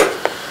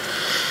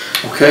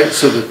 Okay,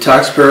 so the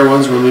taxpayer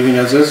ones we're leaving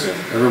as is?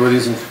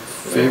 Everybody's in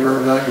favor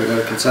of that? We got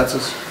a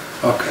consensus?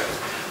 Okay.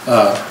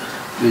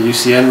 The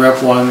UCN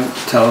rep one,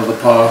 town of the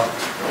Pas,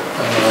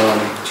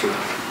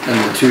 and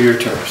the 2-year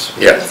terms.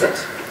 Yeah.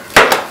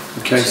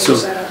 Okay, so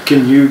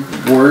can you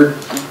word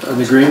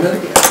an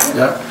agreement?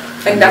 Yeah?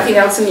 And nothing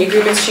else in the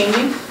agreement's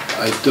changing?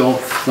 I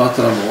don't, not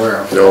that I'm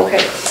aware of. No. Okay,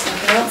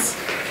 nothing else?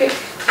 Okay.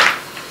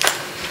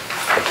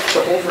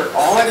 but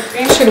overall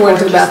agreement. Should've went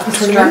to the bathroom,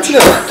 turned around.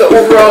 The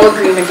overall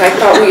agreement, I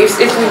thought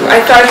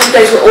I thought if you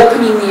guys were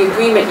opening the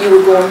agreement, you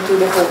were going through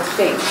the whole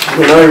thing.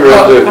 When I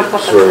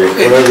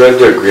read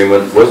the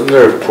agreement, wasn't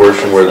there a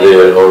portion where they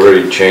had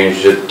already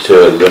changed it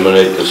to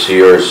eliminate the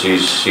CRC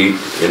seat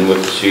in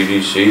with the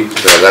CDC?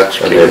 Yeah,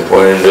 that's And they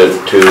pointed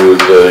it to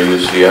the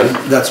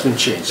UCN? That's been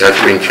changed. That's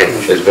been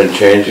changed. It's been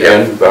changed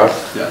again, back?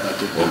 Yeah, that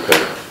did. Okay,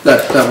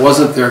 That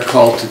wasn't their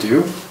call to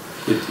do,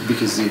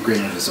 because the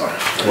agreement is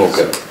ours.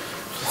 okay.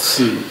 Let's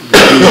see,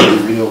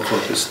 the renewal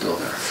corp is still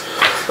there.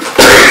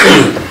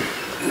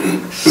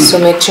 So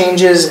make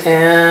changes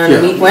and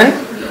Yeah. meet when?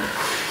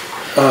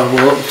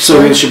 Well,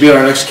 so it should be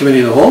our next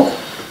committee of the whole.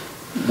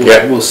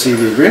 Yeah. We'll see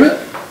the agreement,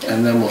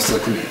 and then we'll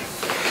set the meeting,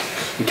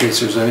 in case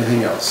there's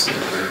anything else that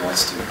anybody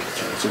wants to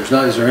address.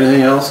 Is there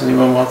anything else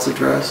anyone wants to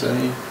address,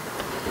 any?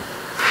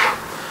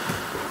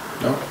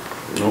 No?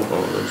 No, I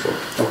don't think so.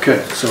 Okay,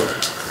 so.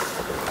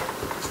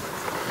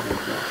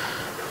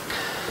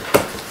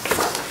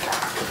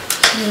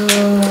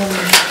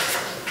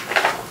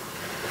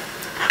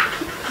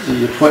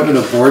 The appointment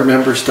of board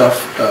member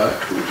stuff,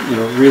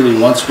 really,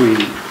 once we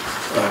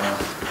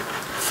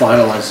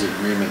finalize the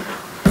agreement.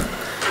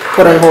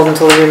 Put on hold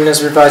until the agreement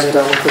is revised and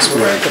done with this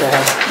work Right. that I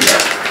have.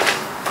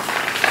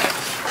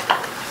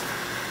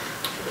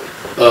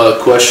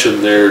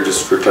 Question there,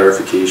 just for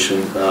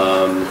clarification.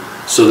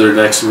 So their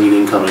next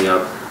meeting coming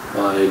up,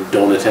 I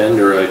don't attend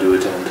or I do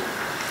attend?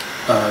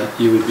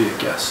 You would be a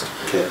guest.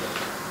 Okay.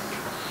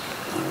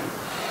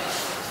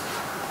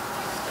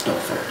 Don't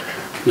vote.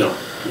 No,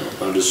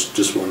 I'm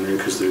just wondering,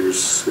 because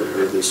there's, I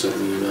heard they sent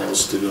me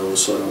emails to go,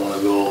 so I don't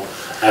wanna go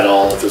at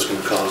all if it's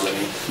gonna cause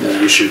any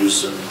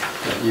issues, and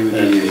You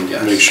would be a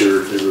guest. make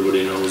sure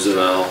everybody knows that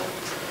I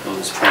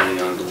was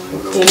planning on going.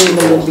 but I Any of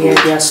them would be a won't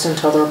go. guest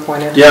until they're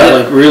appointed. Yeah,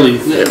 like really,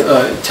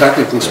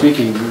 technically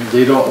speaking,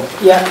 they don't,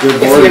 Yeah, their if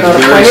board you're is not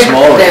very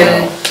small appointed, right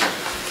then now.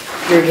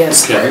 you're a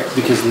guest. Okay. Right,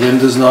 because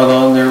Linda's not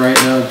on there right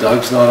now,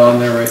 Doug's not on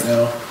there right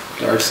now,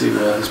 Darcy,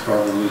 well, he's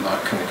probably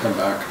not gonna come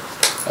back.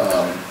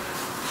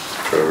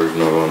 Trevor's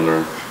not on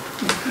there.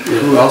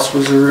 Who else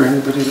was there,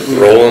 anybody that we?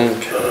 Roland,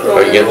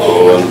 I get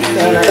Roland.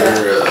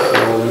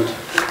 Roland.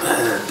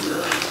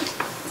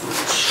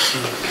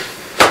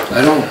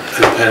 I don't,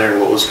 And Penner,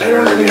 what was I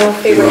don't Penner even know again?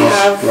 if they would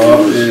have, Rob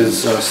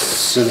is a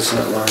citizen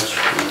at large.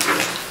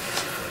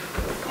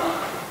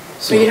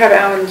 so you'd have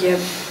Alan Gibb,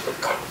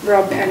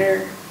 Rob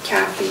Penner,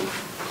 Kathy,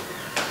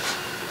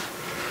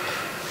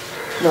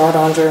 Rod,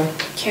 Andre.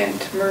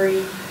 Kent,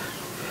 Murray.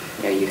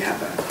 Yeah, you'd have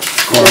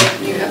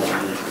Quorum. you'd have,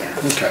 yeah.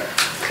 Okay,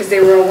 Because they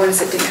were all ones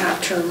that didn't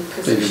have term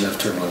they didn't positions. have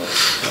term limits.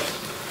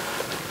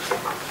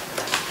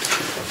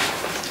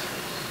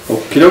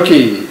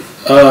 Okey-dokey,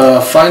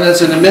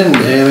 finance and admin,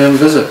 A&M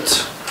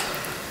visit.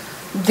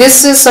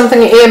 This is something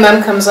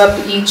AMM comes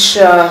up each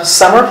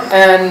summer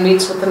and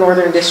meets with the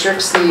northern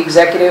districts. The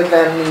executive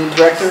and the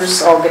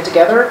directors all get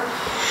together.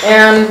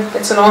 And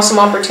it's an awesome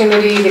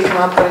opportunity to come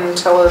up and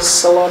tell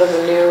us a lot of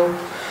the new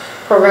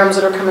programs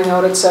that are coming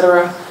out,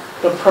 etc.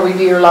 It'll probably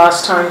be your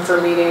last time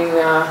for meeting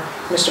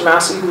Mr.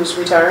 Massey, who's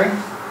retiring.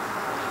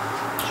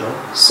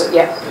 Sure. So,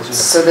 yeah, Is he?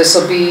 so this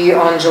will be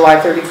on July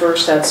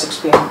 31st at 6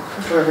 p.m.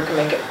 if whoever can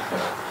make it.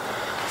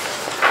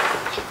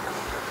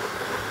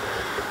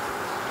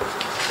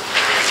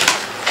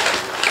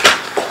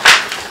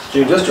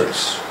 June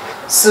districts.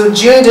 So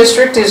June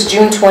district is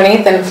June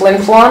 20th in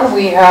Flin Flon.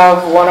 We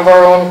have one of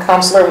our own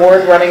Councillor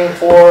Ward running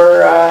for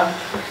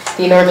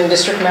the Northern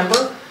District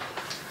member.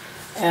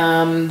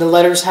 The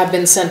letters have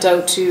been sent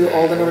out to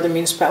all the northern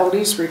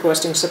municipalities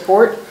requesting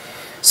support.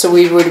 So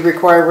we would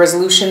require a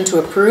resolution to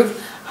approve.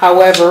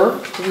 However,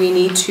 we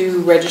need to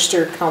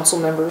register council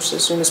members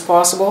as soon as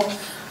possible.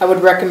 I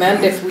would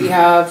recommend if we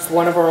have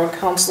one of our own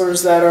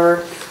councillors that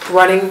are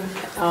running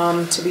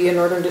to be a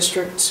Northern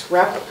District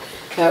rep,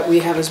 that we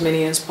have as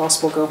many as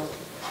possible go.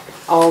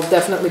 I'll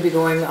definitely be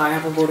going, I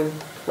have a voting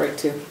right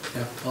too.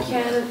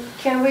 Yeah,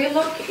 Can we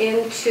look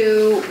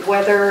into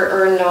whether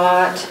or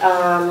not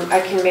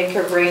I can make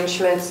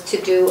arrangements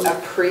to do a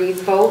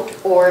pre-vote,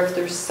 or if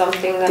there's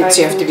something that I Did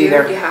you have can to be do?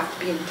 there? You have to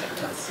be in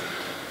attendance.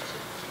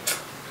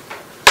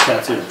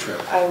 That's your trip.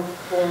 I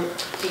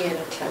won't be in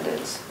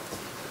attendance.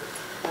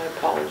 My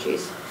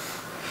apologies.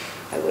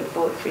 I would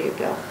vote for you,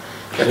 Bill.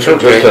 That's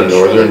Just okay. a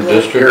northern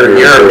district? or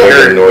You're sort of a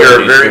very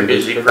northeastern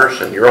busy district?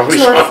 person, you're always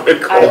North. on the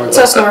call. It's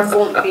us north.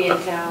 Won't be in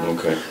town.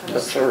 Okay.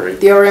 That's all right,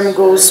 The RM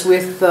goes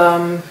with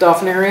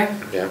Dauphin area.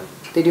 yeah.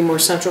 They do more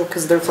central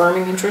because they're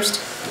farming interest,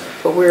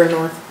 but we're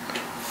north.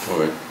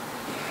 Okay.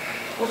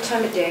 What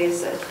time of day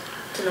is it?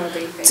 It's an all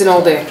day thing. It's an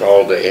all day. It's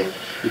all day.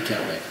 You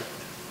can't make it.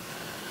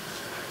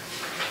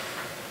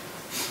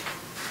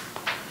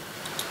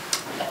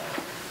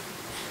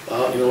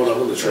 You know what, I'm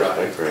gonna try.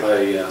 Agreed. I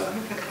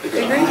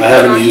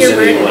haven't Not used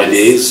here, any of my Brandon.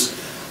 days.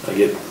 I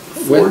get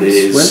 4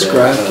 days. When's so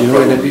grad, do you know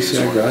when probably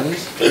NBCI use grad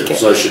is? one.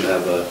 So I should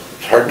have a,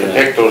 It's hard to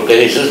pick those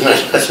days, isn't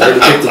it's it? hard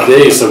to pick the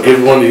day, so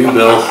give one to you,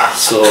 Bill,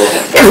 so. We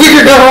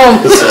could go home.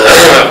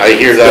 I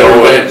hear that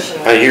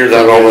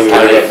all the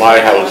time at my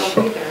house.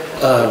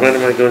 When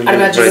am I going to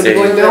I'd use imagine my it's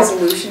going days? Bill?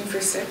 Resolution for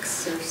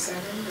 6 or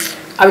 7.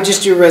 I would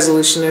just do a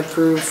resolution to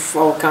approve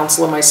all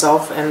council and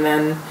myself, and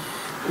then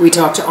we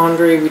talk to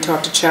Andre, we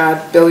talk to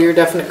Chad. Bill, you're a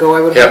definite go,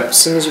 I would Yep. hope, as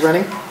soon as you're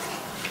running.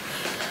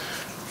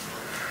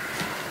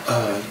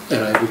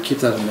 And I would keep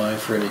that in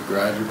mind for any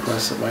grad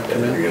requests that might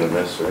come You're in.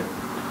 gonna miss, right?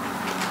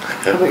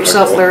 How about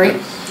yourself, Larry?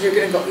 You're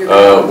gonna go, you're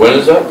gonna go. When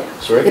is that?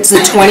 Sorry? It's the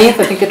 20th,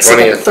 I think it's like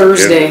 20th a of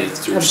Thursday It's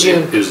of Tuesday.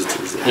 June. It was a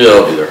Tuesday. Yeah,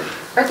 I'll be there.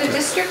 Are the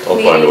district I'll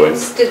find a way.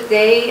 meetings, do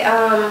they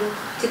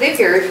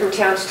vary from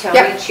town to town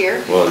Yep. each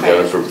year? Well,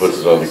 Jennifer puts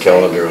it on the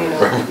calendar.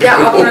 Yeah,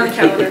 I'll put it on the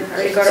calendar. I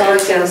already got It's it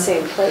always marked in the down.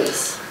 same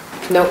place,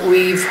 No,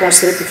 we've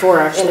hosted it before,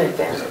 in actually.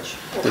 Advantage.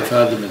 They've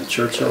had them in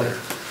Churchill.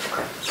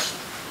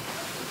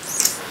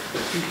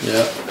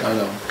 Yeah, I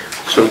know.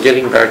 So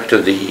getting back to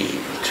the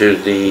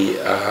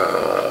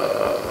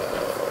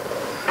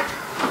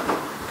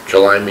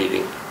July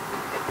meeting,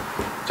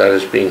 that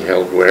is being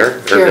held where?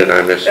 Or Here. did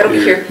I miss it? That'll be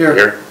here.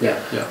 Here? Yeah,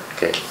 yeah.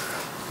 Okay.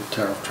 The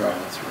tariff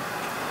travel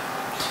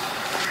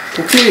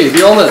through. Okay, the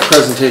Allnet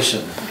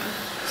presentation.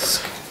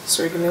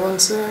 Sorry, give me one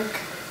sec.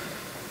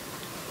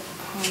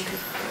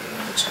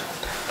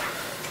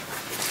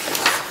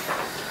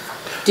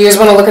 Do you guys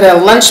wanna look at a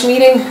lunch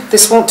meeting?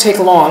 This won't take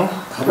long.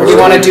 Or do you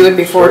wanna do it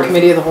before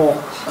committee of the whole?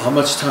 How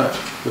much time?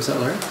 Was that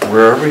Larry?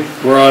 Where are we?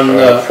 We're on,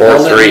 4:03.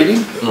 Allnet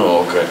meeting?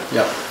 Oh, okay.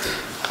 Yeah.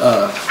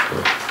 How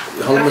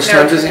much Half an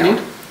hour time does to he an need?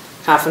 hour.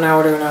 Half an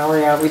hour to an hour,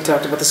 yeah, we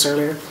talked about this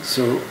earlier.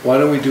 So why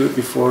don't we do it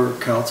before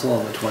council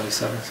on the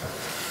 27th?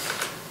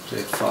 Say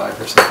at 5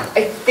 or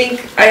something?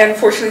 I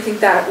unfortunately think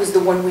that was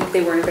the one week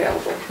they weren't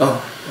available. Oh,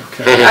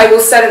 okay. I will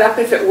set it up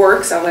if it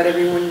works, I'll let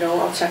everyone know,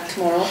 I'll check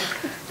tomorrow.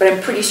 But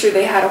I'm pretty sure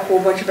they had a whole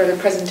bunch of other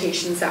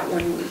presentations that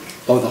one week.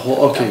 Oh, the whole,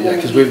 okay, yeah,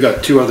 because we've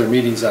got 2 other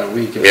meetings that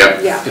week. If- Yeah.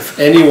 Yeah. If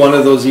any one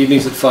of those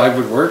evenings at 5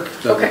 would work,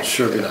 that would Okay.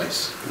 sure be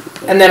nice.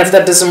 And then if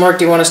that doesn't work,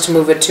 do you want us to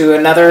move it to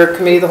another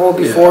committee of the whole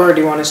before, or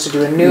do you want us to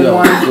do a noon No,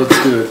 one? let's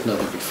do it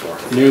another before.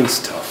 Noon's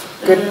tough.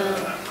 Good,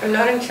 I'm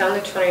not in town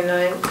the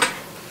 29th.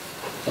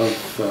 Of,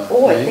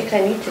 Oh, I May. think I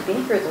need to be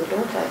here though,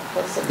 don't I?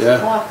 At 6 Yeah,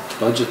 o'clock.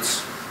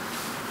 budgets.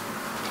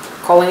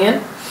 calling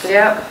in?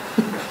 Yeah.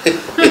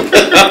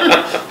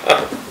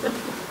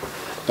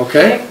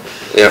 Okay?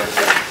 Yeah.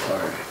 All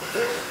right.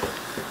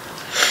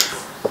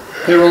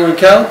 Payroll and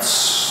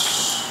accounts.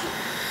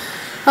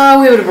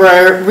 We would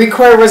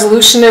require a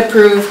resolution to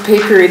approve pay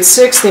period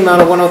 6, the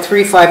amount of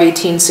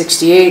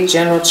 103,518.68,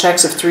 general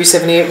checks of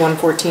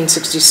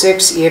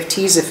 378,114.66,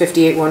 EFTs of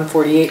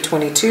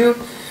 58,148.22,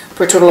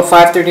 for a total of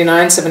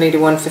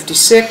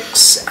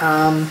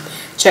 539,781.56.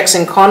 Checks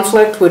in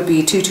conflict would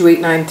be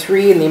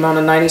 22893 in the amount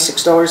of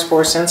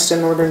 $96.04 to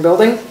Northern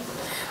Building.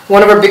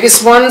 One of our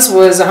biggest ones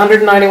was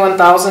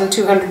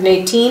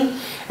 191,218,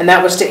 and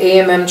that was to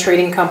AMM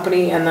Trading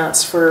Company, and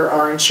that's for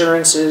our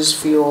insurances,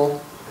 fuel.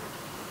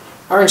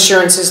 Our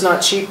insurance is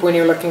not cheap when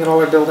you're looking at all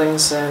our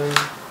buildings and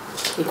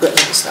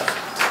equipment and stuff.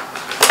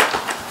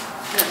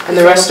 And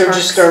the rest are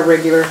just our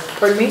regular,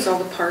 pardon me? It's all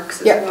the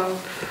parks as Yep.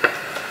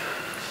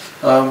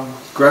 well.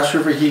 Grass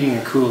River Heating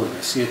and Cooling,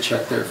 I see a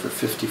check there for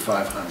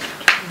 5,500.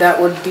 That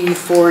would be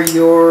for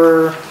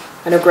your,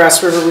 I know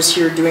Grass River was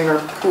here doing our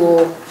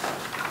pool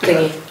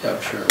thingy. Yeah,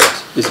 I'm sure it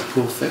is. Is the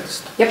pool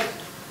fixed? Yep,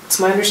 it's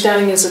my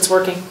understanding is it's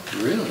working.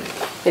 Really?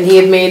 And he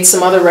had made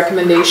some other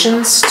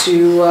recommendations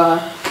to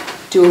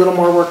do a little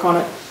more work on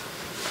it.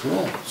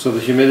 Cool. So the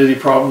humidity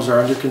problems are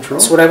under control?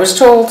 That's what I was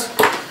told.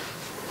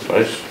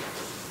 Nice.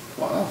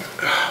 Wow.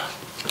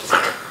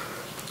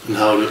 And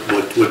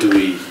what do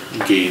we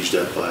gauge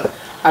that by?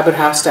 I would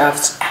have to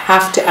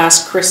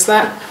ask Chris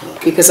that,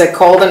 because I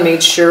called and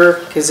made sure,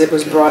 because it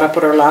was brought up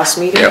at our last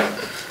meeting. Yeah.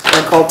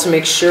 I called to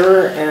make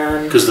sure,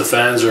 and Because the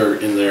fans are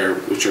in there,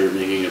 which are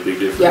making a big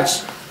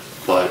difference.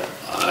 But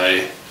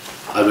I've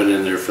been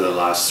in there for the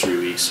last 3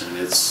 weeks, and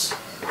it's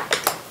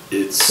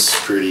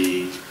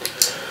pretty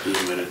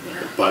humid in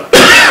there. But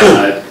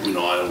I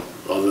don't,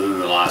 other than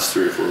the last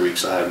 3 or 4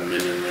 weeks, I haven't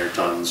been in there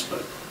tons.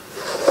 But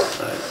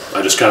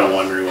I just kind of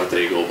wondering what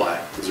they go by,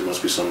 because there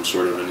must be some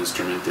sort of an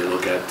instrument they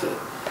look at to.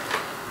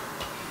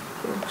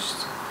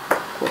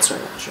 what's our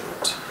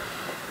insurance?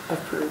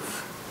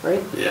 Approve,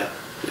 right? Yeah,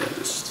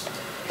 just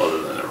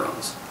other than it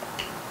runs.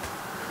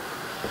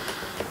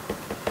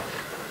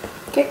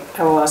 Okay,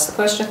 I will ask the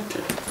question.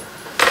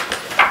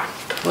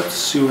 What's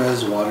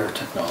Suez Water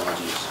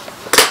Technologies?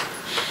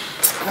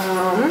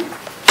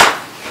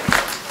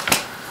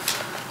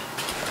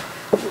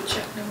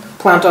 Check number.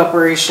 Plant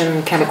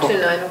operation chemical.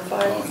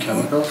 2905. Oh,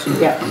 chemicals?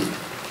 Yeah, 222.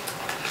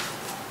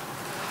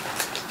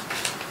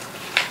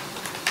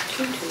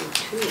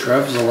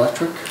 Trev's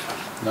Electric,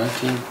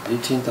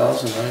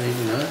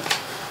 18,989.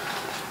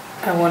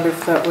 I wonder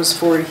if that was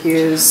for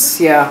his,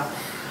 yeah,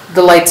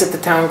 the lights at the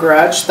town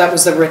garage. That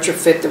was the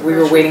retrofit that we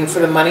were waiting for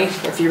the money.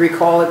 If you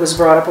recall, it was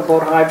brought up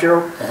about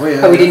hydro, Oh, yeah.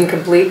 how we didn't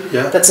complete.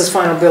 Yeah. That's his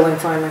final billing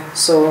finally,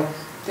 so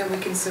Then we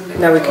can submit.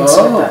 now we can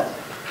submit that.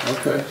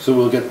 Okay, so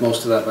we'll get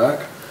most of that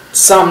back?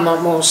 Some,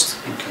 not most.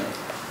 Okay.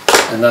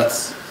 And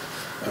that's,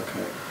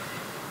 okay.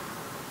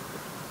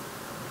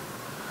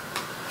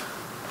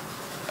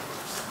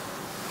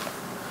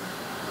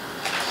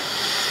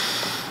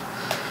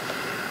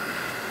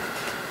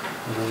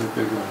 What other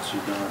big ones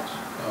you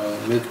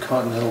got?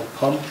 Mid-Continental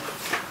Pump,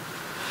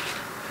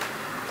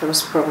 That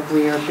was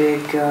probably our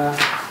big,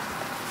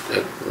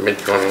 At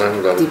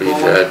Mid-Continent, that'll be Deep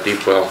well.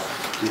 Deep Well.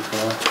 Deep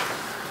Well.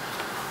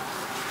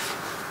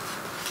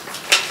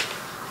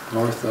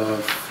 North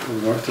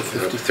of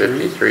 53.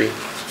 53.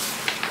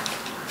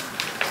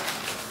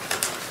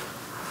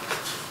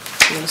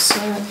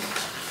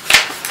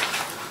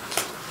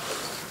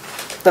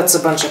 that's a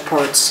bunch of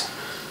parts.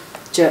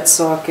 Jet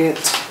socket,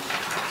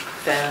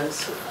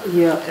 Fans,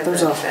 yeah,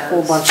 there's a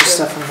whole bunch of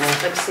stuff in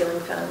here. like ceiling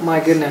fans. My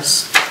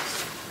goodness.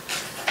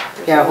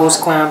 Yeah, hose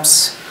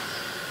clamps.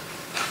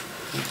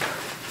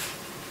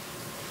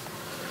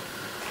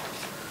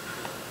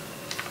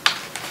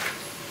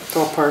 It's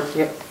all part,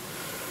 yep.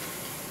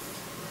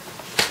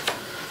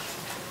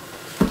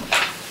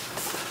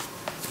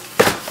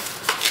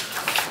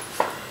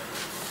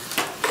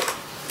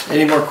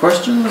 Any more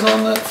questions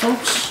on that,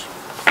 folks?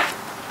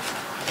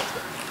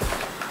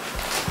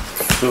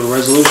 So a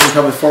resolution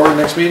coming forward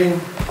next meeting?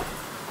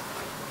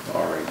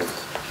 All right, good.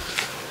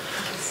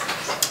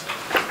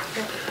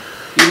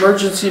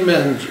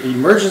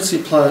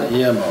 Emergency plan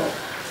EMO.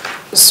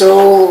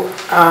 So,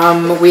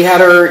 we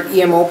had our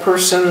EMO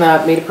person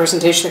that made a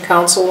presentation to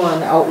council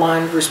and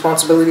outlined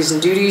responsibilities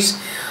and duties.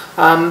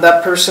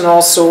 That person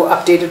also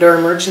updated our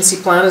emergency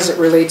plan as it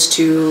relates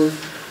to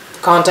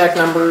contact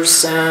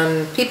numbers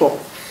and people.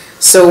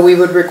 So we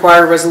would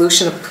require a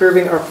resolution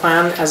approving our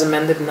plan as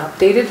amended and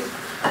updated,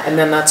 and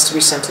then that's to be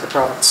sent to the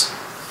province.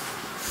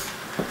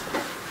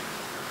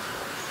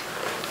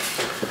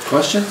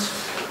 Questions?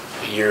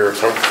 You're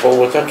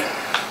comfortable with it?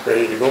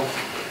 Ready to go?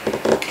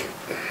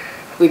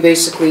 We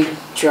basically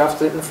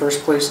drafted it in the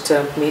first place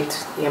to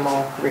meet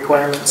EMO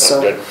requirements, so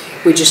Okay.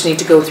 we just need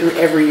to go through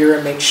every year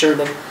and make sure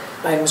that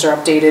items are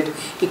updated,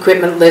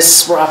 equipment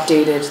lists were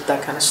updated,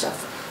 that kind of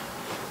stuff.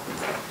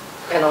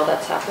 And all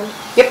that's happened?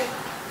 Yep.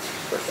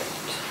 Perfect.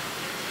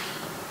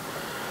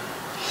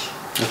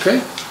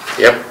 Okay.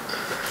 Yep.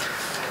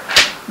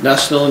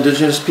 National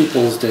Indigenous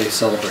Peoples Day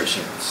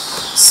celebrations.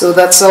 So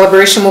that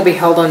celebration will be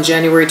held on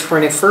January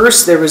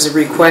 21st. There was a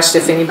request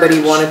if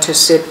anybody wanted to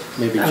sit,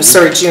 Maybe I'm June.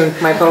 sorry, June,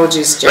 my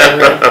apologies,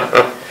 January.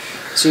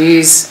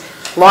 Jeez,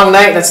 long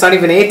night, that's not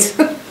even 8.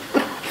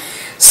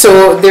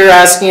 So they're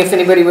asking if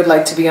anybody would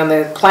like to be on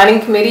the planning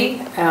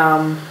committee,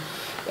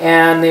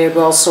 and they would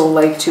also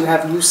like to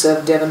have use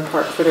of Devon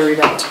Park for their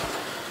event.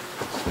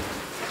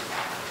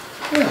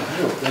 Yeah,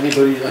 I don't,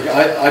 anybody, like,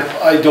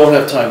 I don't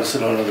have time to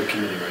sit on another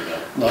committee right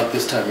now, not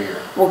this time of year.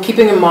 Well,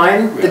 keeping in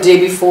mind, the day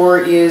before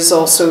is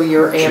also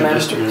your Two AMM.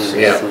 districts.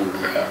 Yeah.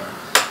 Yeah.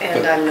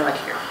 And I'm not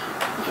here,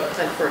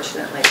 Yeah.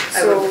 unfortunately.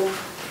 So,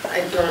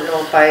 I don't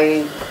know if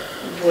I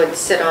would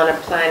sit on a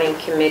planning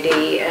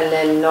committee and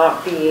then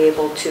not be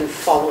able to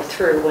follow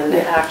through when the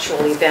Yeah. actual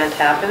event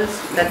happens.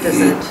 That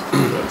doesn't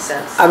make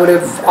sense. I would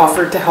have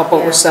offered to help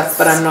out with Yeah. stuff,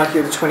 but I'm not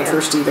here the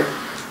 21st either.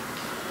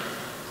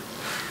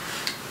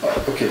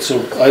 Okay, so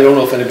I don't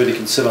know if anybody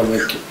can sit on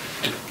the,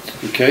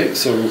 okay,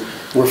 so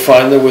we're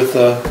fine there with,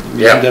 Yeah.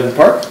 using Devon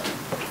Park?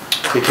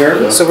 Take care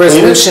of it? So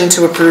resolution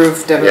to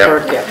approve Devon Yeah.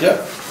 Park, yeah. Yeah,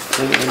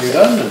 when you're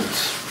done, and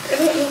I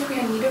don't know if we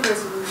need a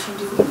resolution,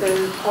 do we?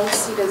 The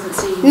policy doesn't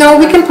say. No,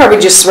 we can probably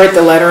just write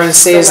the letter and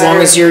say The as long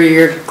letter. as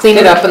you're clean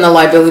it up and the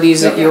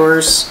liabilities at Yeah.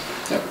 yours.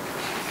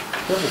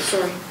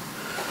 Sorry.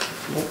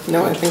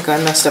 No, I think I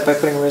messed up by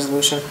putting a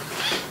resolution.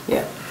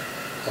 Yeah.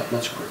 not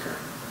much quicker.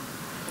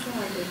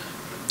 No,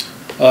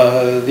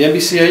 I did. The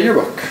MBCA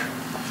yearbook.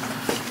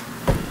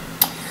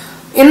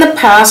 In the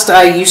past,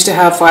 I used to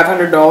have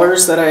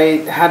 $500 that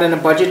I had in a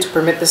budget to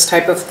permit this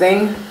type of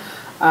thing.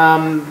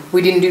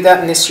 We didn't do that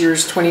in this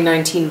year's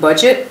 2019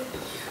 budget.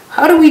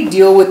 How do we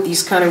deal with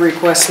these kind of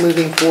requests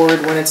moving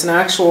forward when it's an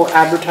actual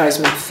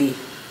advertisement fee?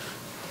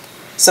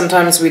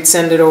 Sometimes we'd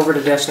send it over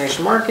to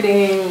Destination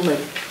Marketing, like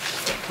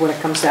when it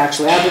comes to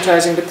actually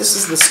advertising, but this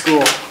is the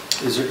school.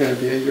 Is there gonna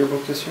be a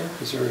yearbook this year?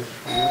 Is there a yearbook?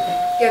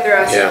 Yeah, they're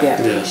asking Yeah. for Yeah.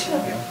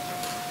 donation.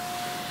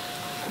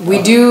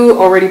 We do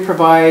already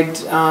provide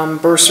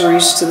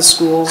bursaries to the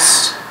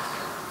schools.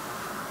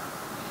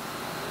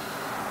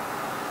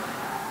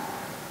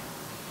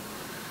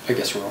 I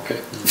guess we're okay.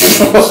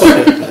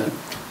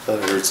 Thought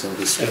I heard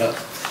somebody say. Yeah.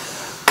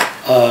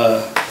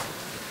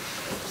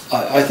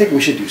 I think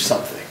we should do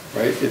something,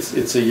 right?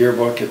 It's a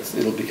yearbook,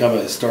 it'll become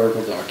a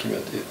historical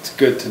document. It's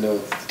good to know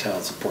that the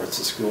town supports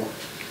the school.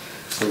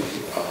 So,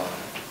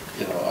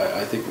 you know,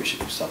 I think we should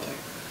do something.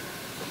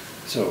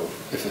 So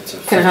if it's a.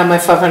 Can I have my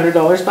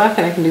 $500 back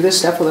and I can do this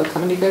stuff without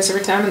coming to you guys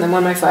every time? And then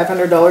when my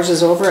 $500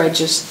 is over, I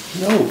just,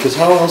 No, because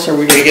how else are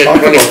we You gonna get talk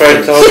about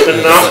 25,000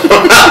 things? now?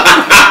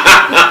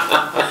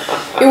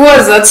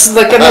 that's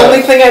like the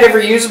only thing I'd ever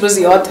used was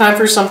the odd time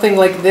for something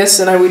like this,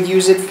 and I would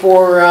use it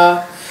for,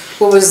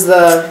 what was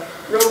the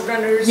Road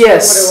runners.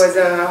 Yes. What it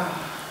was,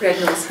 Red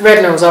Nose.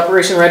 Red Nose,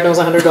 Operation Red Nose,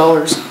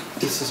 $100.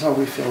 This is how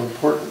we feel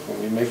important when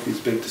we make these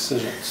big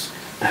decisions.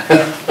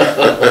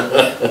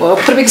 Well,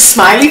 put a big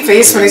smiley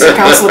face when his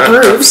council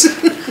approves.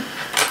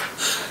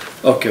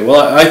 Okay,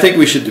 well, I think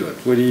we should do it.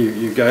 What do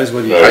you guys,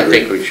 what do you? I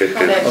think we should do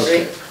I that.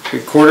 agree. Okay,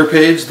 quarter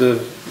page, the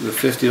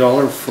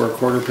 $50 for a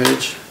quarter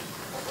page?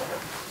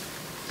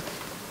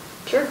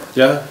 Sure.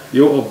 Yeah?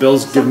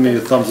 Bill's giving me a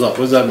thumbs up.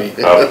 What does that mean?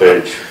 Half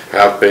page,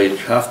 Half page.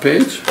 Half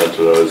page? that's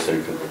what I was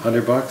thinking.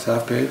 $100,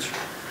 half page?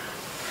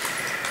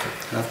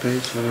 Half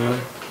page, anyway?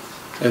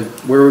 And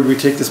where would we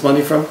take this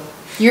money from?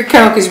 Your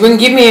account, cause you wouldn't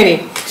give me any.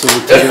 So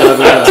we take it out of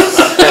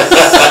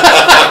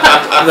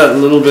that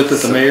little bit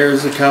that the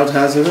mayor's account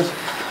has in it?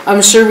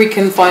 I'm sure we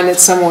can find it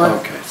somewhere.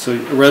 Okay, so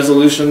a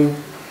resolution.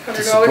 to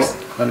 $100?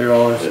 support-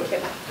 $100.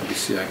 Okay.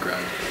 BCI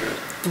grant.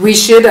 We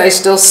should, I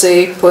still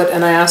say,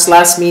 and I asked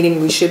last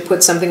meeting, we should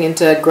put something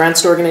into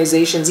grants to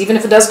organizations, even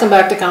if it does come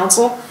back to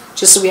council,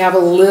 just so we have a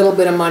little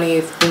bit of money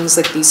if things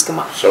like these come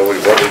up. So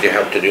what did you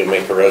have to do,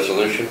 make a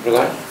resolution for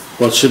that?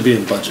 Well, it should be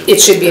in budget. It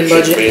should be in It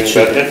should be budget. in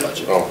Should be in budget?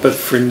 budget. Oh, But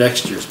for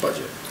next year's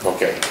budget,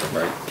 okay.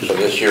 right? So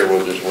this year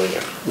we'll just wing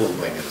it. We'll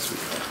wing it as we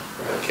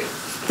go. Okay.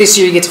 This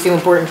year you get to feel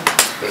important.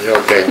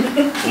 Okay.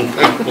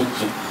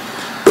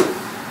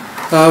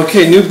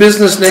 Okay, new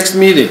business next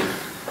meeting.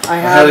 I I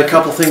had a have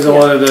couple things I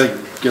wanted to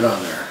get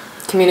on there.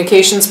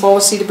 communications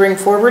policy to bring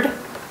forward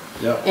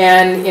Yep.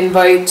 and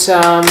invite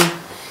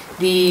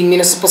the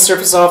municipal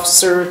service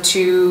officer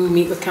to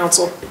meet with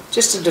council,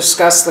 just to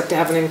discuss, like to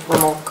have an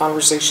informal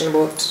conversation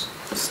about.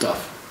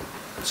 Stuff.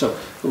 So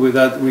with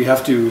that, we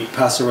have to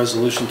pass a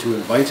resolution to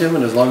invite him,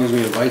 and as long as we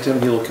invite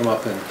him, he'll come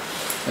up and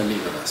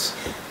meet with us.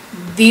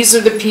 These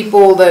are the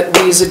people that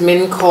we as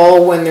admin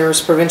call when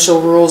there's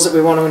provincial rules that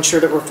we want to ensure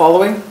that we're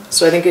following.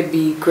 So I think it'd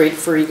be great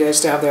for you guys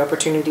to have the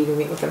opportunity to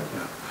meet with them.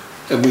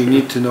 And we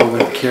need to know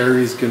when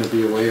Carrie's gonna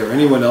be away, or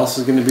anyone else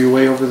is gonna be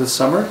away over the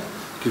summer,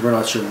 because we're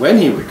not sure when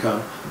he would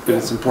come, but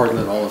it's important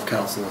that all of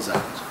council is at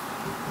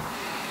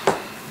it.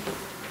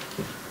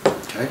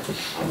 Okay?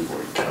 I'm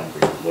going down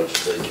pretty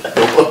much like.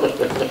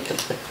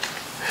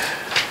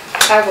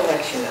 I will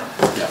let you know.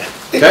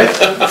 Okay,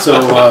 so,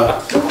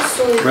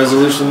 So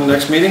resolution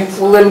next meeting?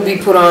 Well, it'll be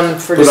put on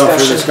for Put on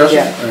discussion. for discussion?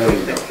 Yeah. There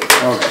we go.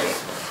 Okay.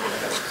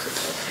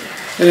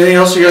 Anything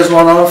else you guys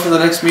want on for the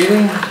next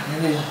meeting?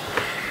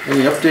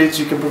 Any updates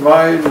you can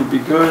provide would be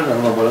good. I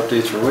don't know what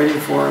updates we're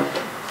waiting for.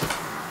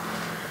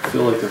 I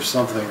feel like there's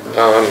something, but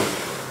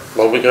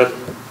Well, we got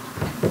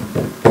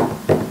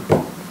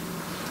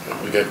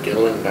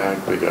Dylan back,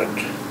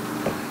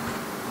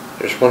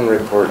 there's one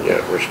report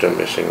yet we're still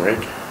missing, right?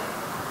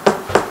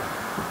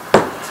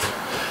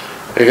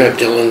 We got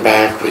Dylan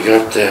back, we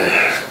got the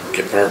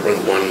Department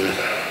 1.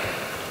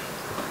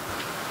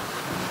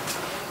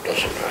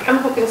 Doesn't matter. I'm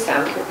hoping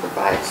Sam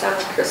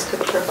and Chris could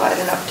provide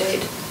an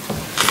update.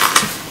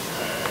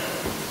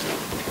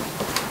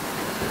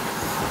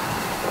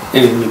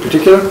 anything in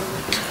particular?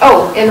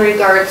 Oh, in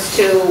regards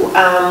to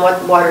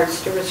what water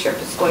stewardship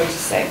is going to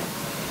say.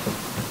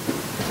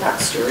 Not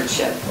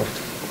stewardship.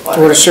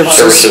 Water services,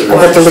 Services.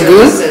 at the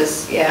lagoon?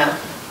 Services, yeah.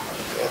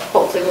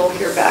 Hopefully we'll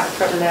hear back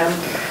from them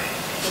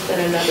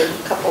within another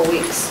couple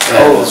weeks.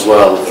 And as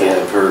well, if they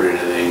have heard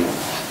anything,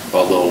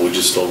 although we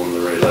just told them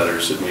to write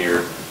letters, and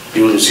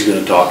was he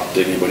gonna talk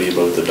to anybody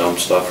about the dump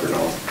stuff or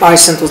no? I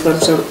sent those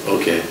letters out.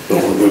 Okay,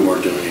 but we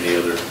weren't doing any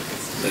other,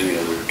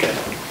 okay.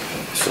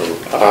 So,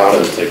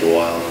 that'll take a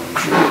while, I'm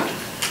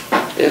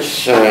sure.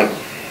 This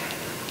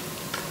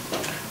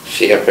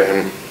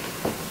CFM,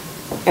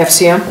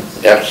 FCM?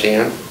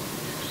 FCM.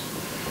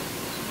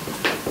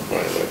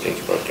 What do I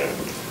think about that?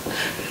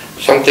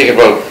 Something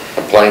about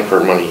applying for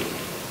money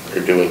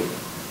or doing.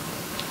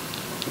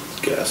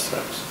 Gas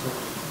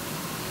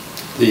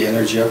tax. The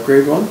energy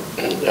upgrade one?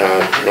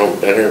 No,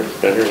 better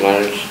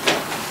lives.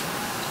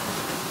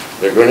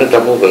 They're gonna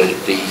double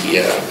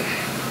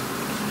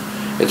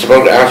it's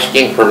about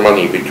asking for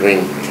money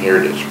between, here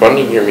it is,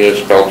 funding your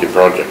municipality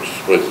projects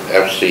with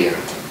FCM.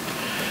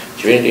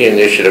 Community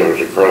initiatives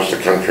across the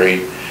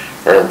country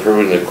are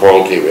improving the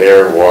quality of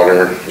air,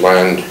 water,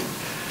 land,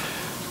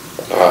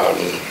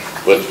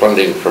 with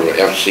funding from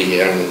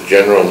FCM,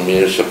 General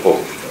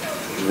Municipal,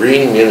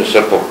 Green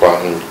Municipal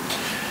Fund.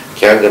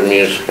 Canada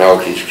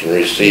municipalities can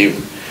receive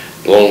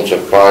loans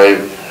of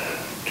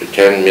 5 to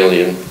 10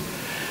 million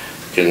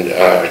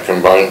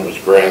combined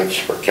with grants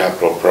for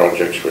capital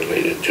projects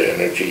related to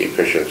energy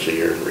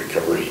efficiency or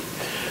recovery,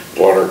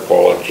 water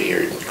quality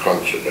or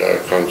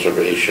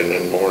conservation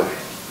and more.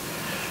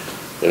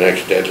 The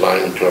next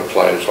deadline to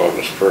apply is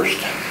August 1st.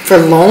 For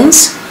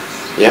loans?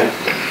 Yeah.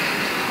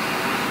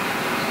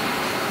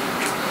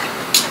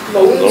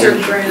 loans or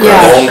grants?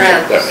 Yeah. Loans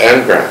Grants.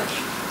 and grants.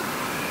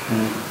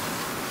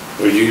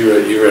 Well, you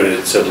read it,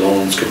 it said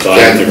loans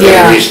combined.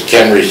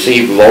 Can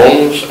receive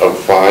loans of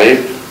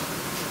 5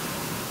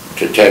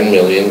 to 10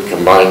 million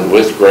combined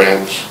with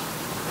grants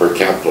for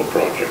capital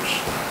projects.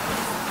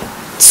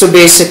 So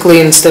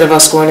basically, instead of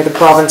us going to the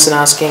province and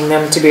asking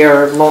them to be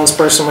our loans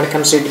person when it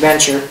comes to a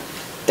debenture,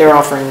 they're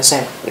offering the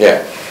same.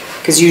 Yeah.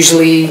 Because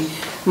usually,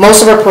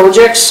 most of our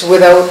projects,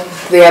 without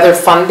the other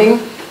funding,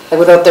 like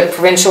without the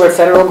provincial or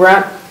federal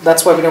grant,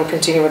 that's why we don't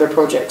continue with our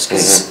projects,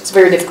 because it's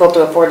very difficult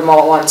to afford them all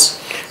at once.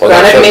 Well,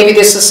 that's Granted, what- maybe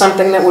this is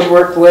something that would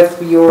work with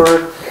your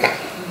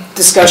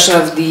discussion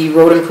of the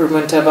road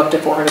improvement of up to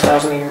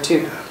 400,000 a year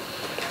too.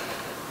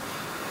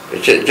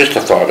 It's just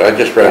a thought, I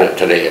just read it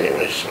today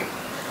anyway, so.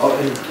 Oh,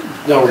 and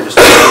now we're just,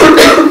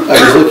 I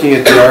was looking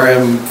at the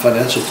RM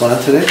financial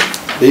plan today,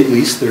 they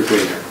lease their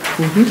grader.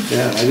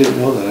 Yeah, I didn't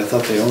know that, I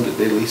thought they owned it,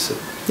 they lease it.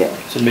 Yeah.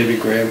 So maybe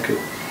Graham could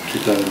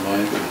keep that in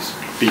mind when he's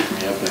beating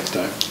me up next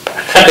time.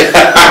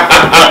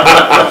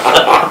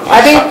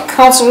 I think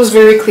council was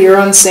very clear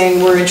on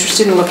saying we're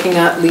interested in looking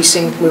at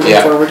leasing moving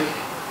Yeah. forward.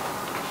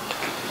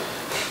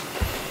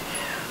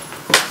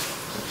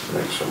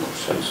 Makes so much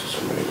sense in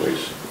so many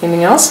ways.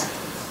 Anything else?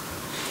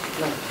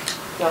 No,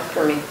 not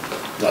for me.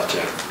 Not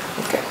yet.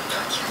 Okay.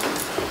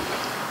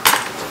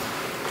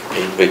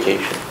 Paid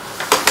vacation,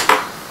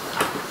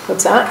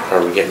 What's that?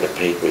 are we getting a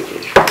paid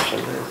vacation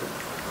somewhere?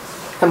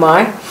 Am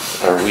I?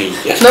 Are we?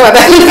 No, I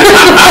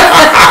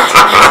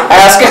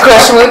ask a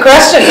question with a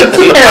question. You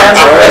can't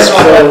answer a question.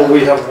 So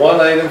we have one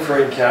item for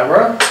in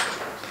camera,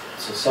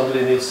 so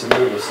somebody needs to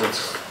move us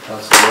since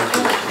Councilor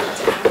Murphy is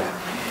here.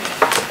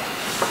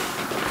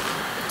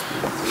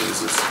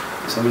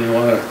 Somebody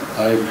wanna,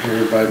 I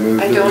hereby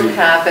move I that don't we.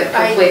 have it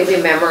completely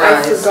I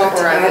memorized. forgot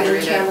to or I add would your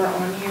read it. camera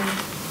on here,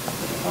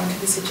 onto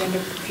this agenda,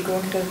 if you go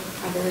into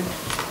other,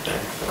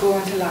 go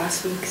on to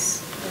last week's,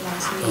 the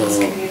last meeting's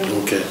community.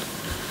 Oh, okay.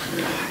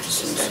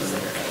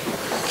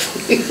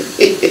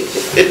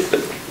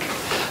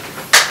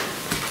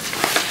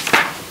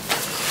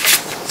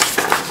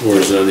 Or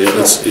is that,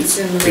 yeah, it's It's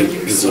in the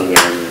regular it's on seat.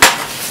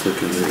 there.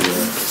 Looking there,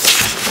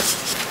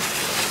 yeah.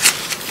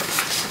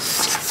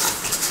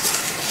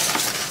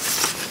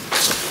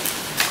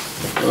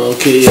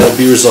 Okay,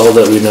 be resolved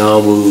that we now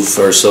move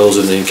ourselves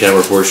in the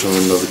in-camera portion of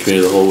the committee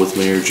of the whole with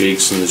Mayor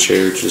Jakes and the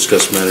chair to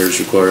discuss matters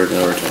required in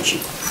our attention.